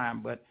all the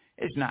time, but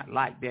it's not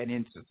like that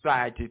in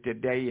society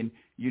today. And,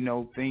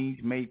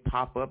 things may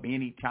pop up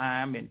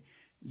anytime, and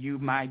you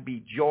might be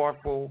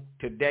joyful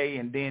today,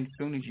 and then as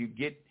soon as you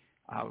get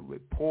a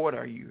report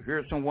or you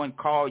hear someone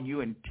call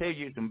you and tell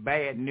you some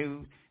bad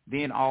news,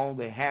 then all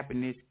the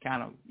happiness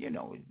kind of,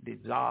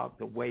 dissolves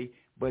away.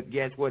 But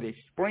guess what? It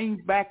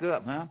springs back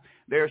up, huh?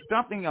 There's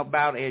something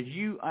about as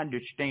you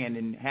understand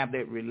and have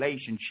that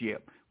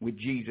relationship with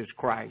Jesus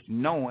Christ,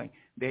 knowing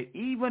that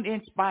even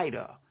in spite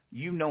of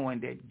you knowing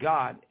that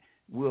God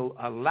will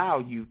allow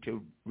you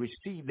to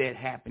receive that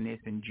happiness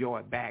and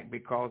joy back,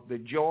 because the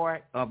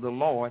joy of the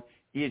Lord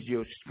is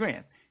your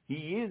strength.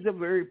 He is a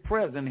very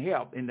present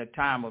help in the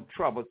time of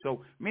trouble.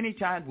 So many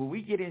times when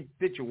we get in a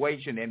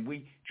situation and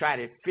we try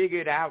to figure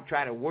it out,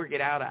 try to work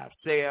it out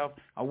ourselves,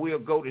 or we'll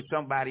go to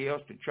somebody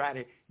else to try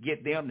to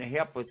get them to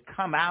help us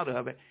come out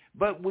of it,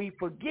 but we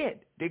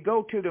forget to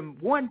go to the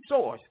one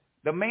source,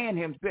 the man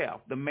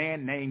himself, the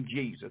man named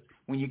Jesus.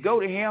 When you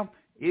go to him,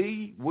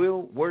 he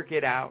will work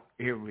it out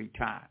every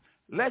time.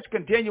 Let's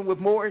continue with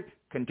more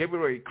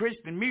contemporary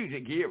Christian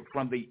music here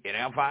from the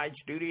NFI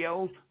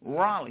Studios,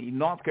 Raleigh,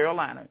 North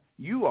Carolina.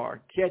 You are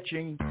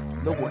catching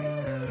the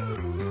wave.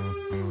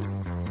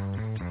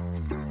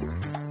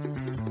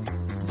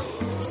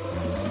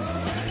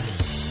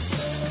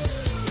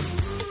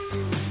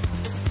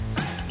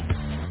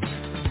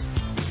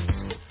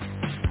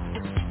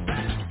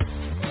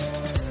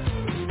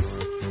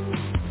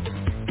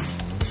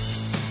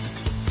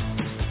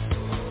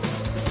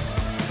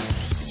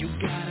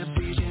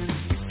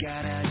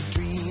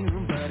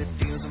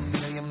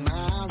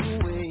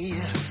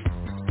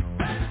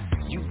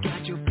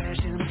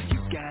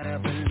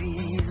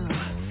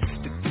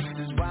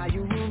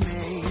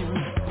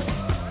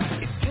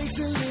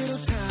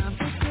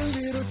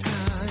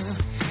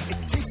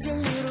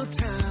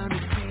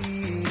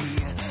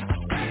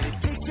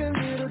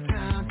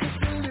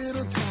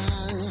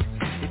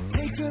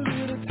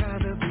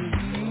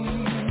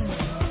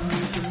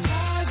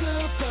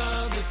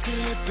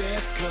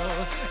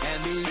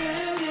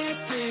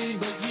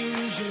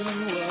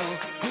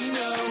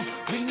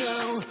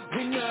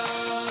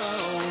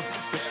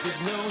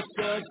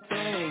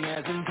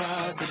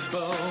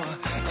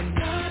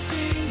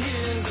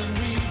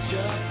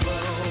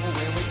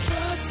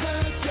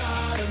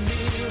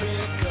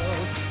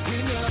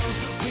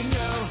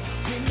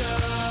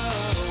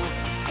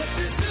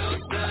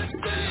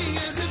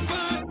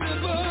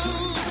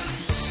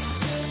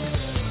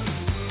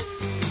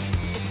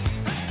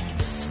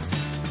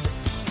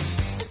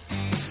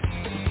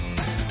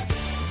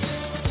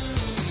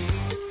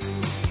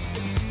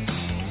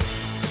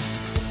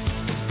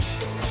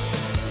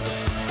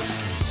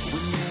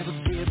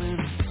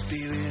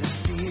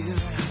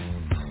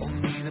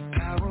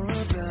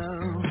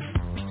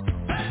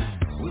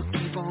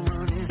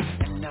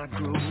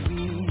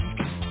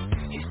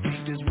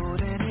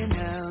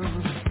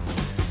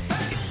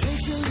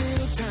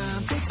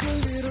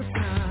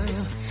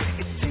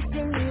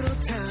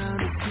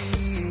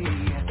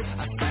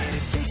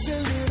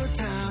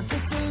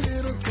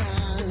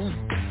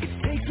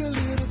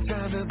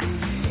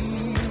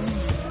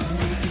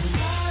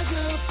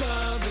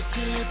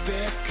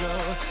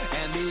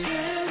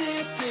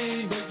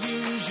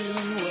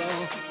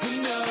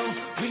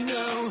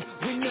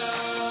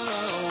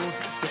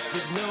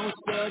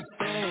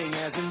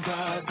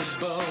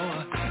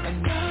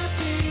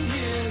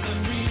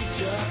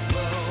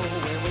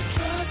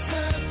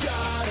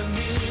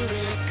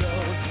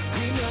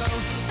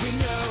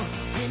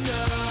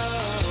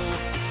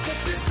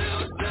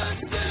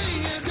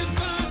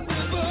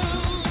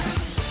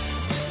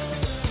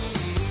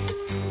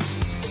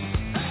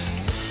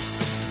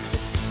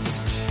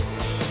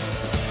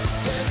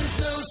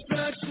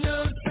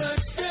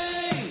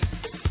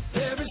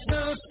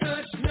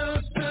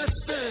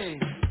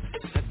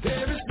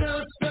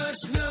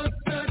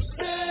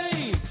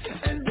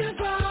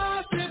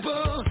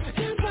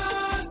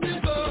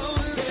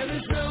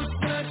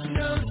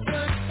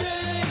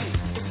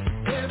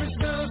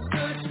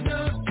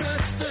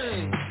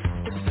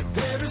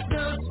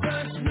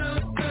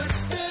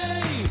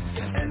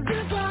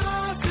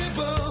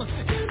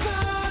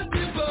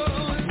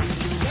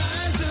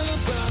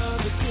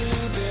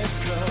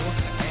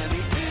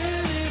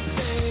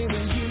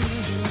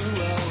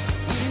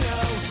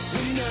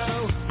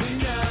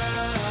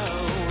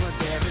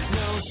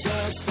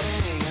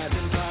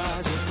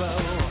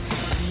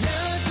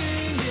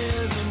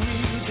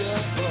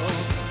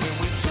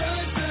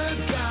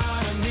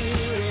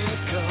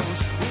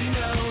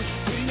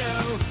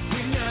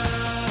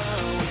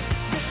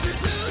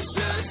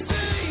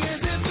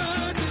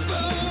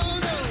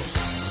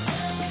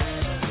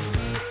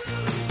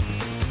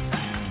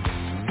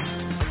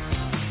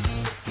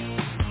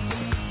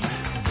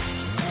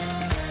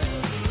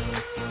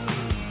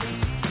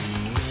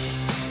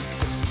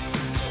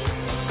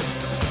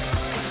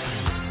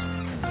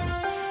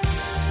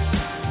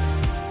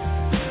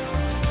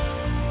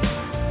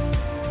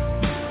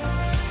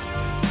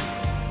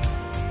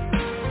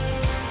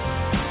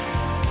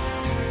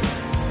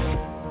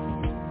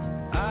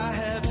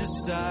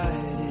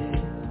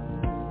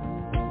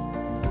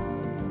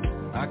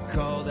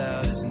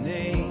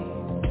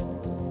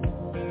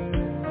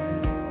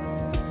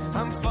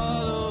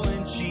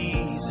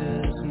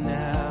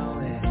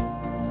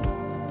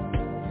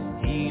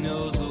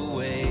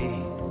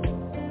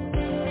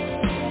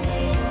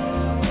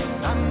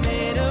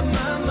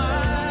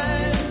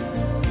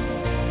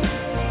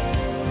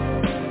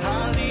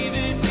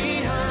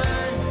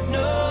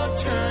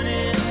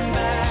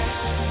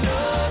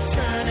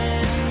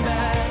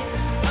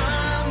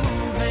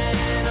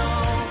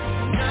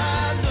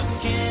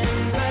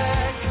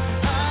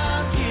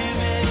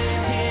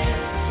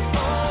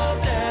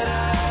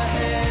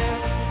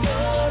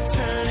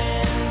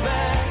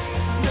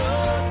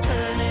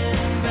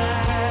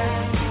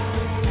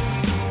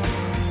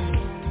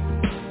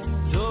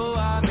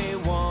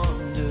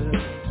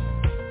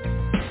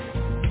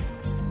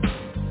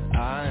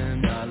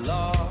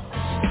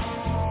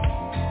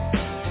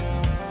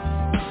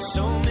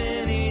 So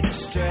many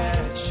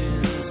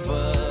distractions,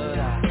 but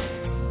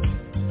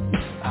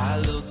I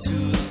look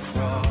to the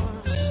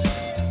cross.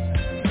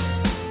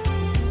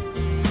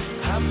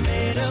 I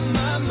made up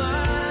my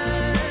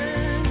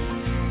mind,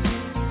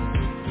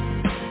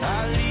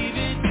 I leave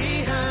it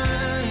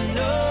behind.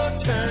 No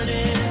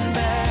turning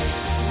back,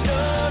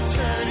 no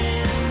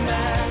turning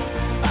back.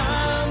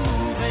 I'm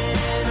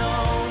moving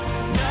on,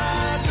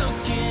 not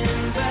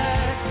looking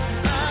back.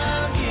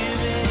 I'm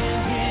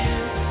giving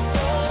Him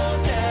all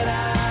that I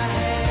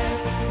have.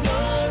 No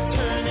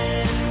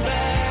turning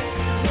back,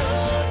 no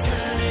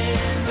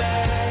turning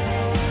back.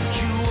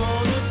 You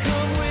wanna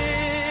come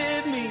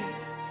with me?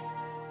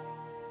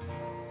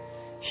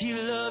 He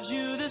loves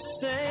you the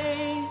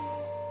same.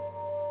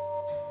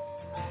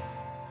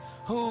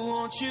 Oh,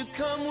 won't you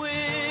come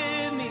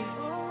with me?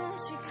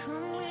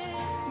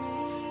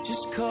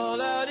 Just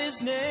call out His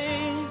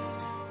name.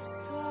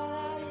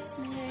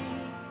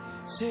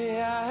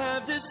 Say, I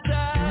have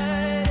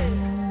decided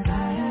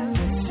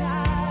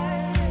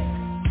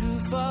to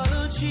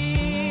follow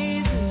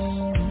Jesus.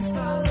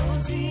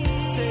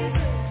 Say,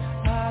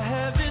 I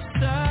have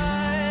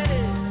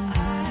decided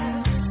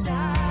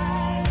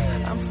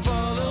I'm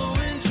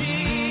following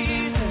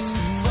Jesus,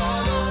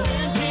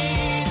 following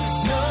Jesus.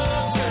 No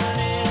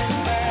turning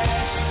back,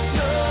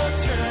 no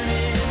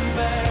turning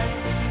back.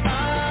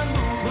 I'm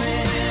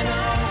moving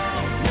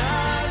on,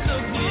 not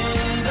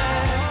looking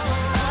back.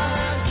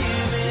 I'm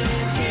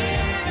giving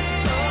Him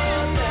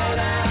all that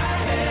I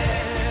have.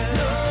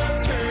 No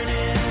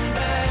turning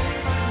back,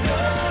 no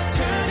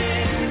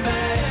turning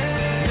back,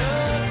 no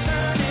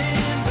turning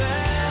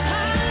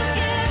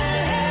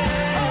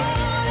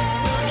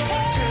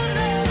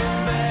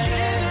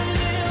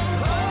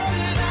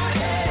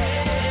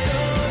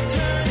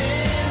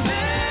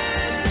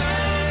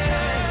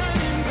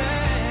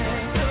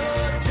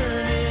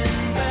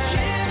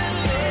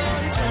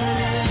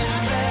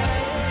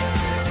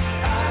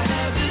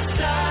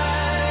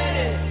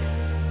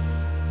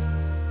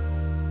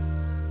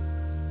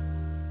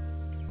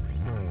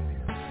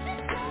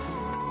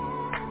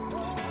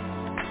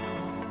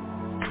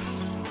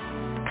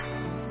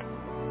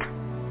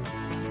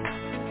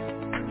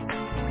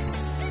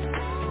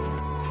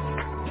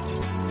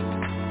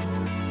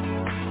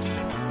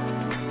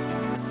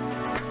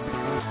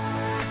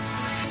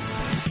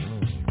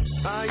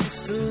I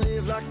used to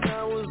live like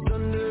I was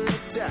under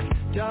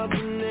attack, jobs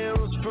and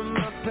arrows from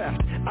my past.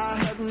 I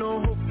had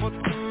no hope for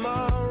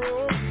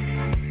tomorrow.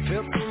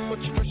 Felt so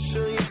much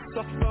pressure, yes,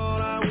 I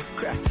thought I would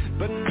crack,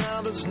 but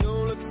now there's no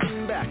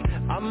looking back.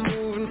 I'm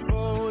moving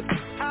forward,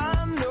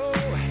 I know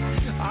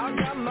I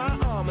got my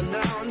armor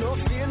now. No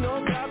fear,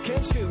 no doubt,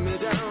 can't shoot me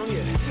down.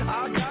 Yeah,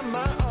 I got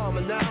my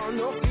armor now.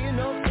 No fear,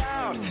 no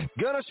doubt,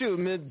 gonna shoot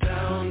me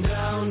down,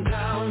 down,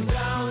 down,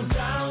 down,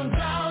 down,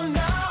 down.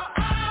 Now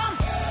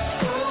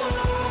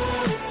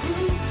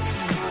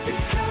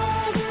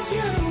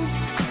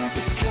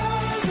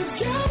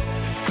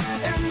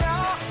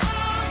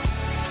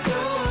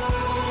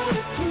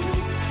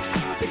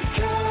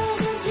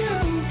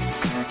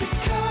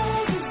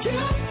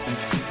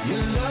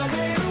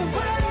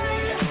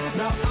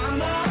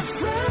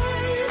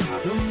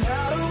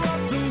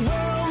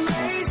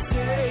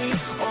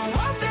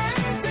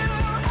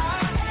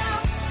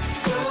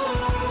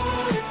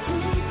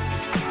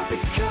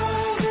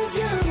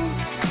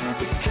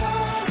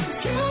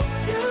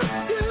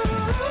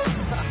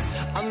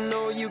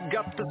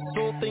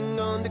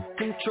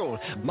control.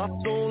 My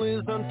soul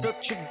is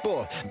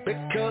untouchable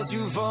because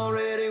you've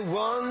already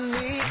won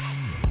me.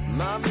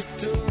 My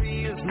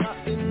victory is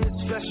not in this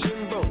flesh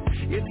and bone.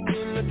 It's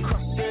in the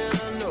cross and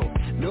I know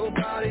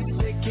nobody's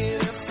taking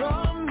it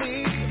from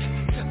me.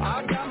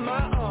 I got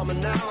my armor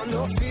now,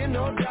 no fear,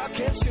 no doubt,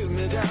 can't shoot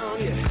me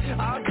down. Yeah,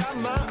 I got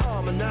my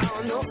armor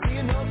now, no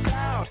fear, no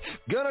doubt,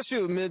 gonna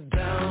shoot me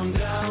down,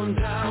 down,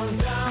 down,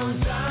 down,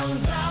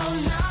 down,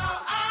 down. Now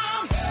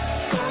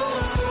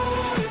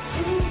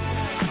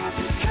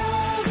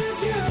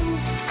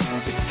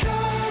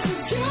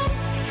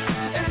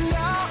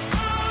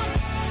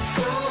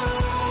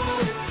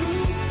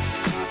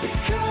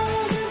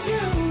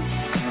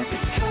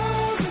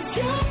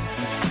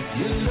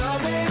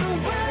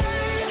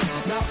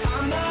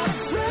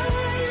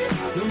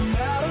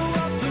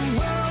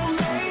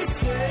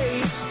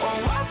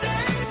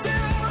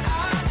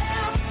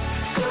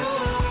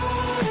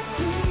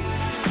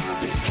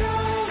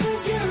because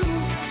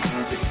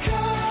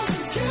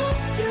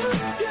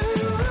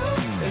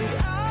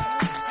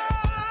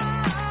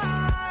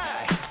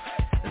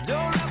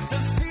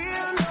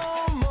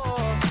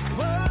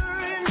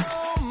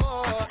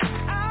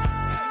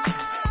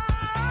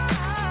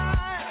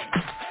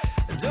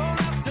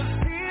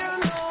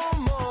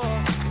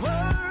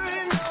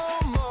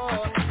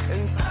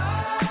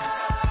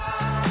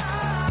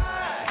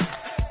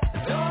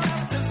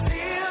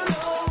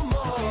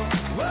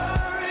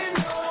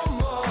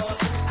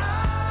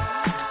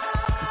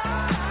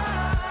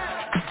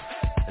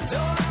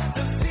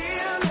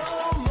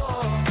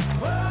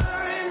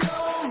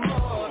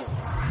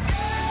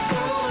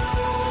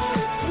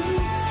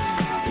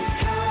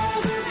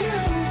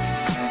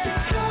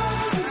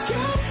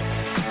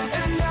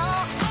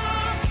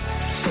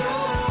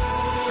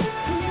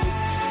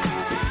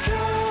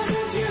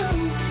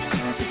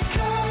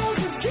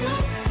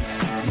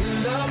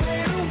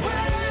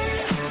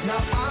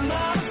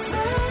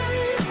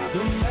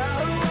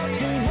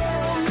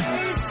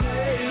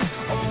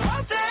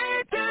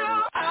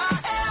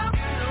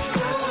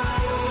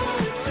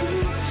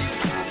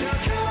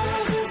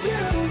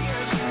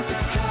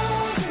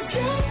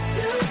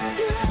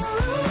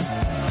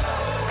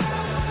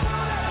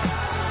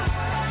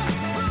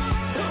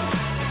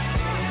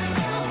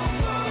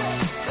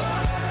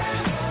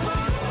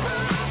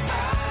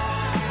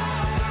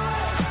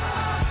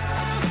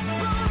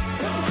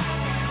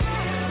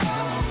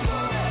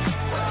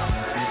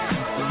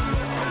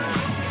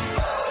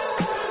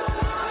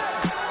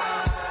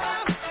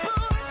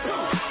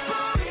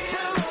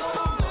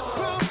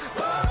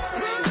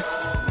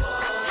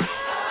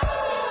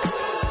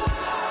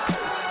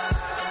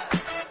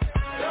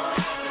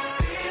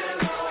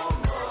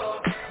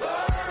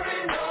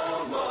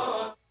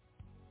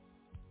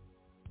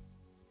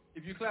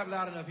clap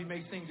loud enough, he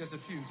may sing just a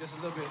few, just a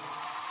little bit.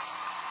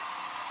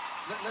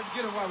 Let's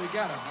get him while we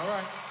got him, all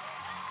right?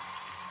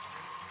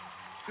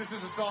 This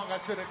is a song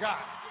I should have got.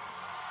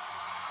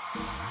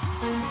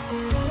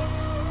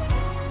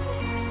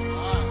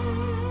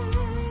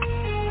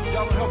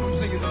 Y'all can help him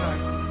sing it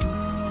tonight.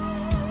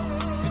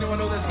 Anyone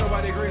know there's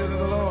nobody greater than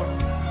the Lord?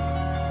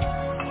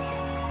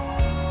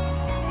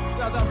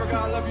 South Africa,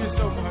 I love you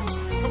so much.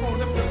 Come on,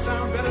 lift the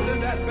sound. Better than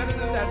that, better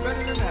than that,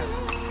 better than that.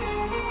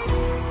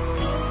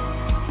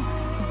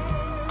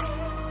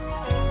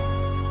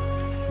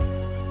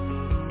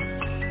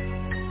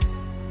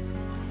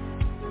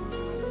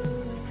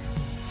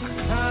 I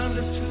climbed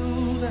up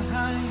to the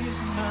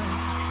highest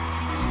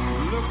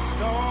mountain,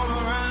 looked all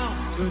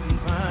around, couldn't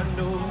find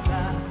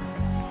nobody.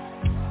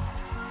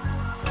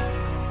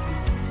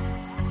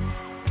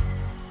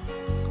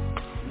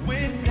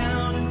 Went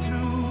down into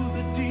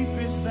the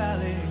deepest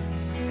valley,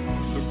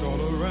 looked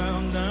all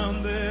around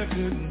down there,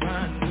 couldn't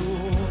find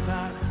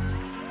nobody.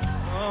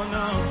 Oh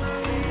no.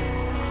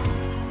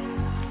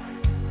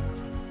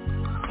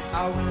 I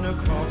went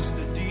across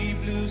the deep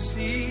blue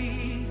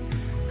sea,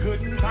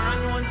 couldn't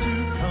find one to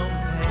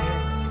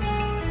compare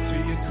to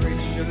your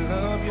grace, your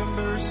love, your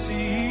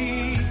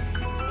mercy.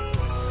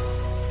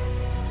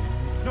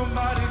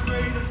 Nobody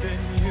greater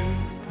than you.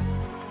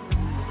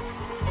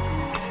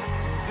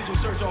 Did you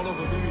search all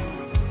over, baby?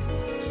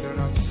 Said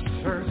I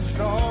searched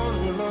all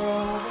over,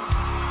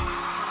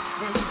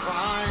 couldn't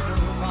find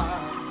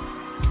nobody.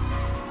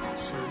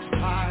 Searched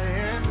high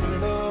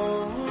and low,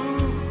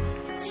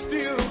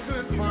 still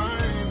couldn't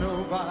find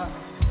nobody.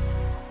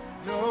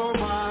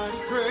 Nobody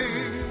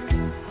great,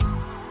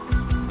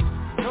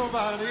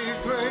 nobody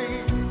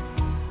great,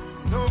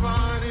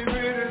 nobody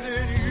greater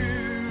than you.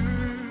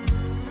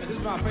 And this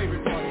is my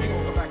favorite part. We're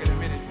going to go back in a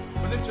minute.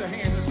 But lift your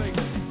hands and say,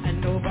 And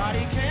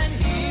nobody can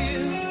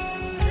heal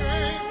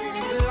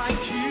like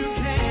you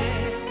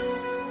can.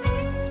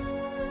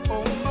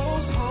 Oh,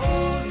 most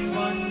holy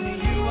one,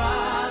 you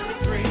are the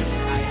great I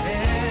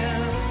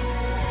am.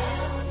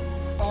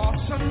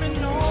 Awesome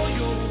in all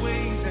your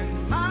ways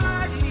and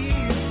mighty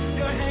is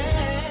your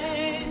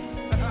hand.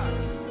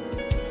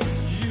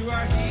 You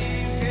are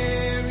here,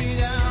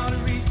 carried out a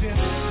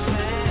redemption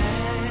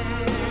plan.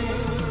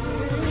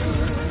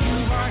 You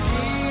are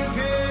here,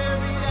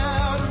 carried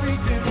out a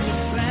redemption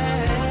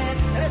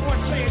plan.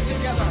 Everyone say it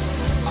together.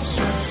 I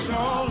searched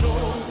all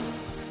over,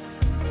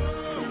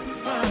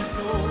 couldn't find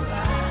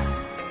nobody.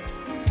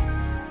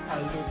 I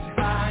looked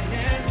high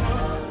and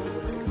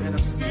low, and I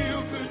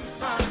still couldn't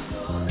find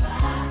nobody.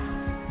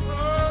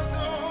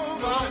 Oh,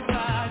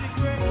 nobody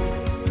great,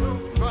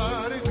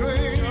 Nobody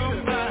great,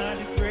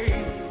 nobody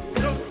great,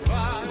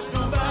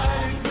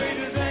 nobody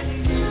greater than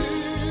you.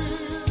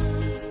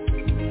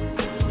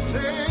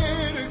 say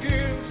it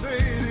again, say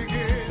it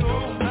again.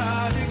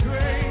 Nobody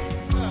great,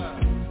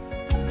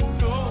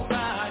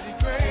 nobody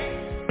great,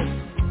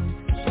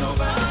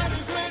 nobody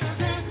greater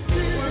than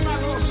you. we're not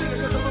going to sing it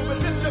just a little bit.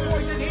 Lift your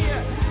voice in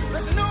here.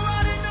 There's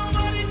nobody greater.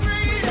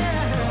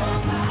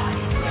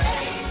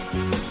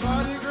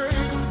 Nobody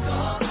great,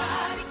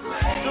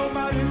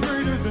 Nobody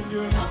greater than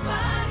you.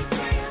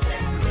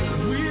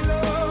 We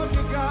love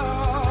you,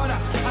 God.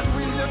 And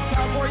we lift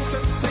our voice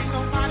and sing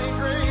nobody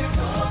great.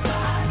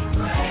 Nobody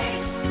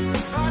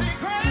greater. Nobody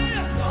great.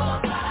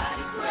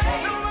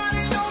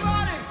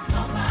 Nobody.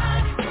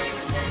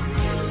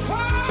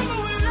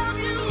 Oh, we love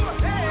you.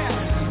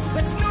 Yeah.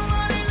 There's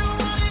nobody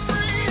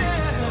greater.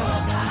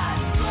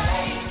 Nobody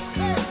great.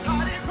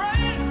 Nobody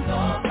greater.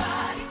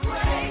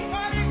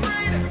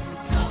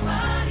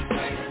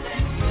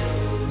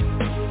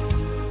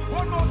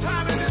 One more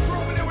time in this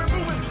room and then we're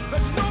moving.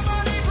 There's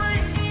nobody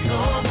great.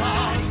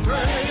 nobody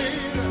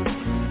great,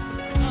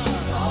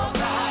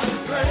 nobody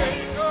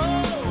great. Oh,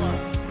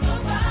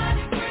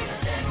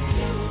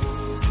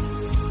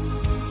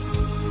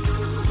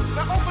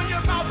 Now open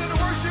your mouth and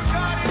worship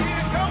God in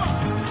here. Come on.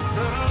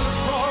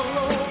 all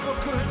over,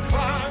 couldn't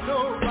find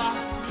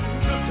nobody.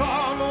 Looked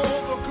all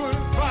over,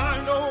 couldn't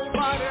find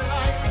nobody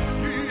like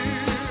you.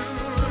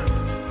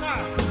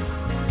 Now,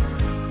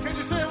 can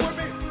you say it with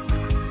me?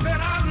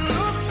 Said I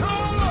looked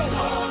all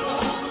over,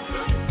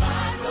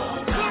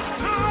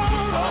 looked all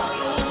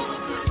over,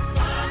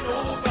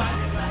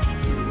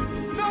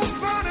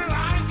 nobody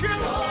like you.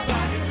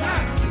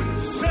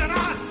 Said I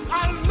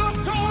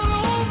looked all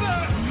over,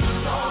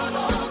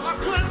 I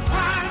couldn't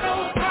find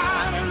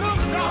nobody.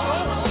 Looked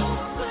all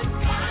over,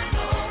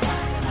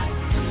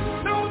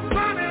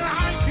 nobody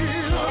like you.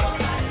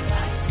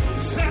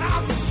 Said I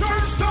searched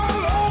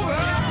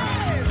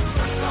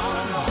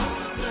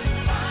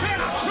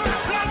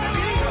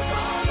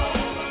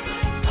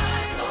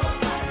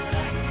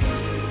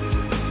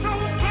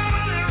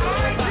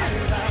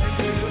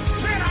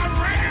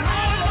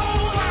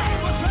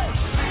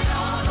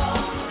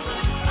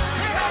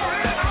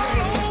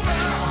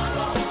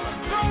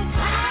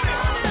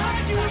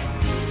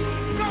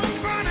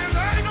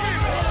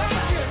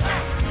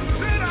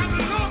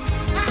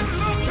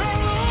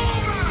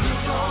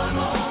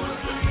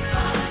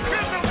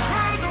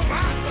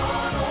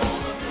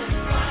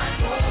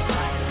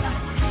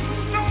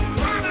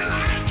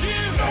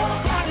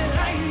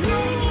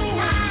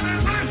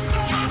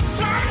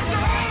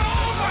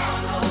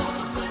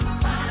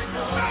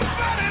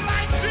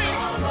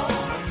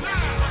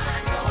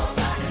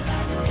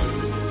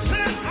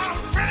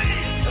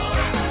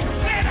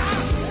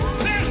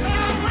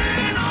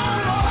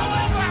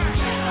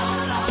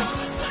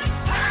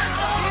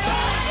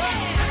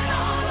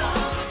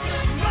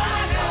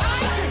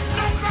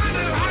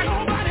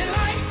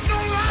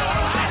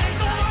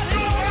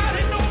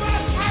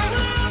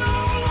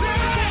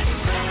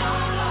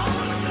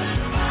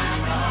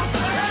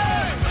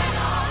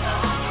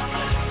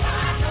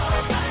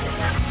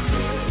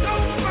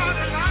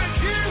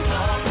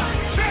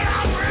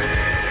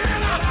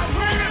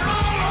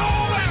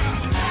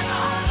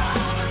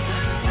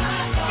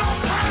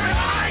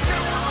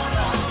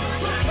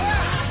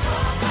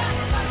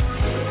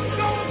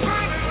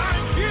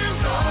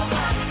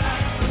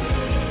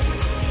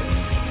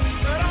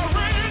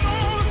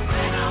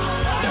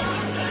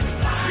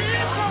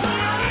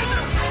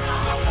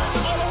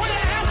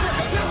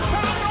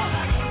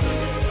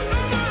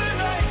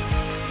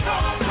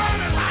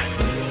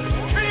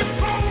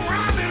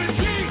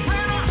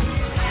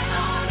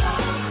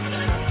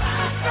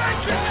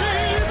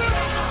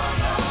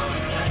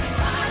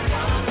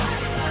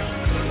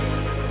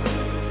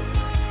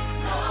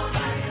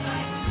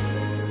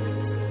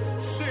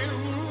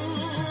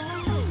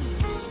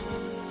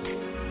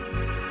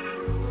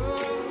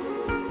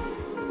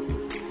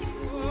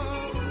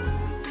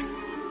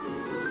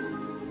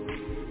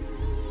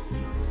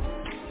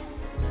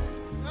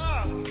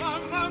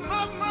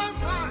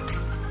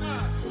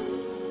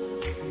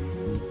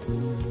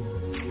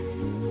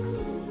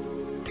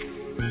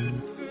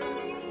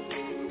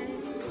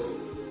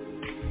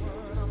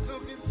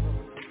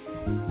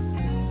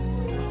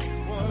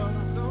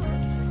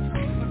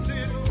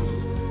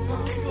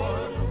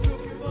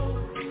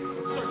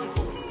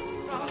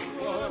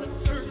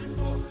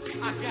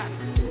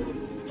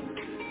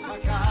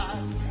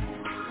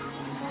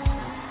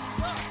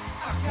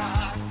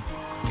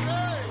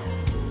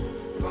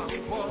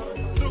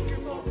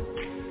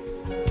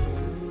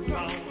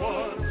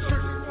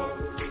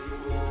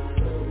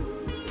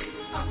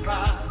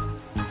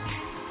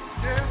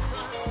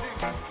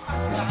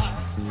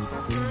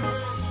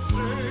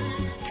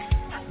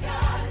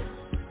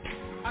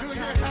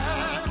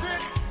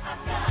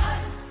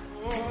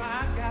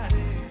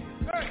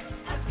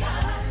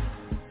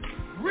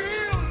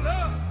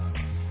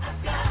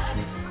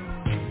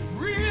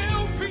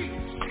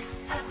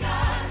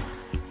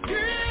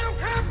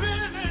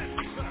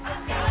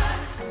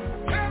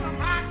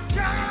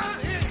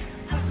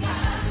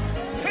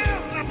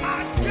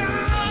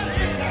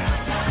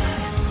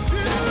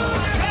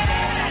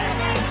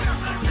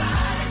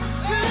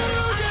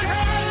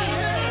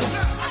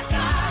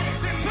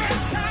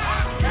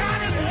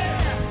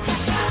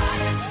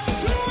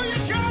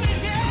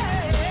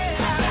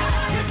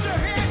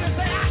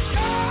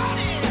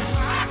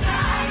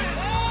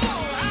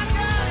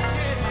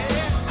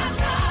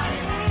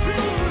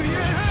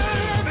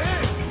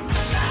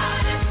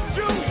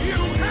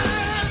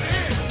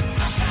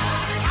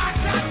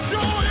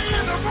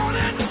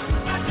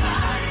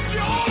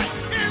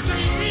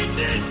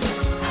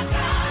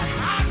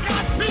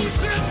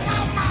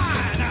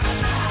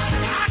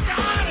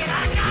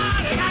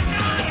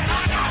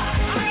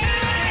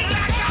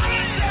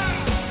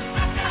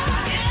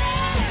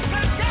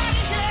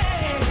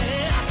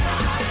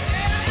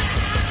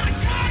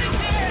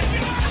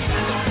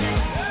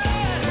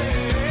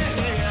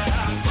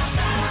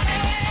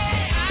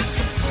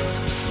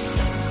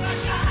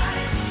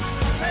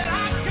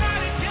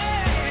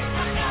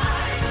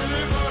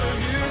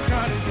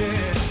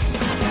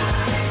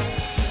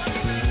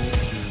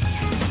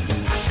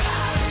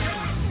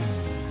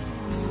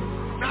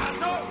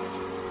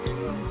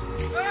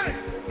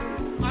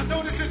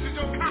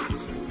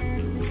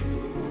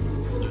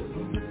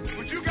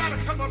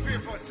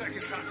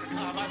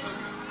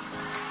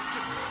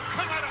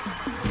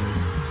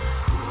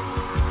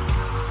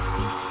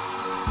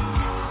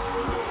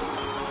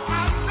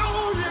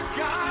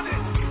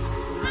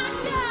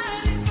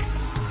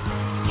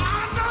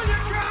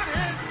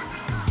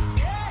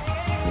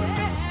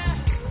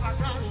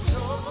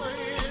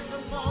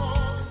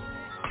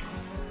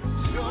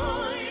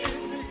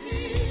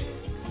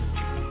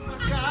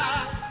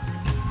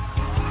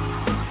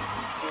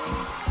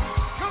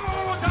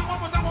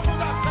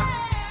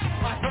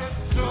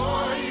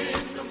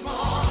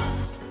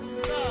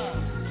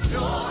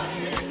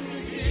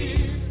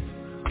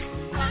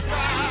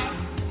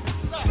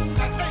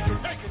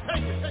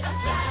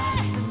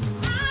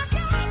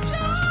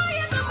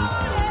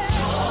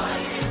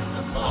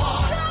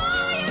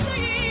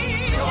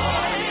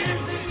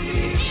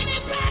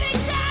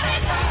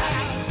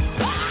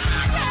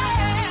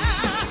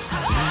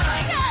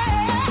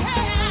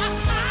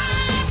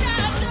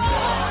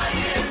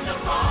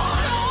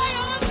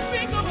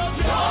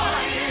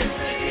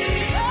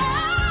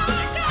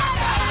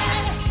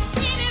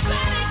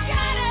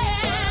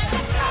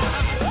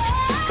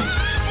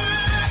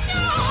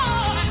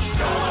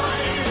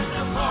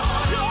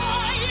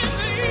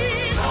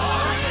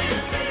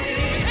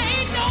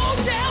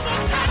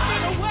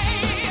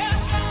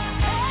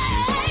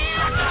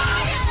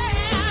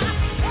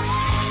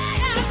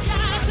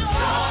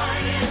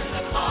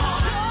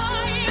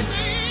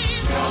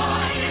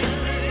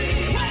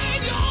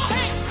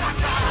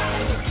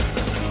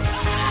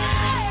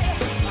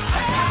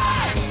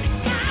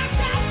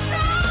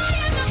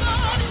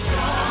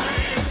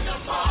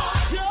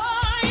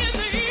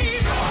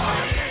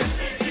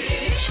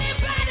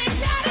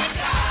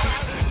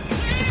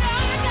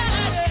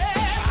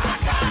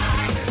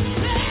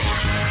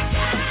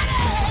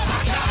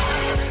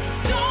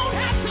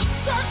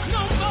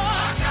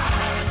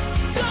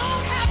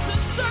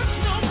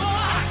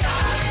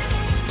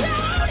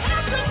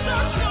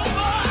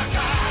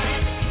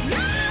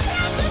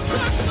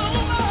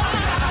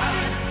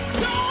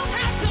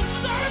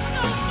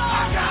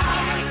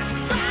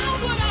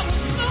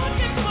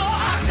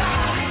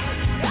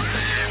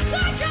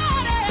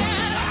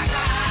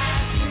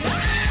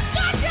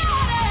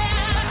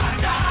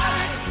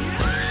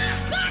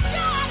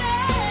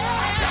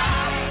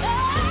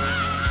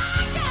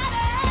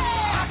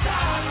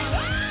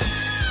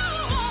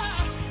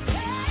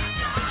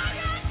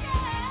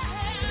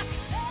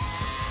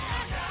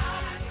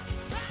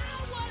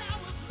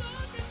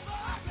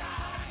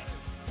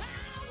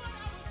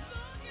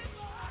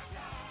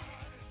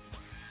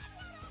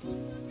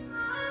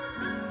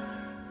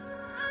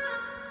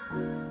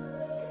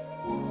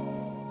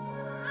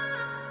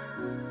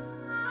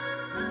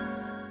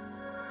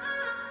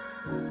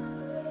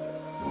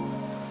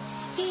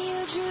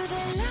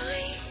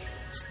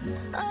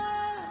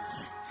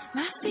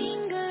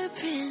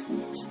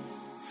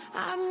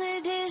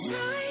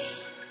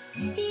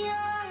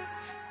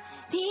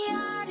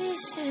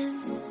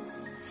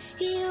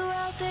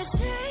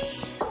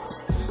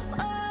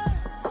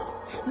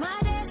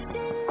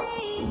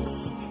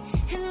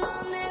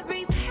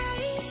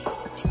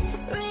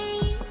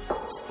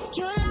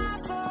Your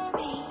life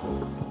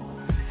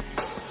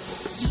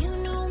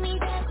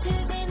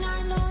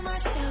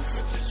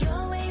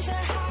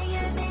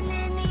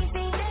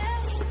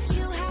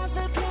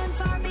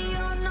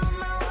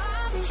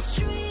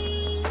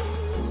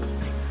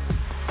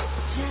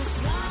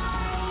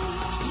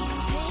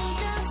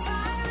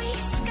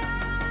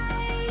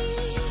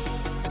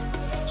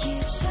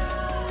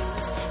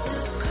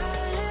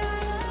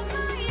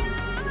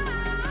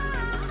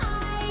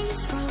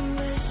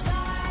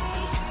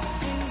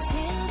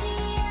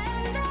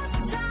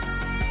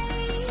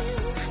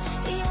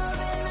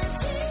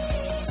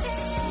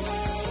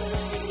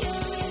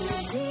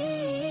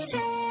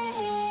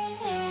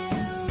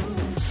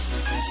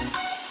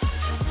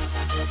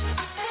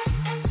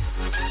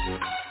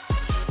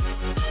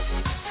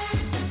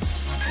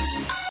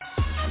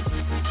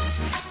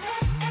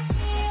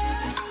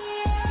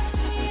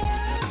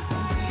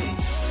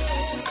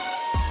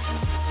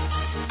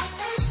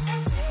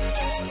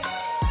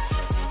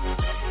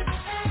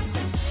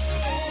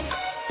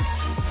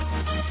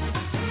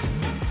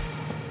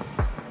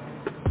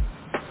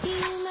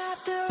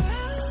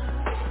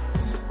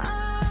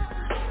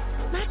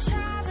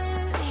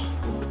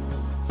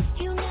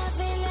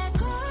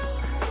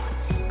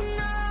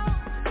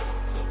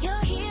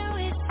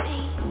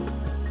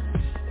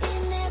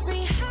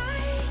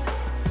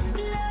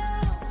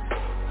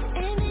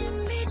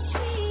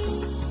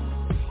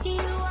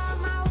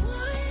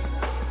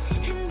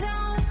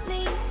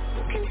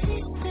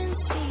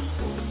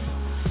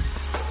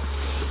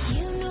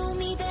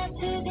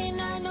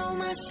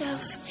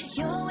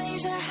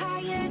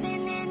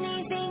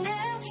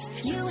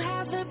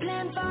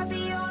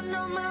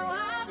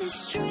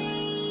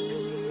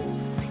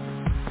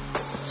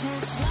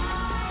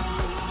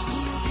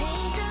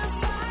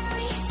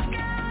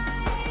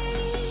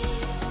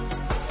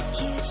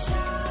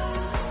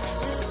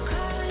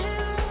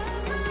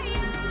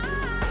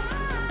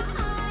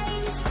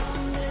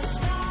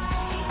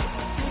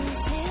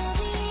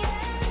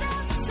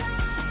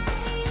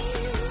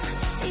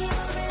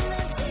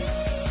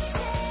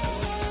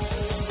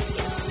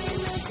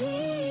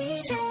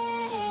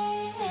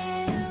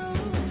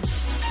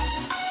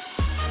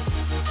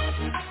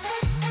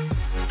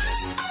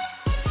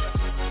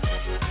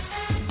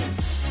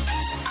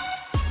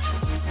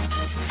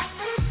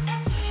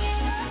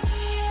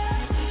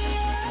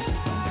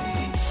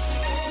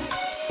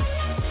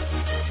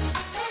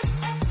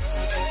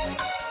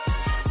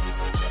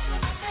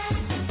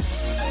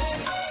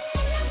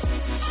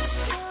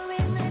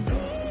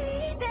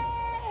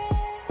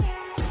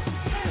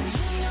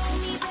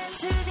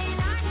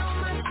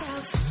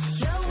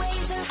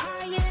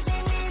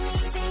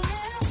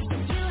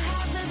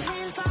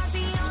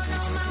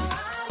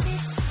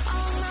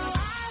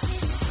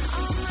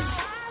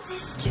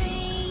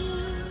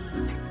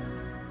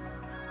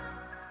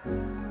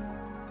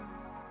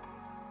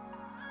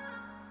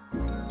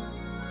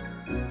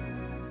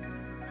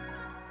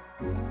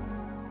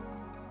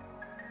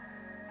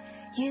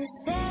You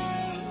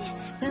say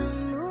the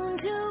moon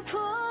to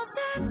prove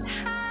the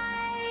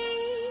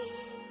tide.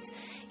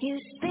 You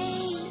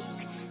speak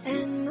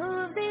and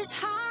move this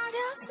heart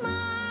of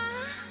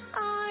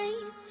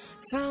mine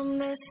from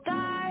the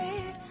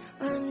start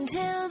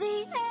until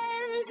the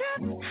end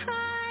of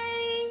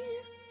time.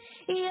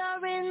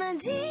 You're in the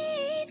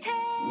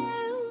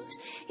details.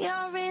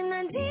 You're in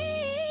the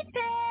details.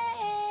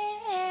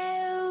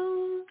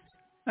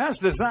 That's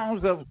the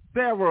sounds of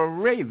Sarah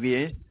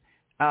Ravius.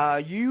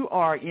 You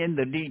are in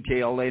the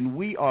detail, and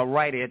we are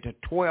right at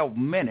 12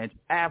 minutes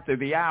after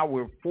the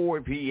hour,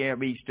 4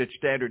 p.m. Eastern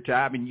Standard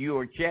Time, and you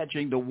are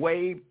catching the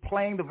wave,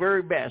 playing the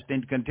very best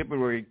in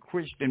contemporary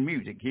Christian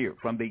music here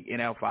from the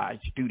NFI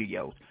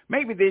studios.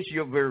 Maybe this is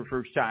your very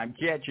first time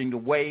catching the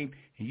wave,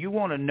 and you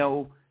want to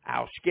know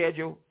our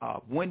schedule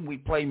of when we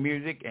play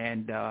music,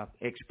 and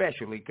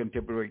especially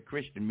contemporary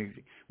Christian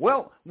music.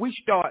 Well, we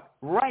start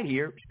right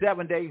here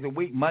 7 days a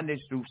week,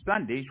 Mondays through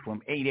Sundays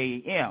from 8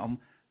 a.m.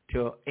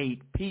 to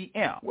 8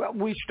 p.m. Well,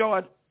 we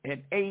start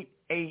at 8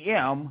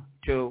 a.m.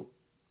 to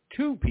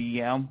 2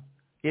 p.m.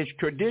 is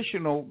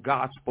traditional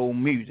gospel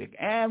music.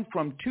 And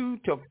from 2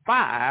 to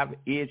 5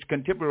 is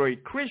contemporary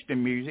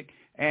Christian music.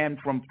 And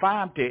from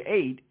 5 to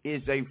 8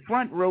 is a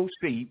front row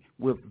seat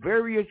with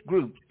various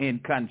groups in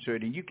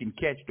concert. And you can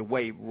catch the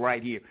wave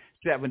right here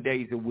 7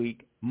 days a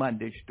week,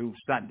 Mondays through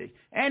Sundays.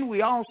 And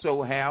we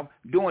also have,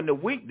 during the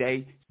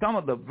weekday, some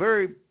of the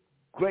very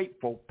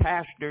grateful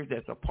pastors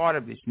that's a part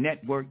of this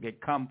network that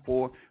come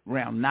for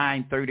around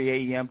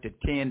 9:30 a.m. to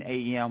 10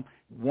 a.m.,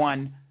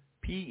 1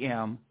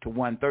 p.m. to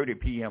 1:30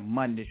 p.m.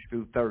 Mondays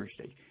through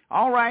Thursdays.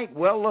 All right,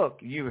 well,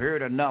 look, you've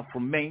heard enough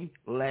from me.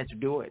 Let's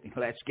do it.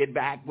 Let's get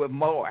back with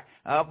more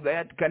of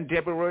that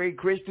contemporary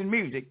Christian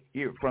music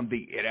here from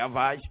the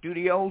NFI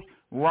studios,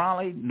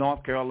 Raleigh,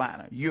 North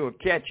Carolina. You're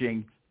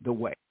catching the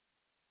wave.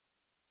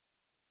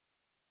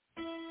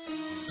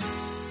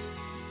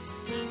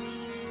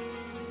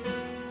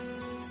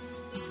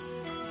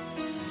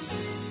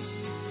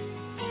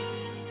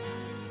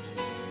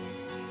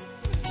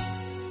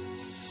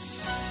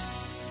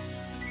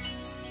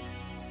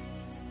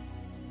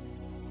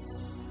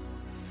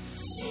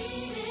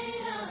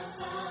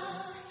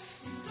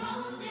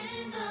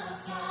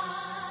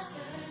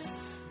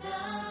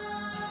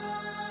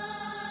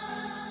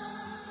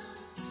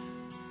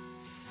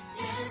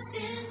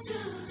 Destined to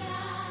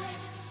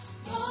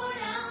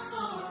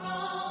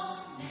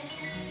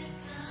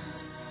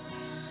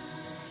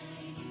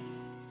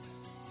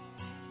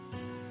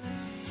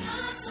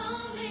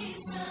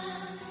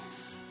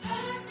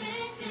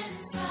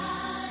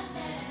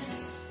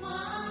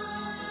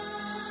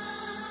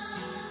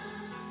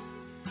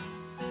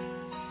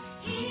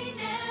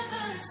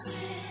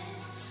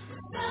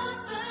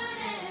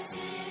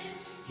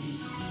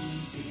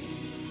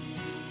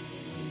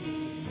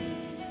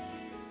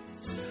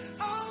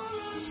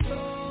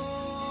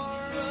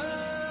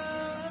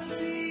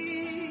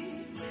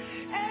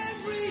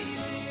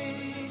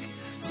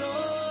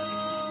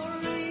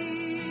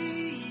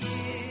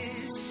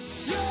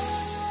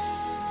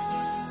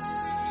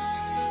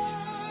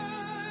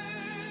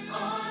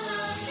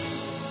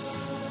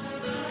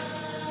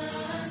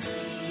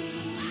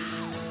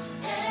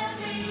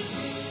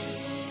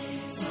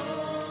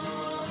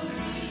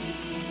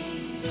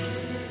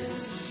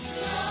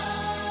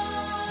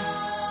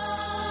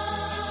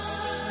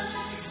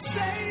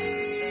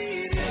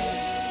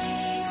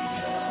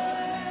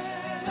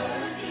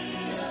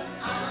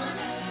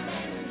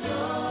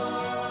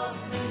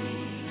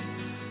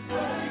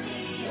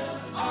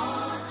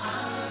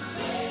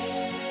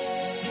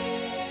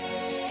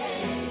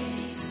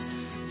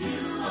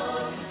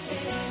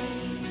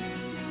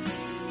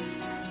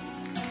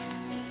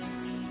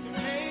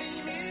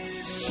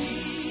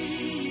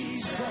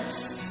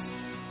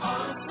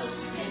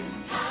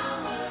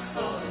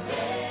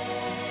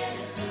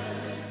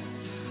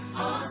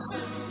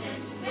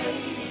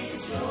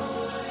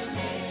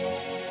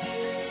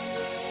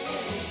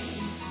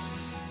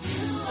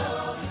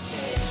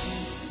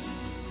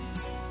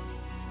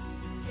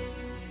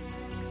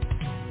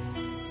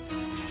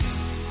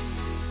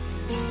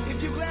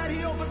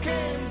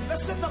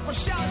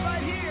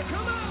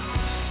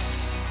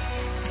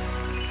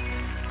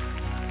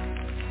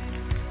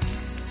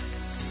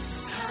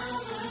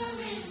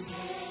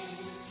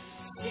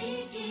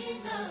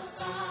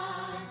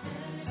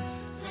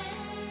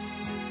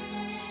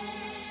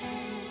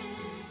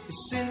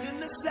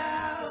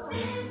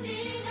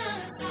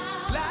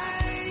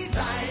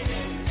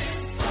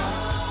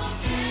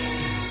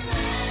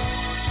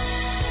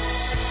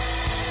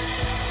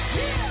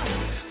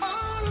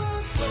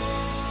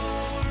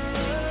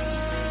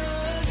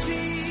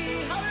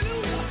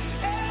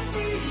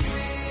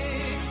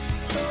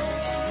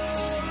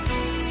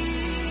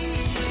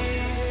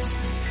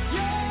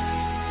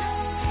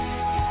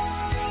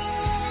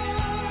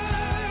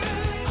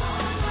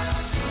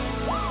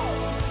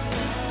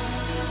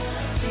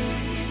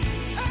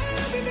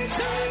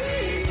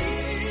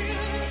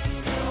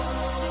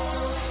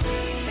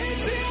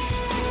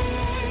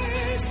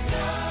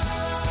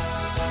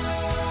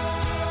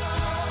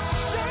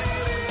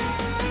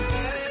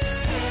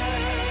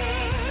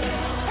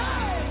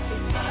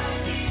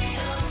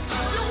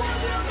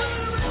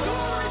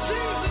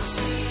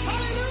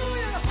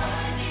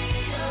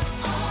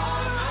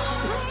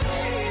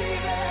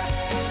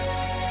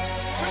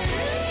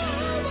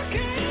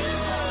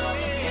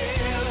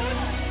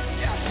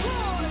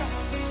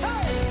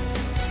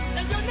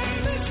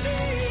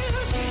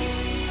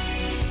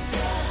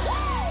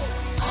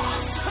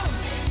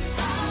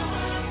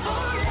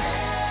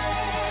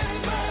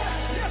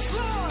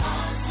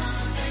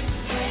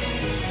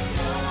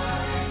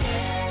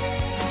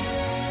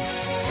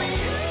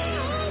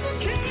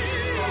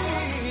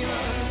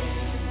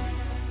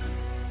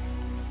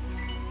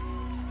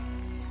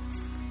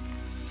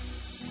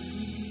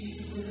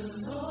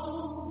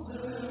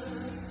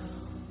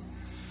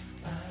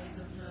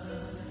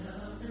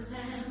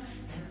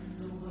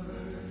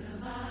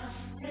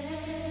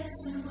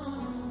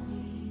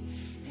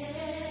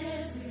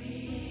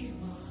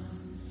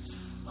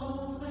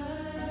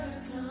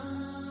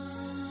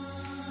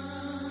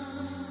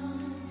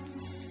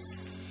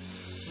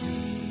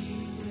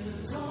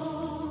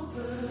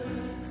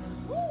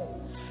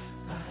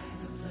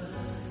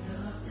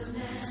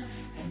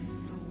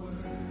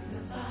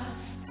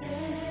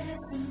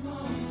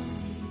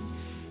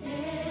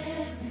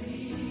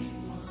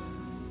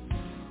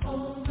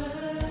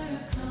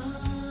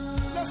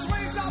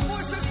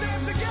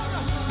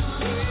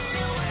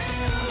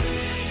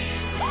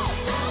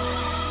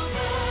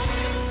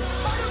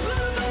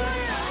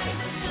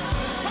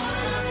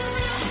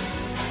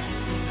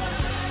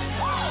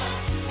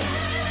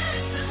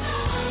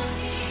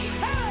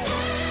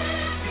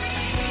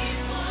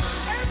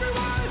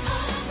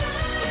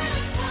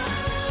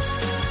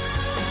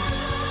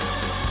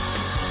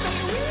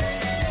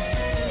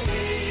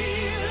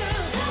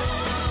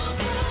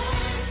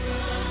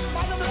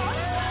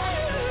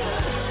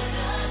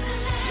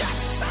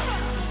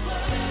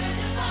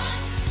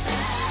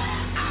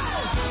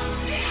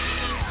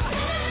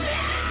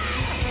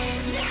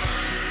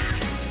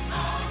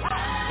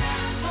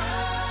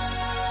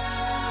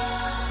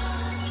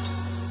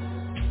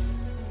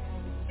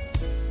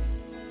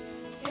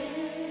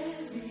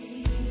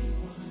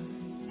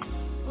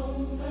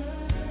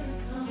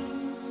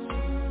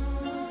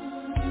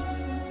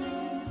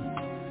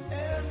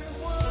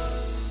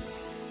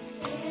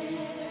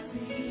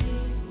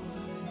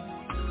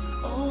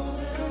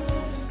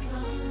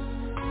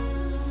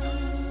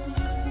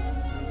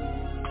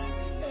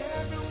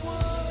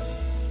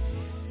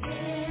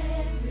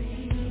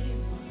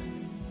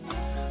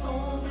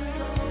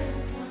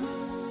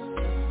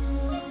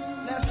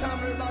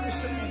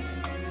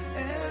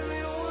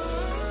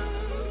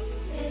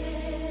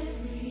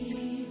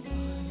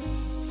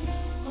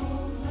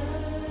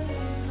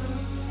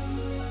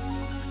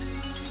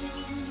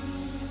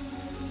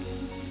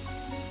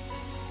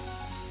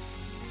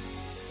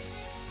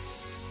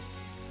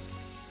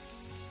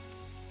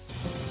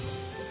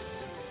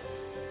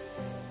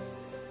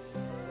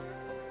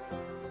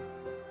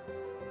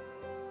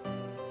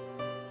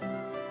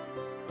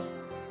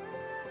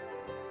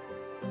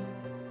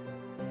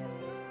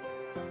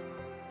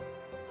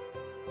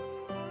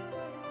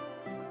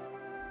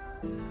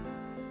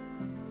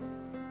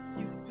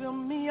You fill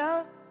me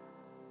up,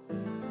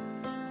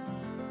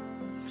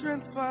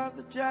 strength for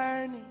the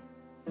journey,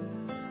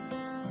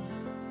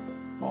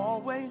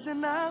 always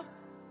enough.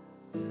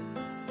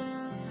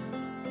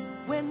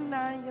 When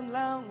I am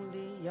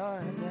lonely,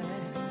 you're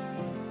there.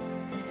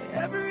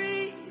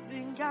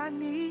 Everything I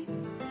need,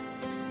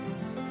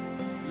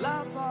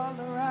 love all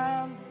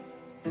around me.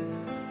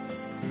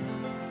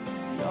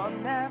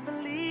 You'll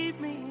never leave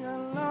me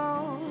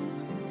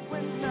alone.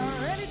 When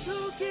I'm ready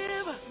to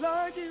give,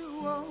 Lord,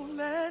 you won't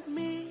let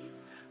me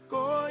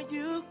go.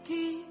 You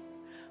keep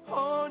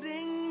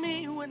holding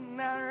me. When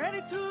I'm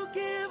ready to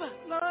give,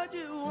 Lord,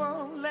 you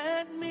won't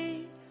let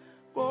me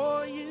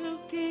go. You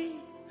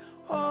keep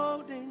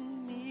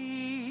holding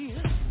me.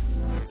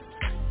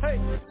 Hey,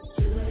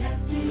 Stood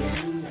at the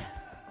end.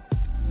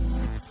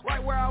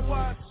 right where I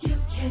was. You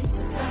came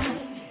to find.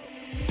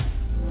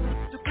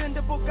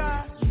 Dependable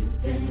God.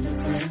 You've been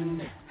a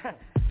friend.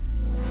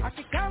 I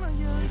can count on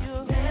you.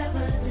 You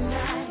Never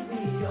denied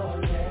me your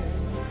love.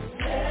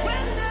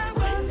 When there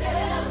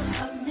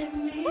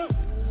in me,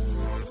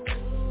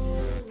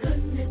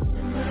 goodness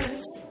and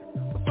mercy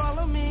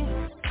follow me.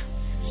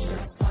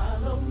 shall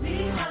follow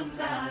me. I'm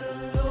not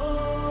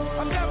alone.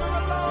 I'm never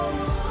alone.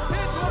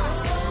 Here's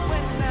why.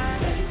 When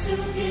I'm Ready to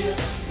give,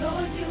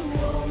 Lord, you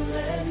won't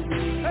let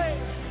me hey,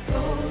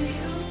 go.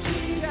 You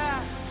keep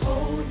yeah,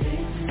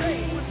 holding me. hey,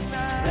 when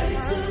Ready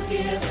I'm to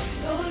give,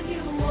 Lord,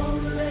 you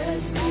won't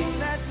let me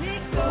let me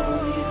go. go.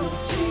 You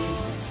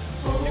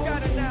keep You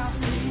got it now.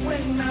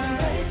 When I'm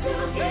ready to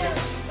give,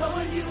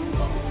 Lord, you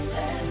won't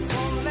let me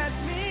won't let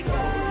me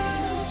go.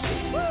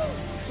 Woo.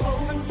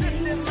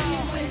 Consistent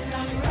love. When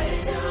I'm ready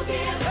to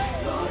give,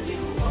 Lord,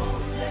 you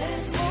won't let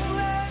me Won't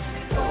let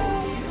me go.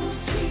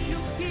 You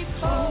keep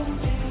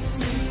holding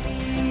me.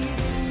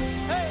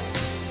 Hey,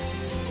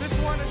 this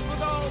one is for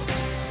those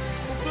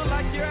who feel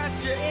like you're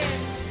at your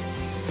end.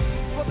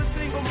 For the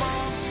single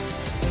mom,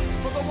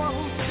 for the one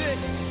who's sick,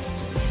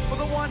 for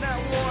the one at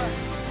war.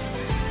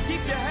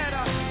 Keep your head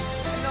up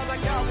and know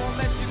that God won't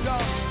let you go.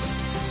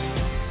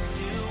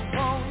 You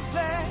won't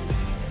let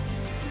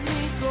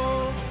me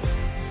go.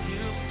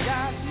 You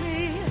got me.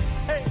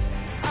 Hey,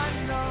 I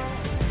know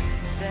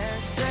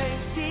there's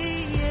safety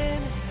in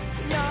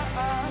your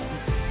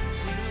arms.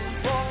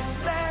 You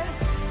won't let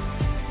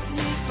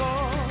me go.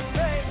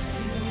 Hey,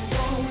 you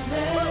won't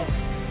let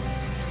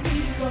me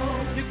go.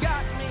 you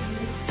got me.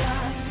 You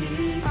got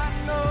me. I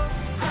know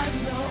I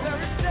know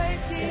there is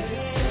safety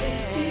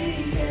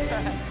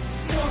in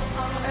your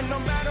arms. and no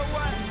matter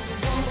what, You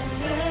won't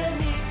let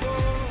me go.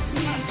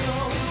 me go.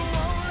 You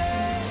won't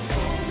let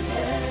Won't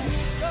let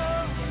me go.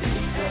 me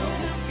go.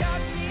 You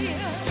got me.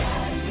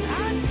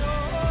 I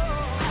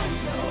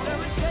know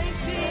there is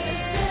safety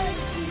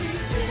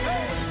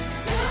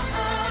Your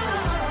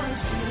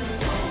arms. You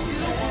won't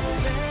let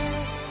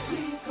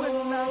me go.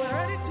 when I'm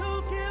ready to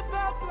give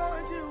up,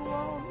 Lord, you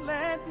won't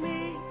let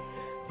me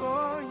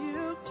go.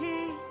 You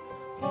keep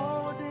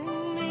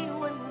holding me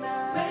when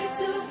Ready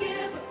to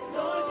give,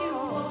 Lord, you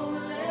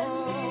won't let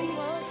me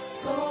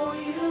go.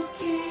 You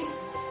keep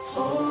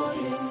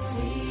holding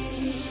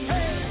me.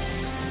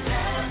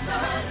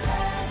 Never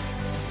let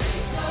me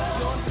go.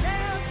 You'll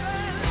never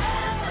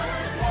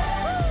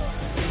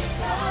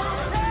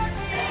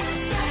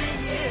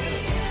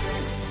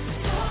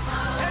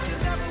and you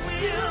never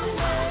will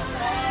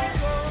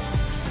let go.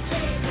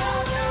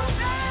 You'll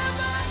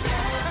never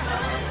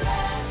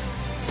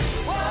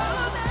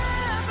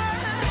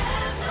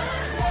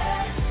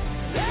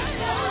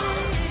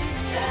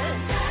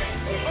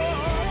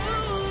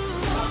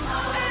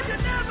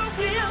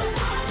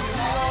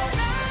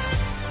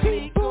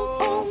People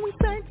always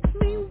ask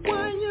me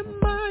why am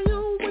I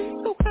always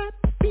so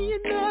happy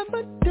and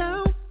never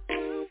down.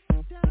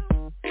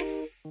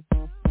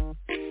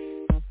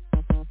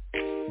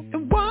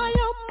 And why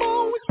I'm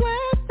always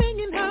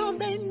laughing and how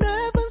they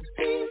never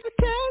seem to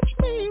catch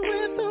me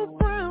with a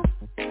frown.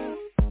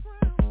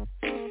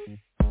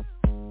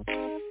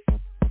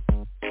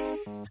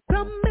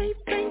 Some may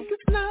think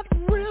it's not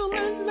real,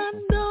 and I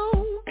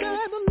know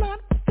that a lot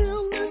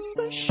still is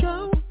a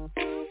show.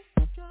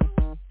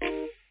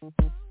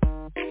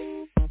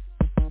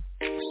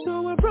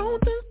 So I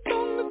wrote this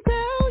song to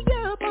tell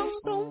you about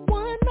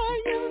someone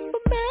I am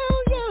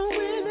familiar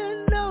with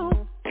and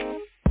know.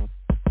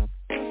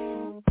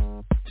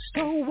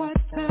 So I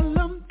tell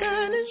them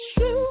that it's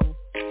you.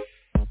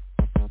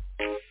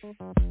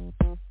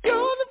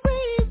 You're the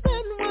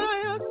reason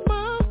why I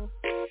smile.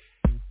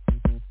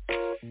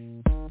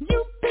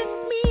 You pick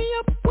me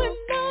up when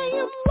I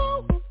am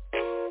low.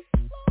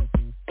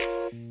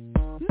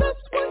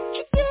 That's what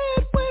you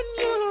get when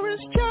you're a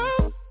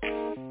child.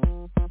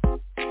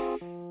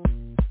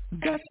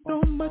 There's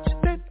so much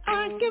that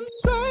I can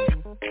say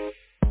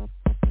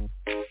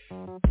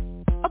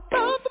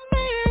about the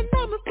man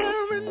I'm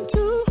referring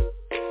to.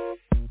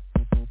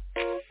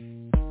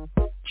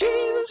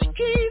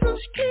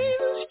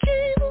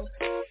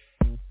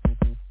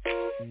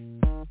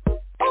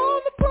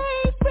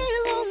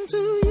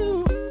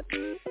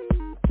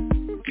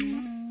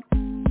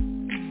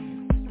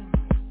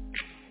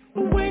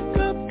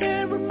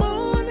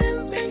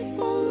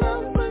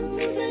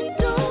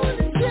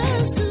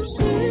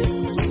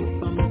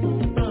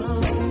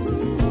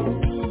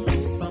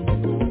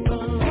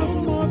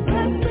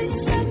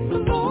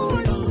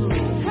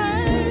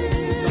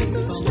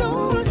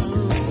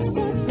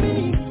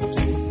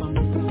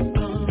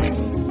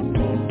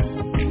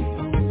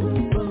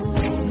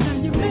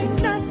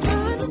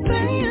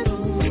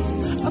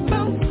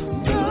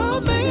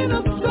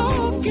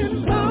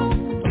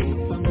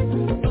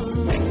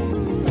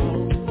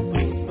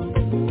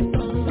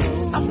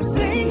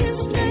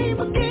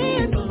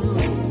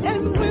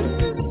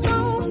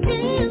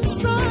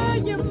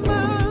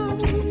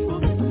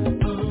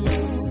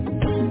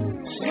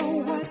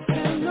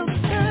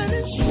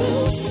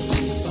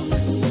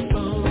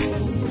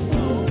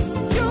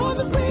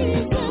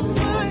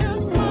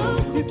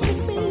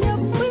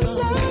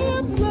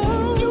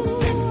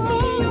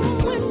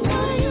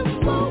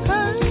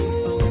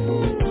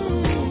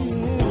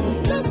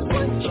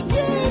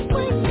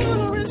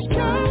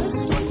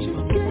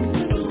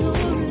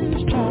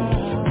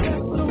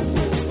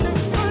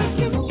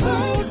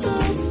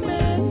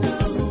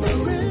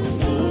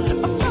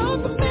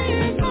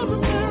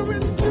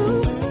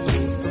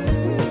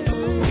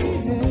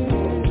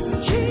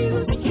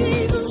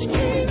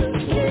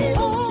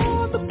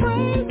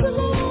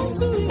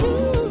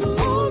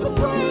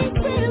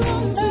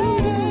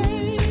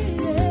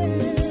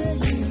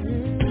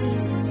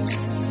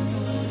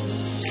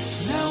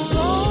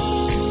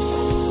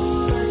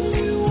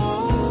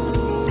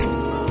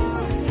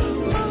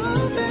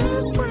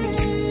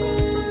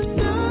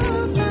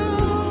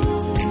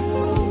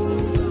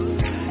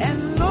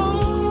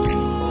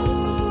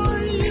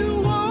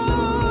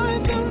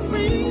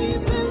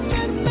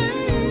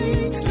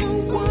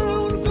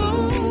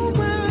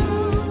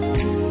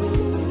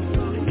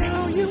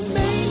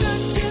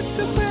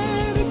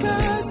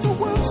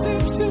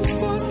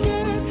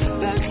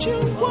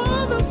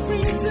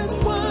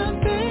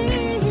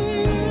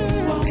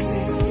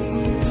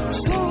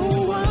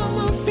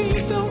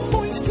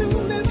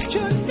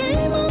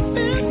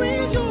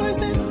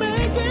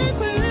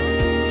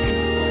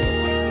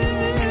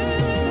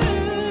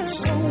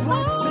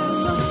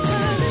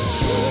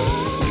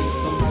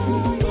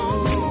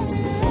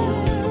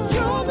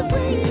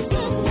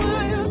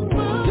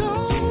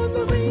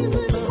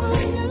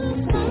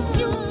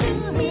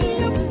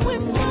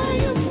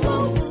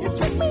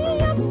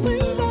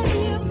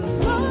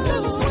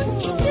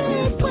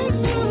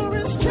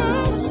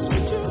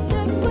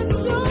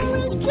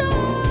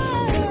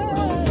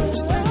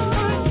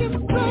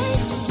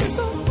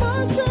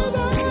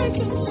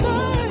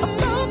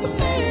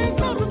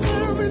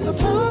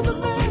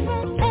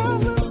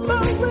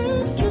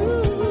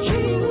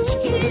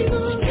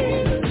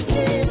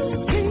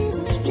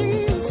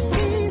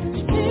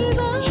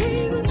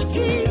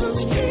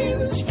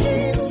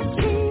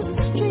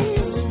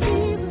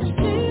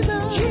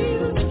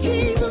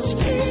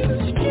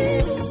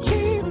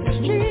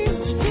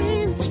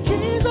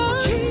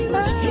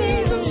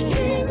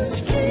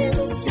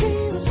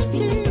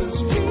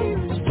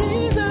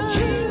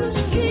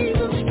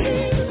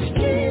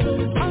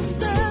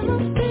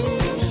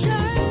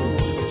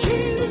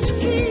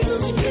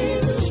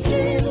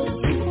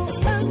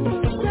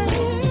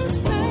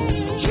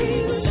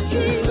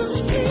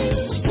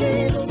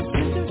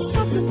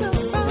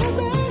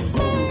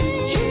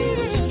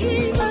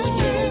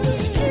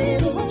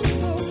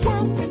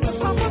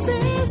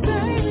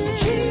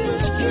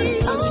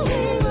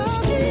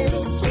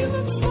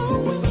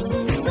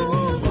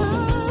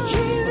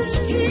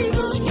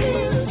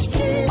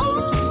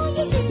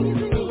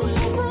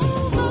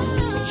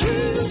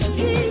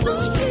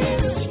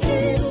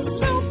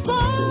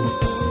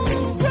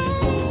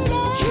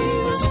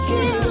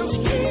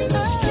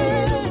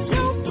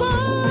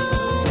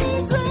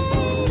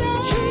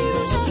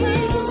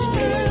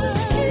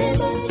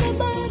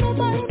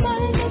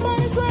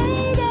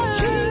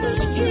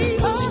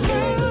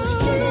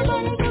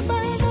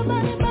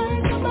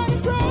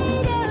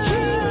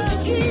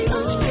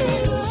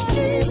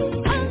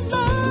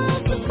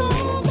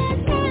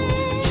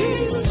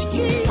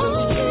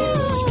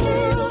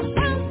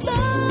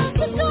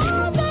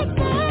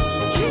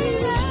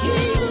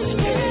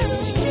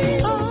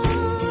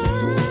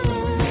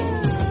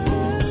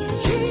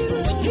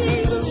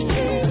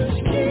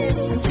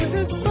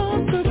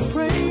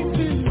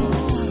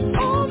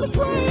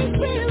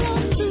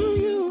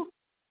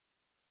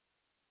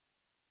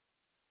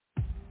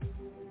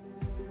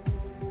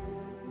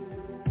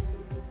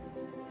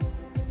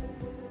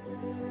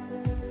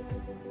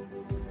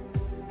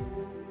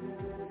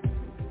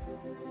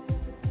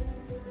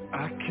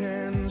 I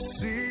can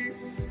see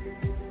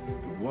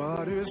the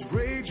waters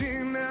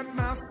raging at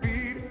my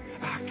feet.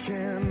 I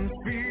can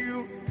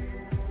feel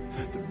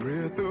the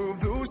breath of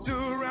those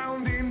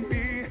surrounding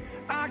me.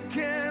 I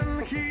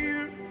can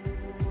hear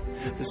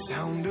the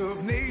sound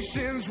of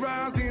nations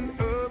rising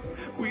up.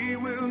 We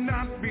will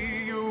not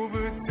be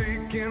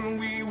overtaken.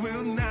 We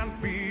will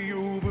not be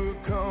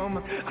overcome.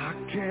 I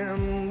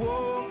can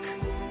walk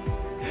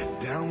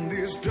down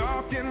this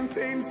dark and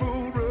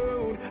painful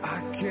road. I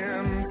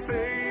can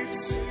face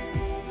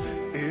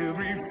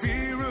every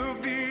fear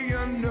of the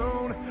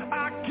unknown.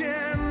 I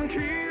can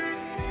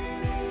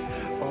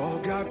hear all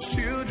God's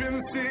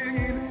children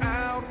singing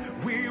out.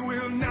 We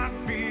will not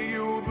be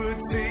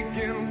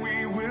overtaken.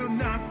 We will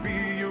not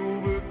be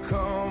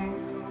overcome.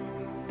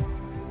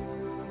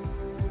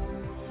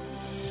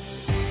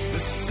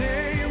 The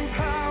same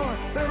power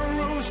that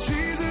rose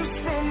Jesus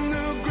from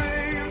the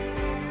grave,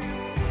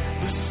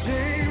 the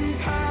same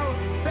power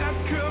that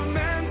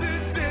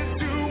commanded death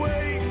to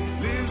wait,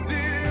 lives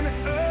in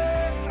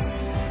us,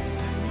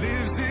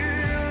 lives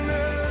in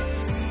us.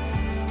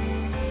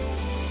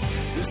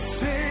 The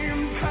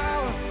same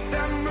power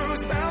that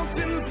moves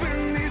mountains when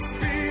they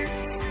speak,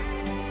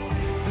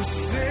 the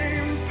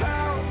same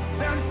power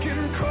that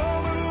can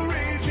calm a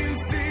raging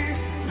sea,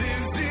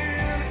 lives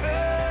in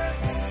us,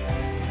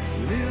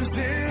 lives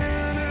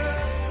in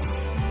us.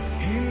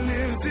 He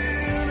lives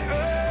in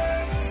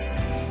us,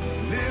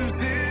 lives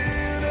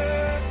in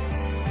us.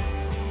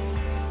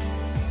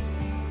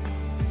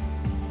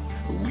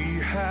 We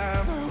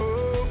have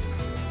hope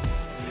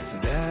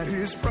that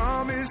His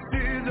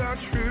promises are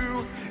true.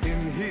 In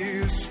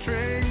His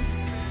strength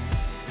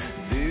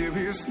there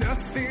is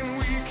nothing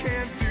we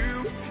can't do.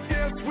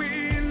 Yes, we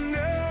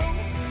know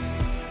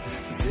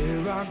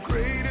there are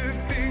greater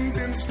things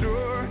in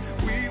store.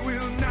 We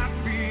will not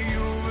be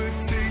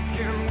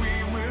overtaken. We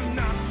will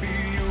not be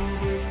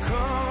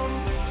overcome.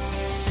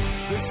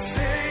 The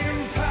same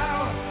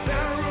power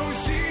that rose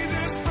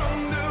Jesus from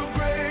the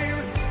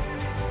grave,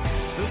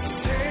 the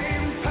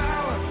same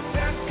power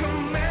that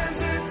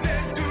commanded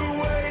death to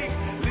wait,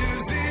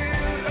 lives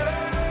in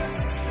us,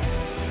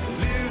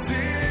 lives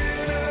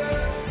in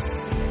us.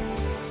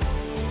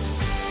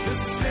 The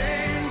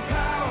same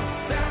power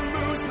that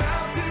moves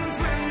mountains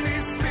when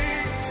they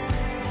speak,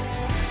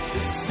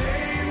 the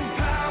same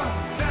power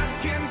that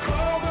can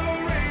calm a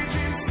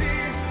raging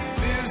sea,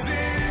 lives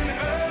in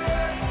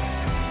us,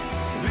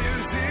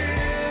 lives in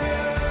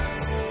us.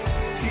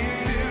 He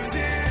lives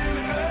in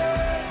us,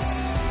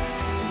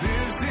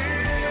 lives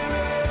in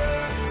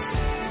us.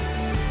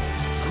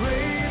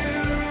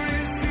 Greater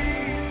is He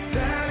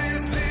that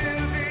is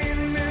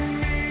living in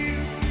me.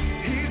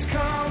 He's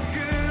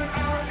conquered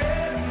our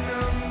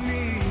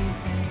enemy.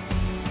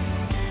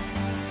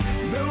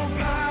 No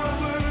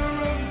power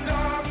of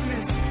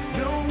darkness,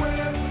 no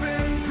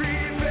weapon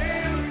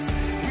prevails.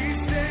 We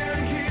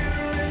stand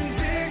here in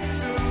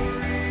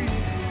victory.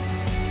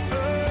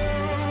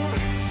 Oh,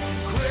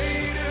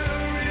 greater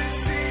is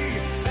He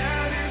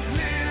that is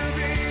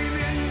living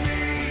in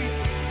me.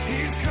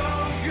 He's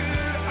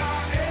conquered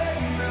our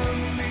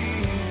enemy.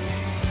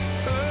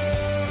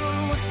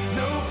 Oh,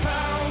 no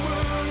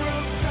power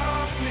of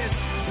darkness,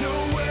 no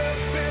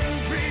weapon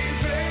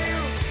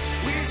prevails.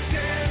 We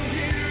stand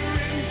here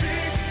in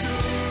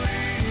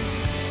victory.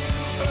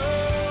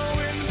 Oh,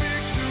 in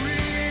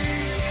victory.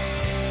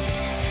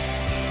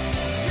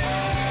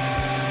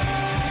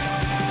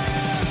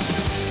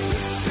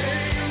 The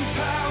same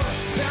power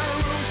that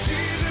rose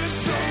Jesus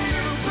from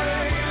the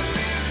grave,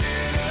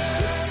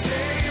 the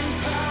same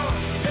power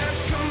that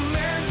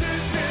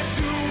commanded death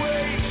to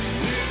wait,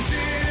 lives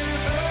in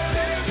us,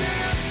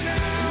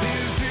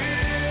 lives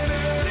in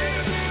us.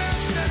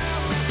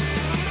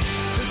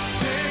 The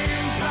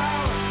same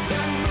power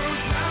that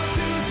moves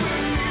mountains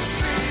when we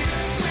speak,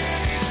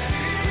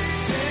 the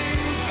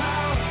same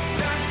power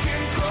that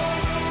can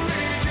calm a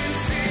raging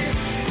sea,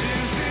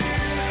 lives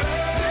in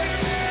us,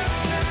 lives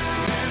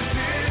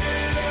in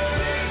us.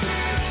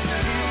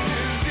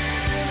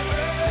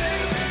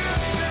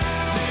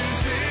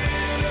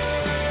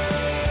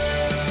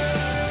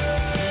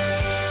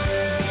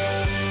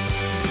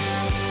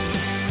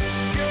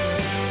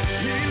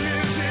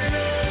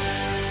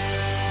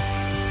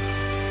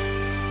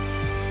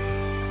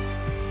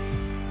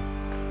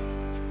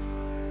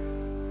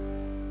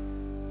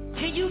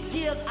 Can you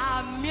give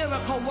our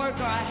miracle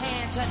worker a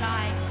hand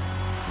tonight?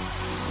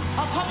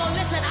 Oh, come on,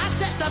 listen. I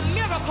said the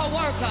miracle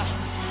worker.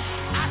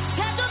 I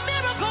said the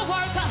miracle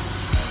worker.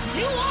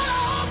 You want to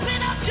open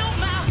up your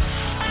mouth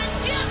and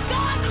give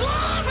God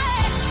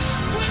glory.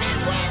 When it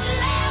went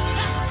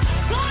left,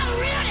 God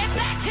reeled it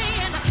back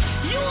in.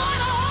 You want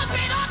to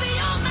open up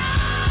your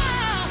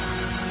mouth.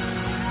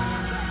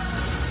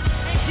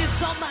 Thank you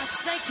so much.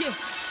 Thank you.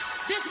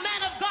 This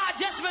man of God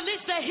just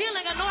released the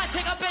healing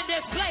anointing up in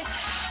this place.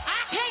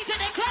 I came to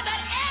declare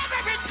that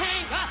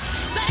everything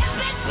that has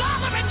been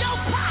bothering your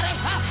body,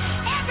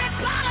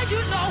 everybody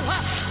you know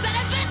that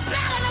has been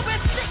battling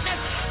with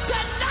sickness,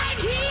 tonight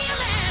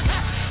healing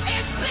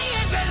is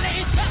being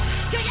released.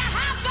 Can you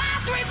high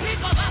five 3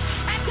 people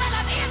and tell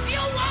them if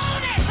you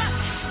want it?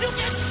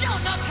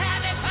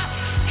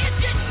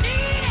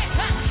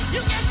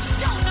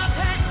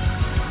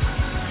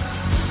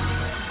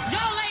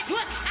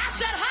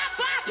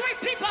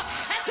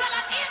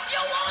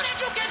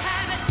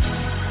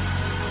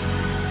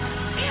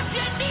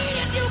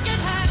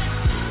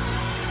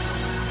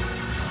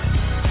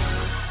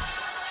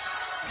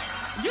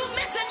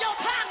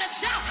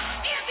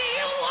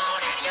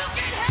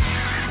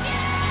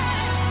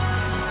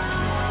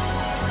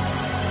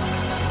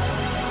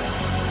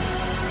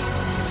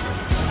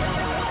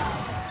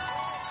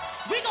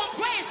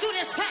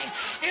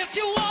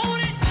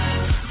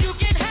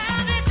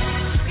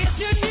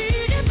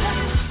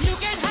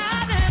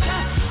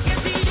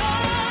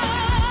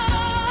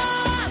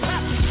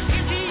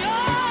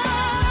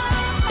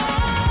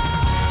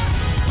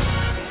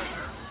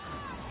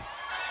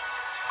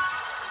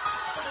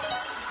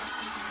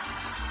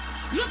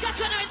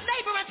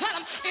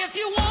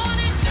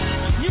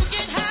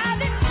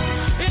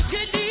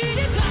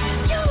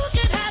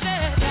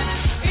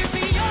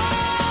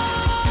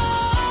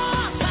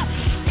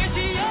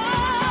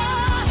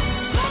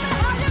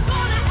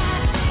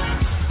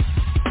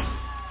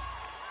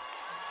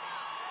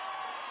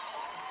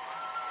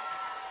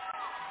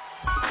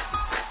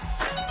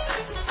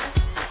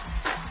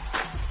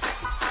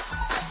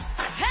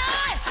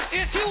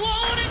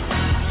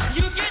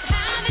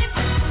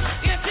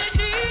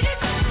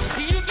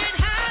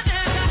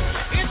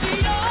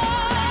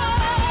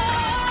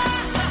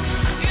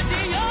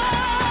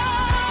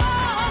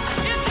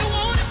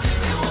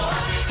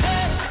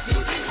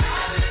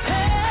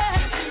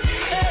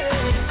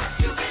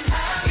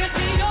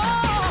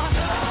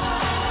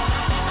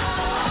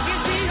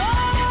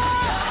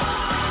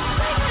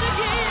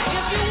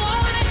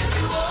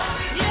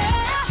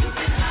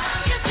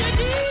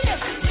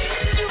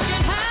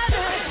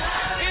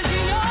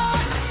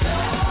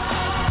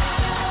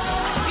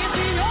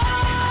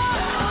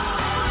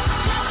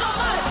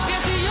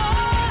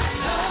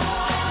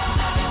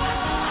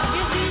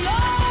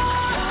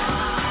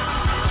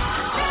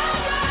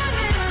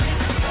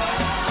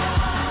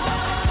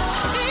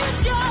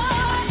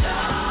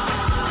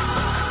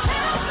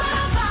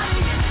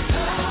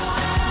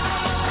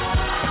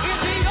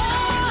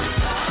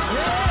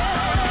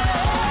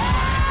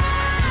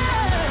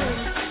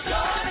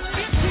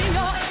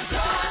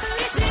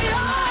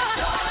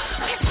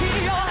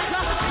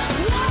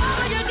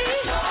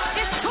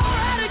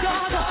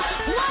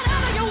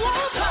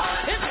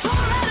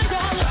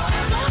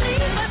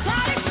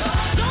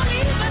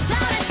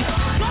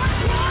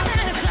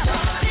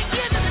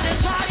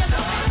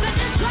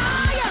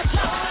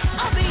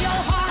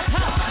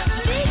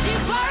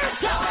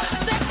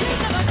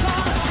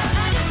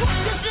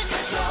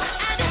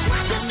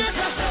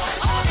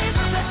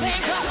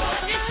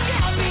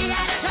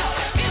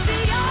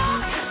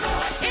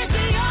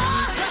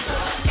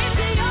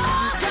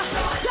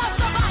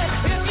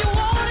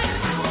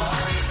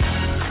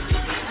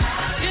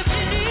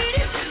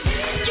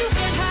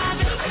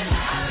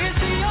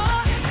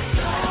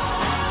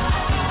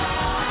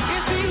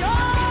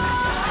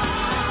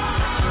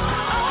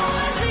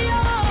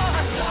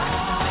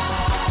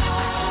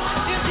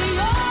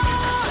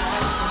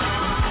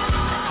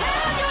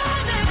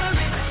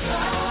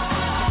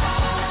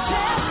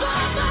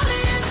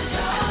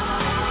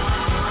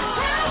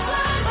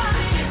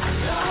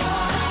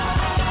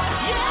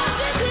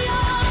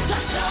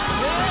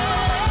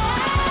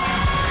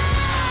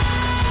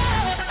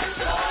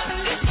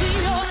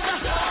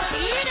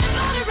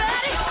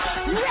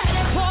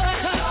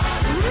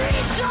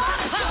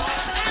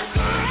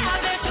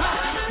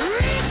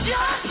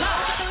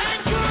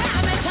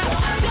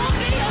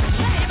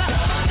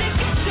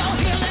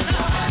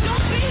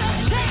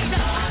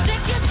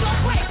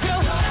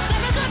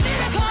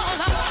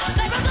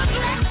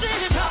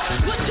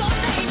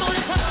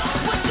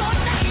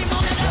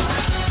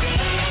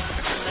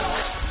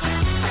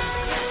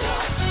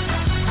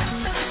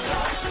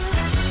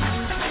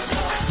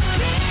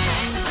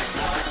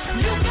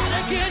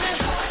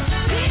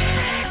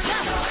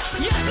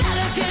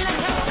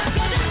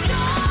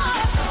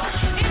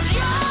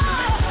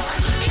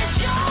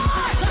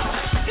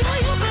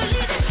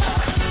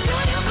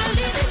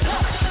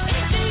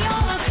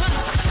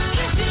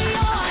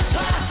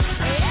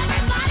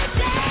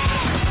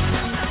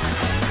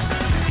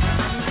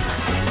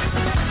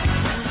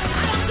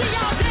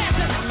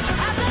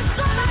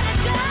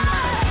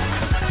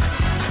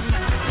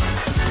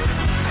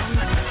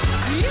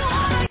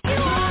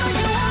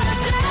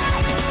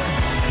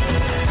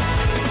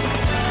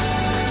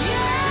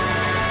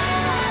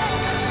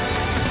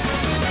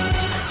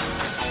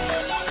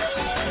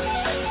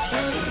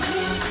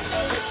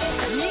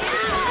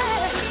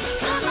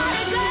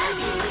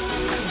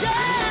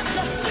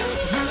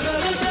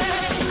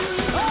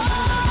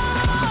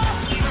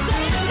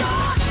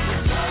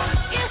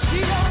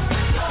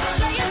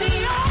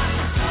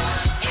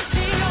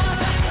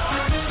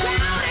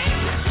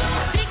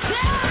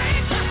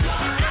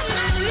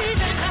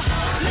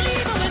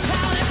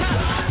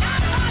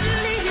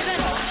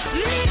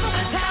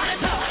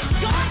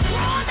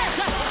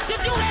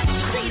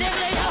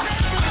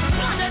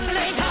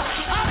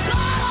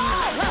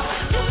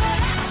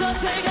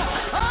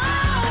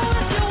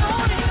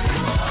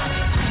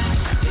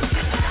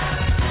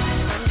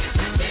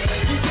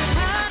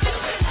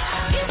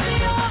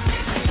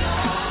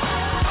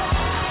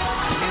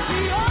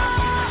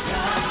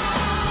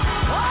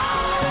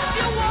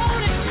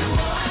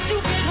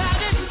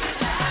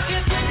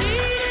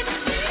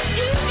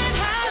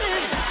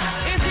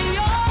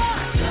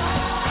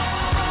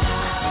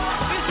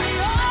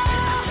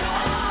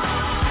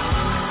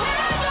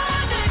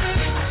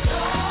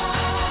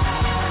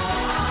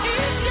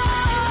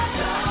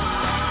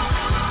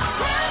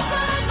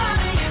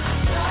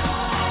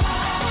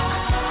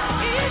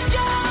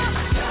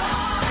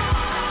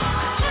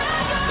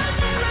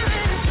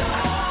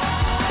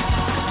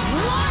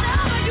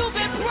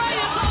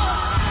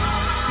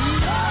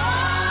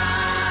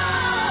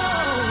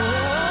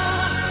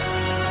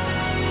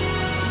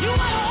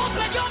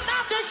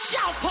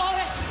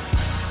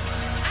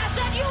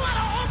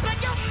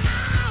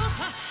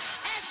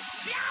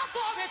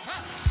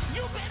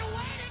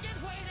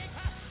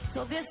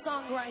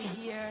 song right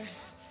here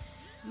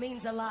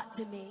means a lot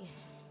to me.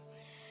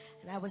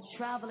 And I was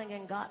traveling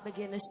and God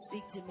began to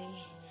speak to me.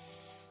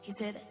 He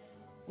said,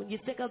 when you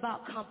think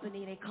about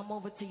company, they come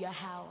over to your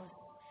house.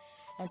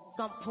 At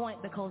some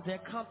point, because they're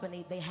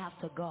company, they have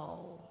to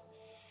go.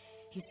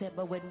 He said,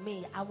 but with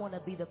me, I want to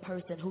be the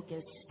person who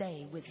can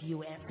stay with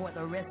you and for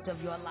the rest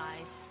of your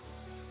life.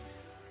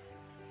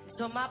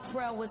 So my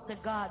prayer was to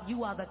God,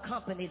 you are the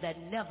company that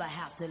never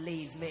have to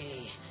leave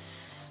me.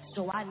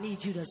 So I need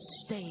you to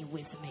stay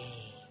with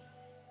me.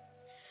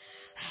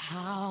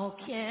 How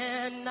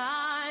can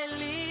I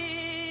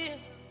live?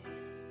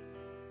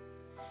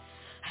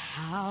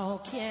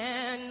 How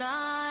can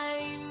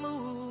I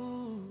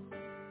move?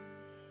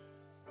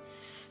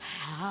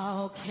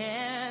 How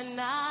can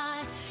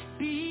I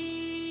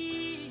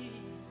be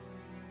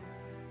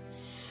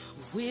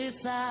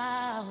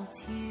without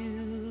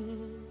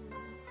you?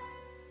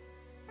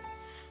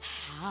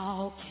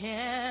 How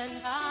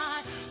can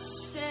I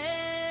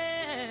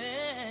stand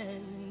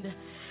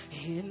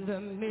in the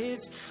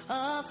midst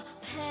of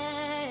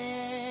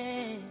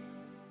pain?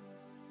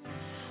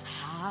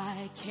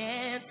 I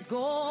can't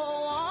go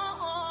on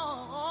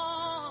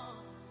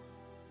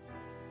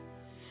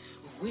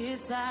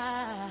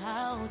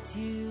without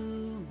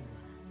you.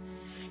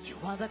 You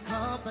are the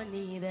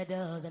company that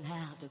doesn't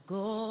have to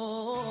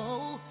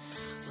go.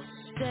 So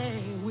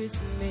stay with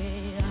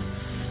me.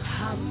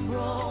 I'm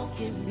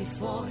broken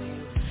before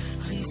you.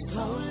 Please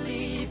don't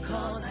leave,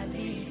 'cause I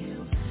need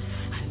you.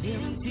 I'm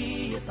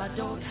empty if I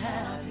don't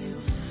have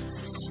you.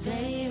 So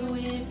stay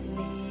with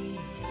me.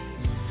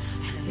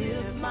 I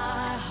lift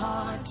my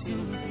heart to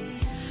thee.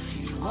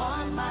 You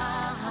are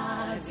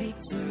my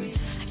victory.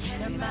 I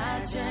can't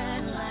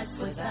imagine life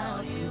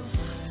without you.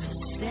 So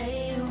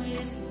stay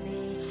with me.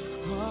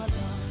 Oh Lord,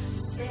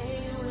 stay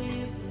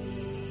with me.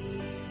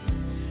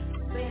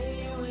 Stay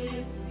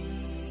with me.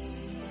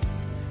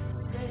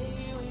 Stay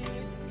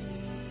with me.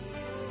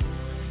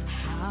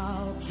 How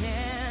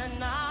can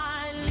I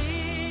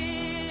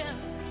live?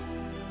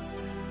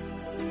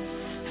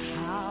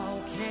 How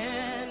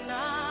can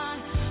I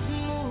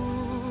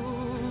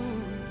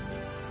move?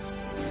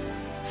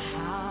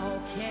 How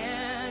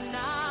can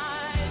I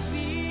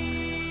be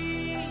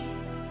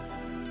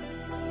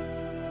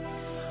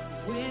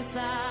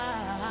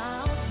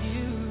without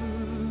you?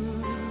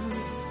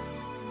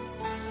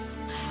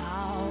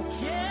 How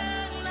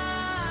can I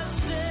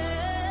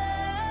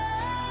stand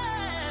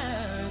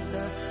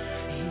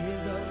in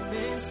the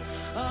midst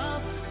of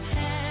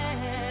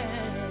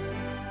pain?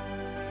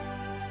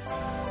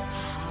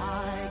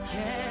 I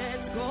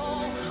can't go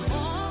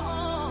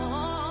on,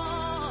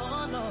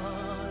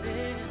 Lord,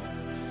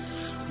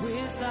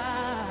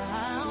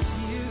 without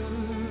you.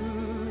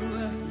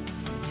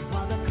 You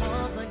are the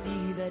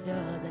company that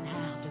doesn't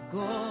have to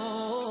go.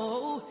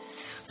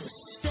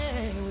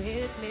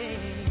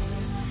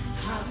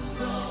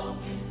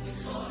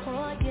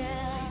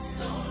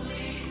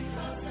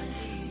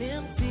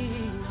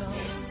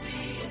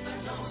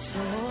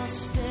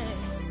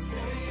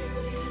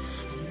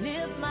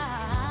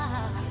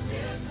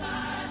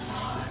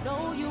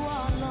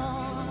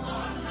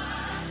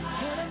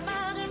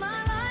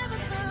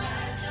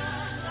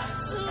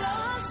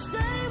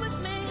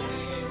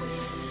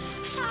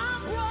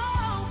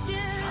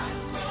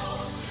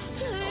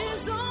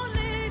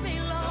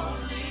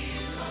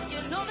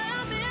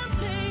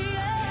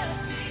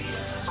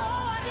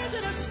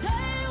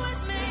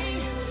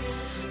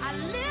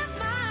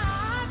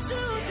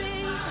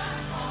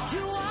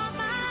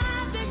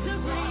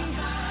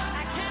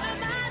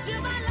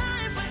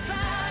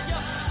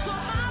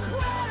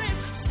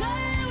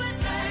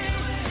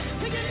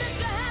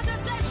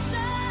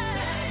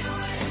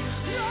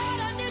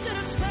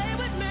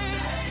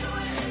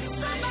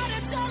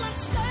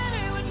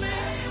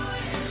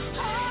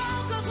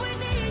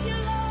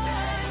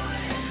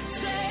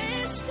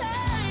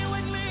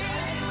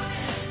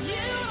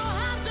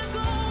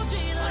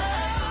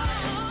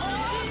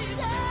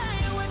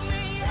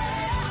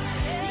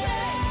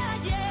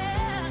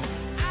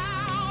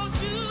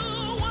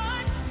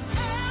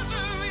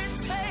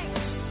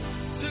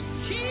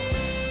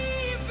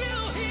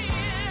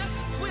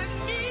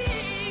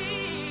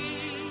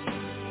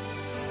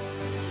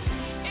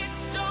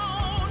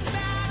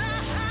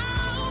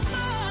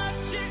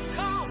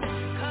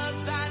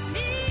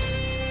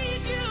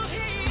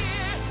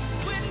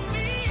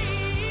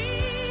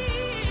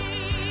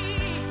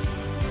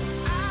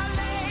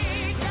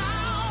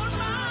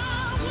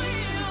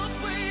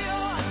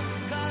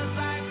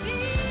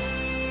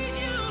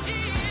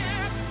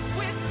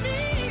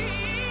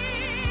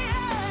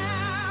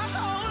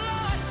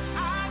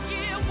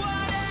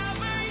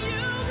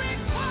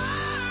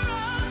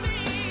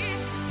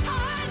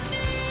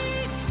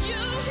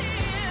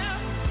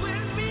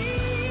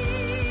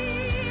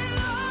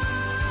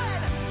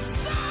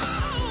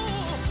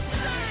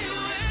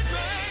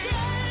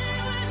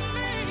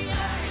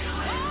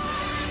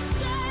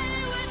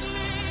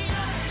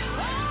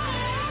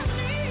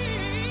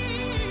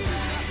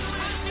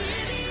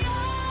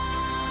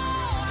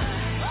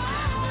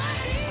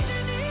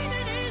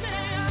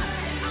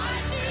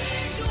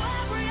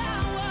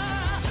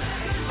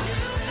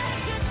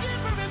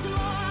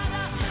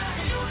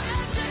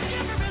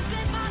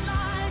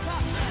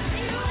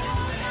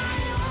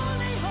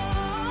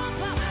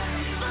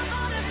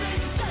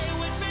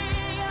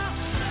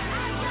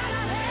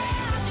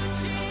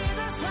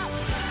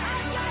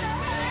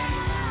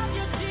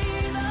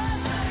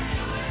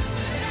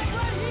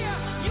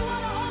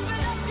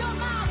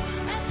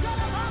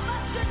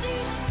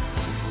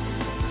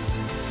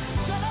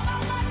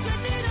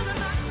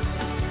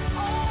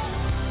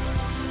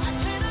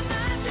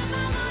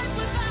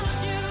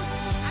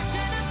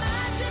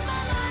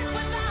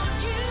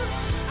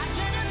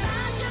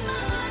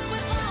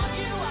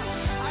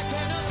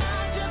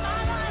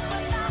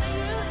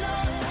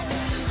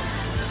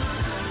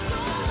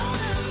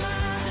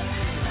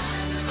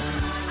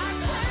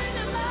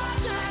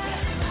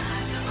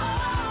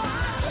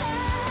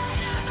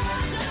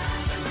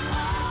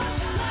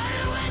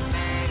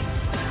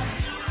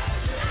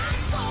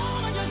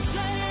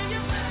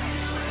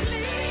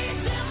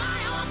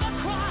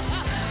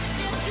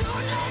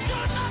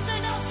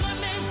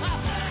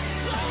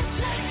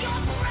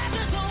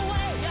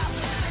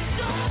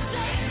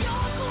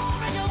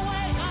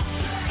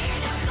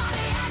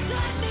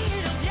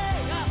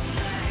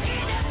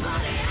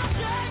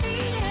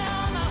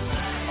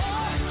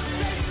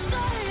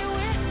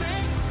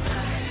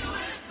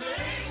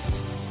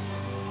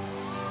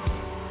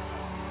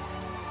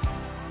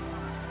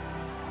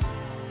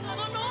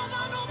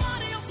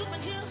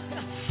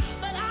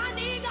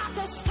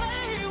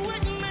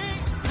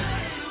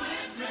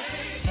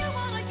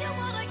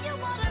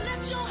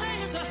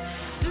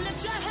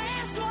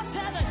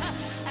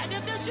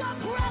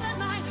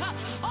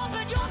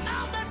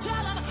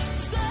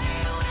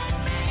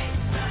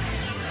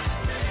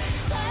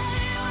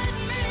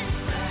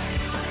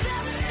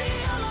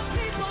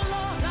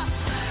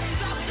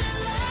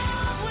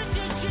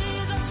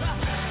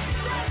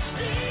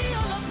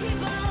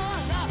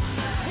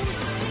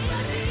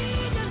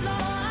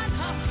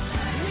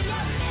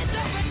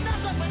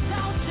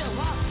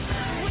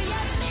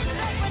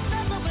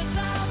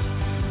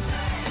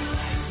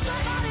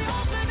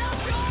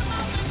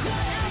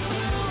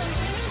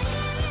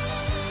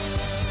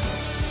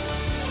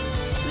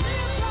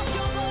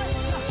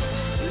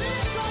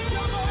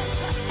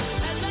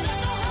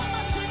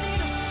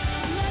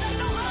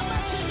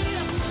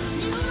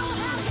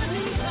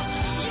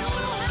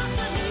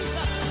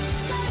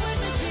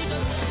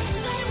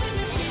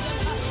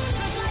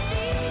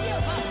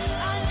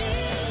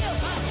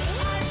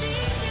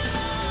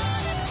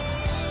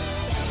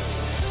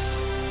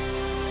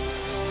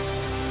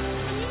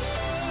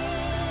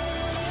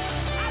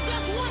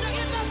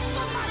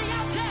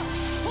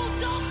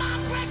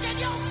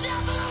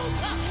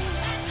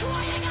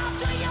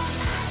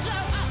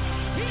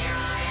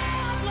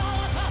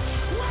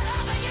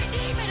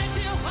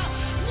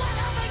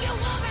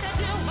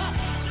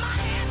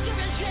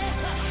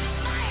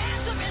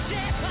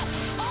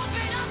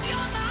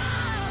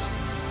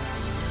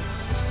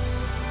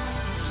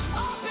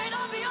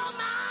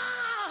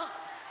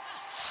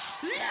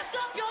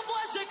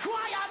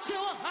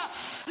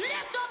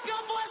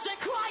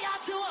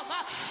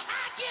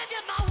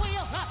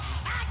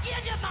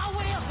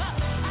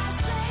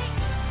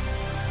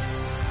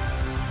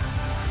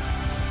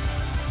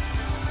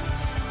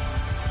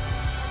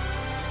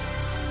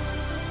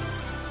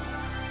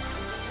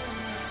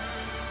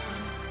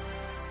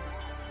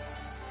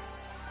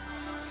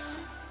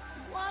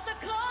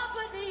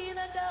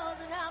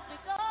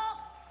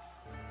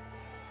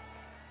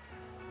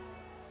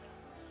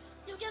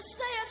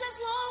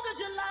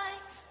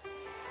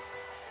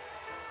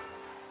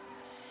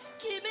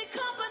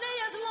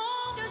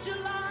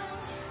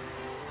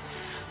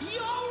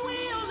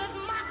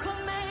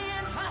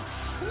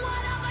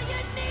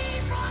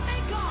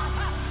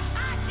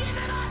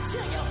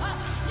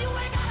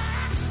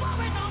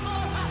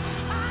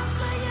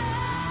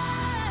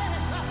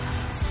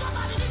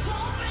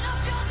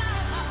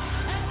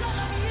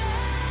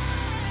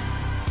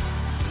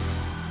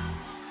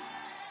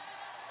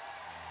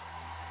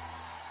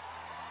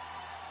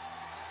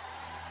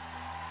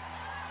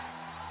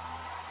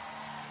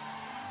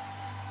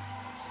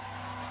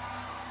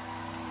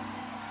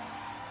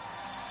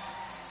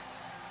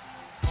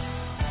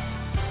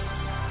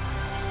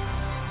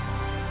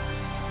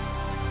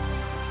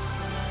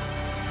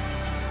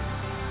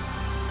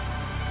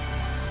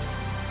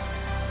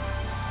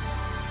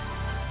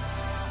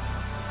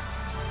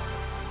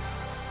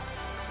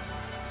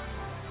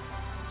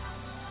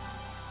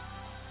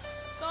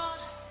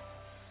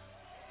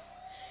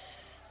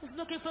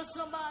 looking for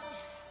somebody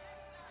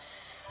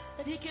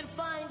that he can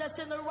find that's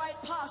in the right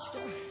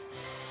posture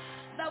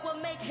that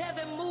will make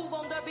heaven move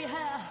on their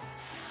behalf.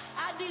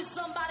 I need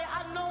somebody.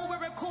 I know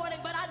we're recording,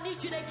 but I need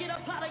you to get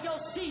up out of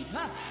your seat.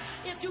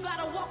 If you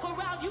got to walk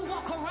around, you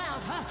walk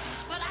around.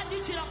 But I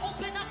need you to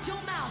open up your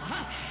mouth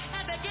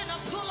and begin to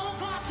pull on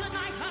God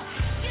tonight.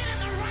 Get in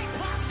the right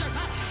posture.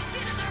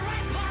 Get in the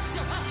right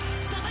posture.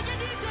 Some of you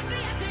need to be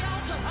at the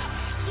altar.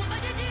 Some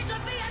of you need to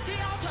be at the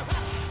altar.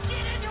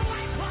 Get in your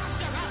right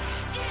posture.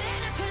 Get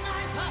in it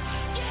tonight.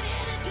 Get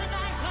in it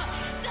tonight.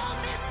 Don't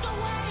miss the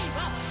wave.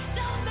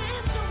 Don't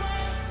miss the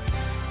wave.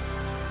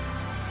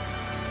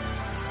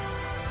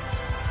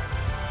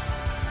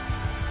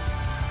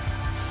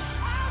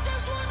 I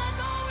just want to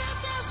know if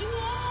there's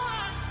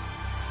one.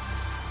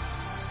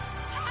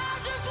 I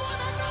just want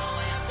to know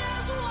if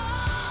there's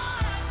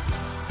one.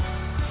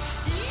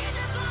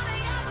 Anybody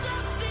out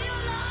there still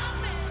love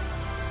me?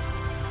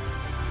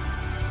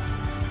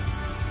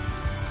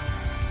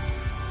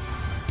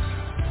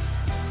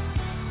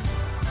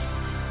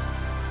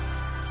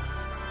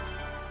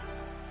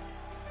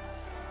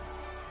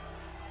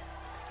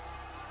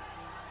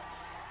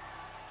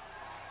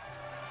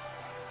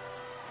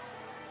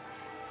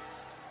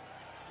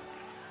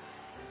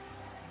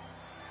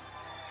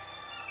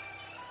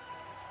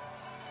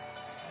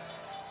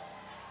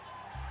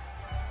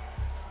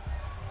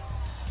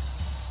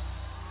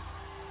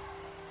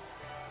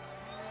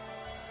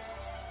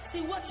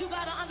 See, what you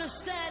got to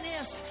understand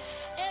is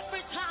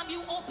every time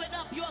you open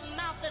up your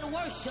mouth and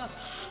worship,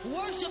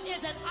 worship is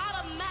an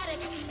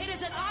automatic, it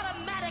is an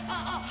automatic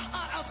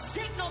a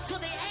signal to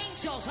the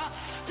angels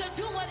to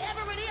do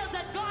whatever it is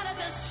that God has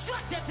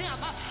instructed them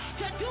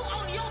to do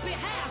on your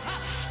behalf.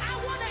 I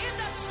wonder if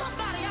there's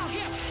somebody out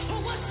here who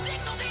will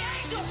signal the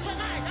angels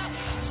tonight.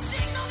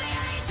 Signal the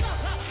angels.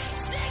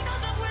 Signal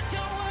them with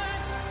your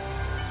word.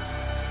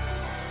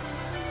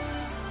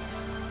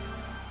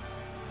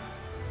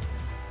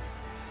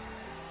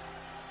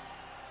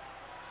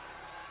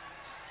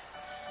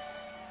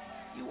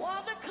 You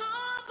are the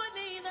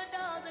company that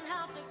doesn't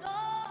have to go.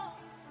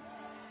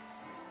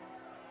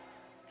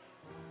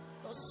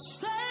 So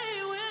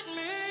stay with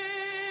me.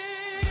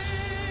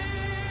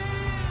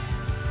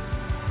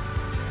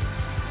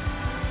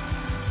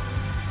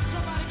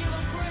 Somebody give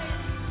him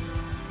praise.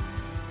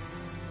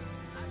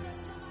 I said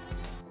somebody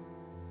give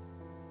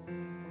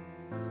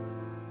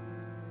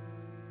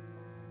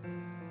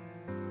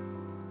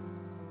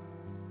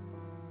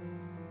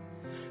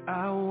I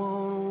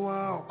want to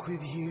walk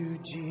with you,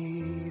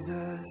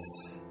 Jesus.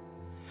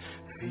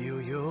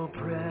 Feel your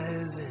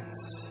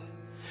presence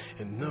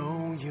and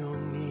know you're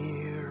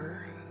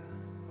near.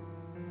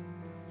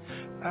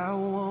 I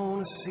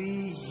want to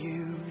see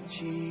you,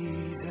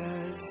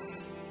 Jesus.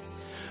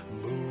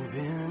 Move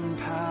in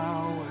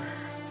power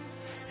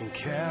and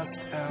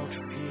cast out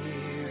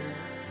fear.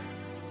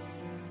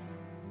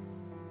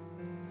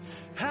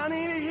 I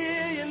need to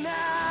hear you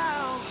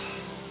now.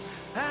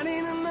 I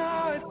need to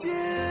know it's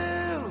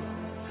you.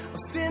 I'm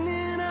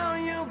standing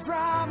on your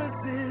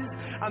promises.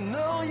 I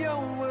know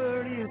your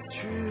word is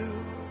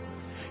true.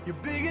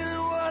 You're bigger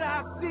than what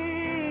I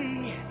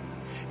see.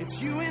 It's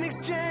you in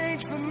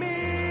exchange for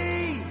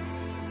me.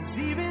 'Cause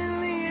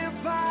even the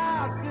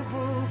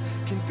impossible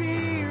can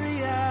be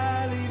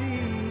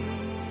reality.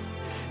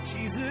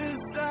 Jesus,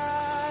 I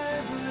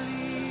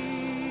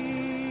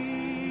believe.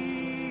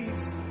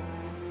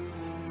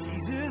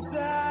 Jesus,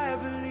 I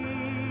believe.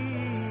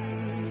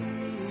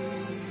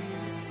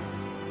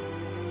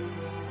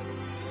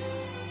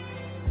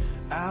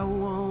 I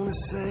want to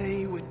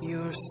say what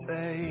you're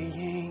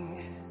saying,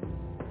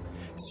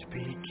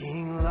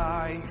 speaking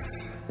life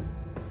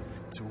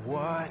to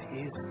what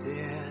is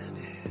dead.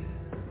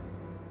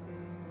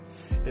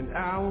 And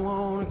I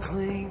want to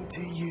cling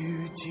to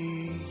you,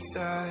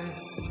 Jesus,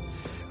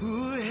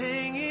 who are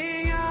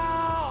hanging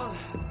on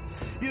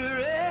your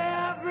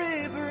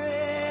every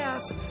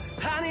breath.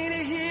 I need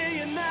to hear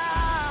you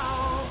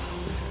now.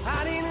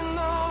 I need to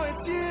know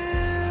it's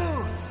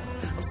you.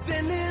 I'm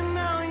standing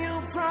on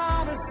your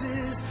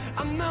promises.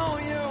 I know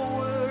your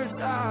words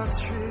are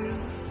true.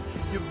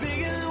 You're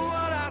bigger than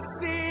what I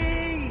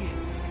see,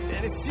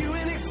 and it's you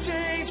in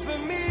exchange for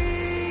me.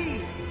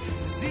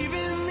 'Cause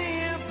even the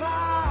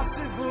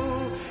impossible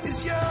is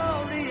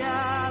your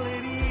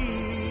reality.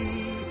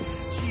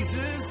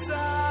 Jesus,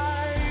 I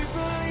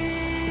believe.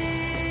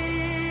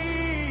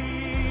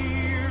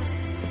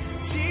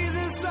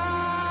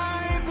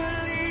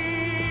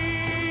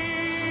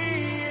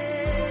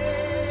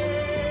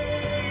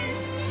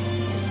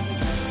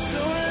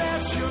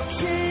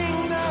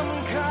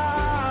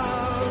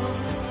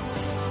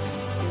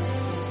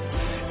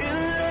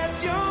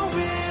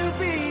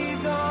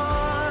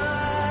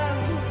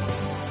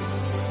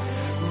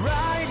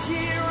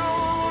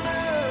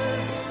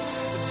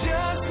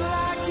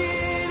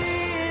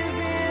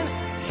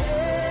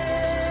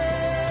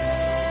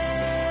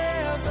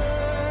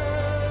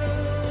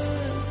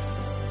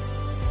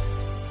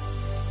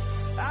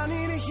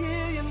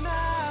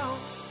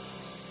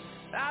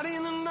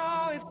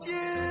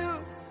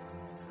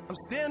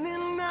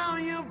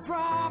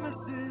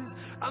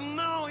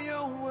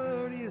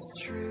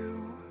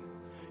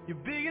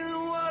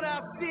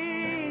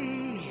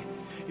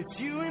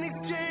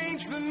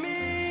 exchange for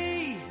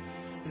me.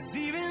 'Cause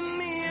even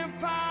the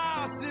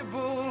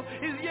impossible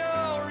is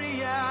your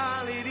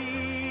reality.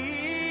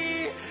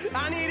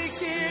 I need to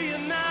hear you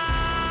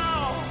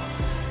now.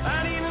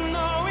 I need to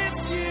know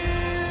it's you.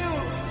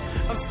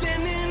 I'm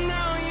standing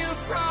on your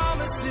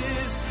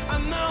promises. I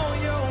know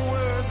your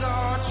words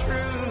are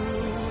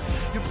true.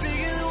 You're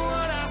bigger than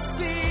what I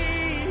see.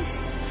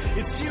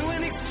 It's you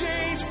in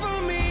exchange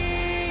for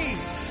me.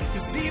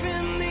 'Cause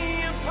even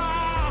the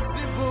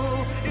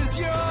impossible is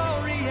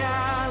your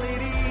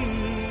reality.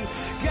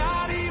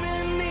 God,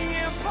 even the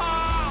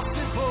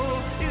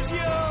impossible is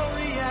your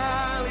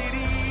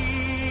reality.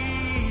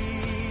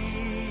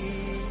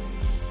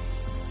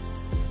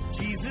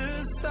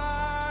 Jesus,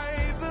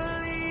 I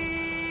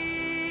believe.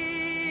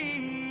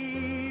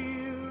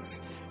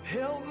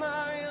 Help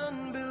my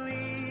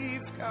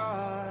unbelief,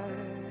 God.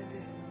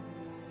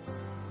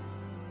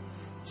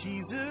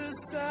 Jesus,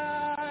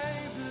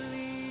 I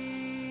believe.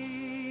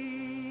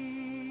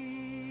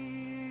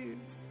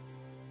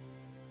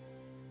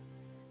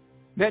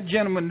 That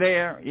gentleman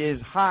there is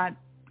hot,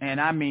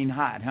 and I mean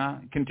hot, huh?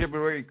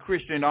 Contemporary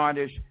Christian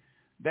artist.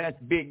 That's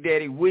Big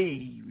Daddy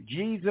Weave.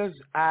 Jesus,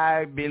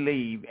 I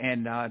believe.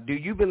 And do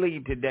you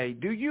believe today?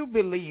 Do you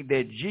believe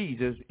that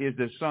Jesus is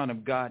the Son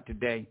of God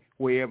today,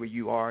 wherever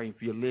you are,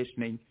 if you're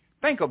listening?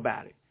 Think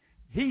about it.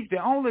 He's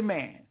the only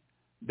man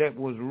that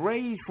was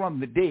raised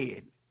from the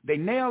dead. They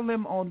nailed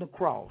him on the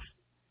cross,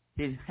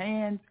 his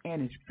hands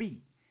and his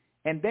feet.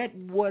 And that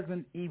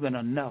wasn't even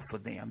enough for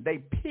them. They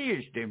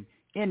pierced him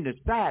in the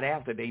side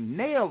after they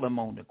nailed him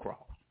on the cross.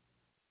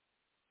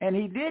 And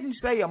he didn't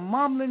say a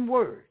mumbling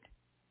word.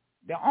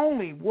 The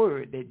only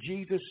word that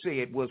Jesus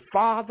said was,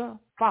 Father,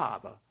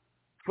 Father,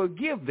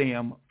 forgive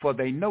them, for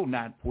they know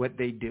not what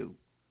they do.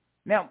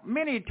 Now,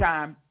 many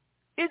times,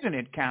 isn't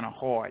it kind of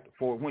hard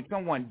for when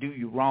someone do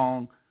you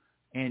wrong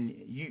and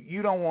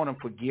you don't want to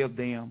forgive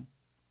them?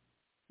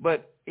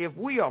 But if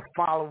we are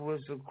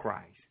followers of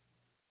Christ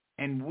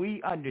and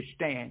we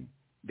understand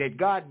that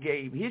God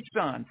gave his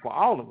Son for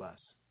all of us,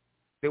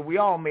 that we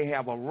all may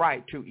have a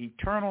right to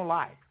eternal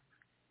life,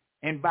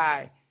 and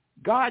by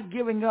God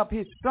giving up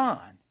his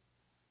Son,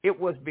 it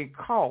was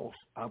because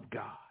of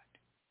God.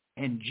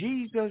 And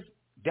Jesus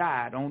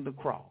died on the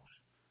cross,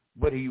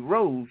 but he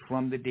rose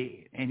from the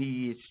dead, and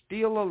he is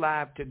still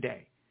alive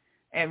today.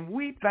 And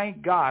we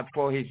thank God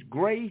for his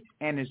grace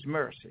and his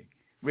mercy.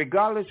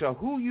 Regardless of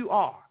who you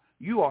are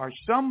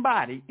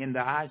somebody in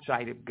the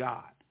eyesight of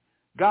God.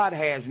 God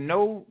has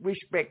no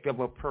respect of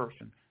a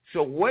person.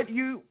 So what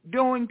you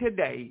doing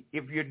today,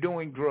 if you're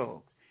doing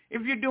drugs,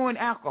 if you're doing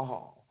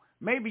alcohol,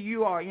 maybe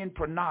you are in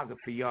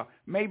pornography, or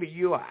maybe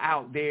you are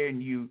out there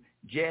and you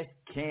just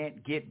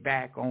can't get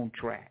back on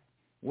track.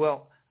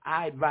 Well,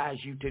 I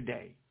advise you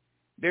today.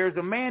 There's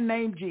a man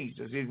named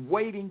Jesus is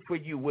waiting for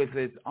you with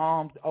his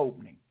arms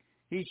opening.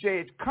 He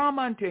says, come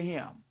unto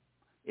him.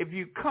 If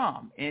you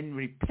come in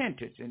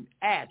repentance and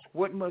ask,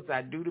 what must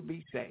I do to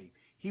be saved?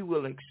 He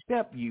will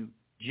accept you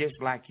just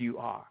like you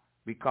are,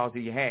 because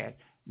he has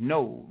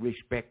no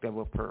respect of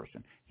a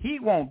person. He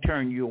won't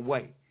turn you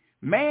away.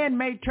 Man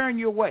may turn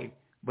you away,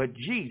 but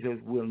Jesus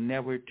will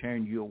never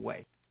turn you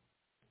away.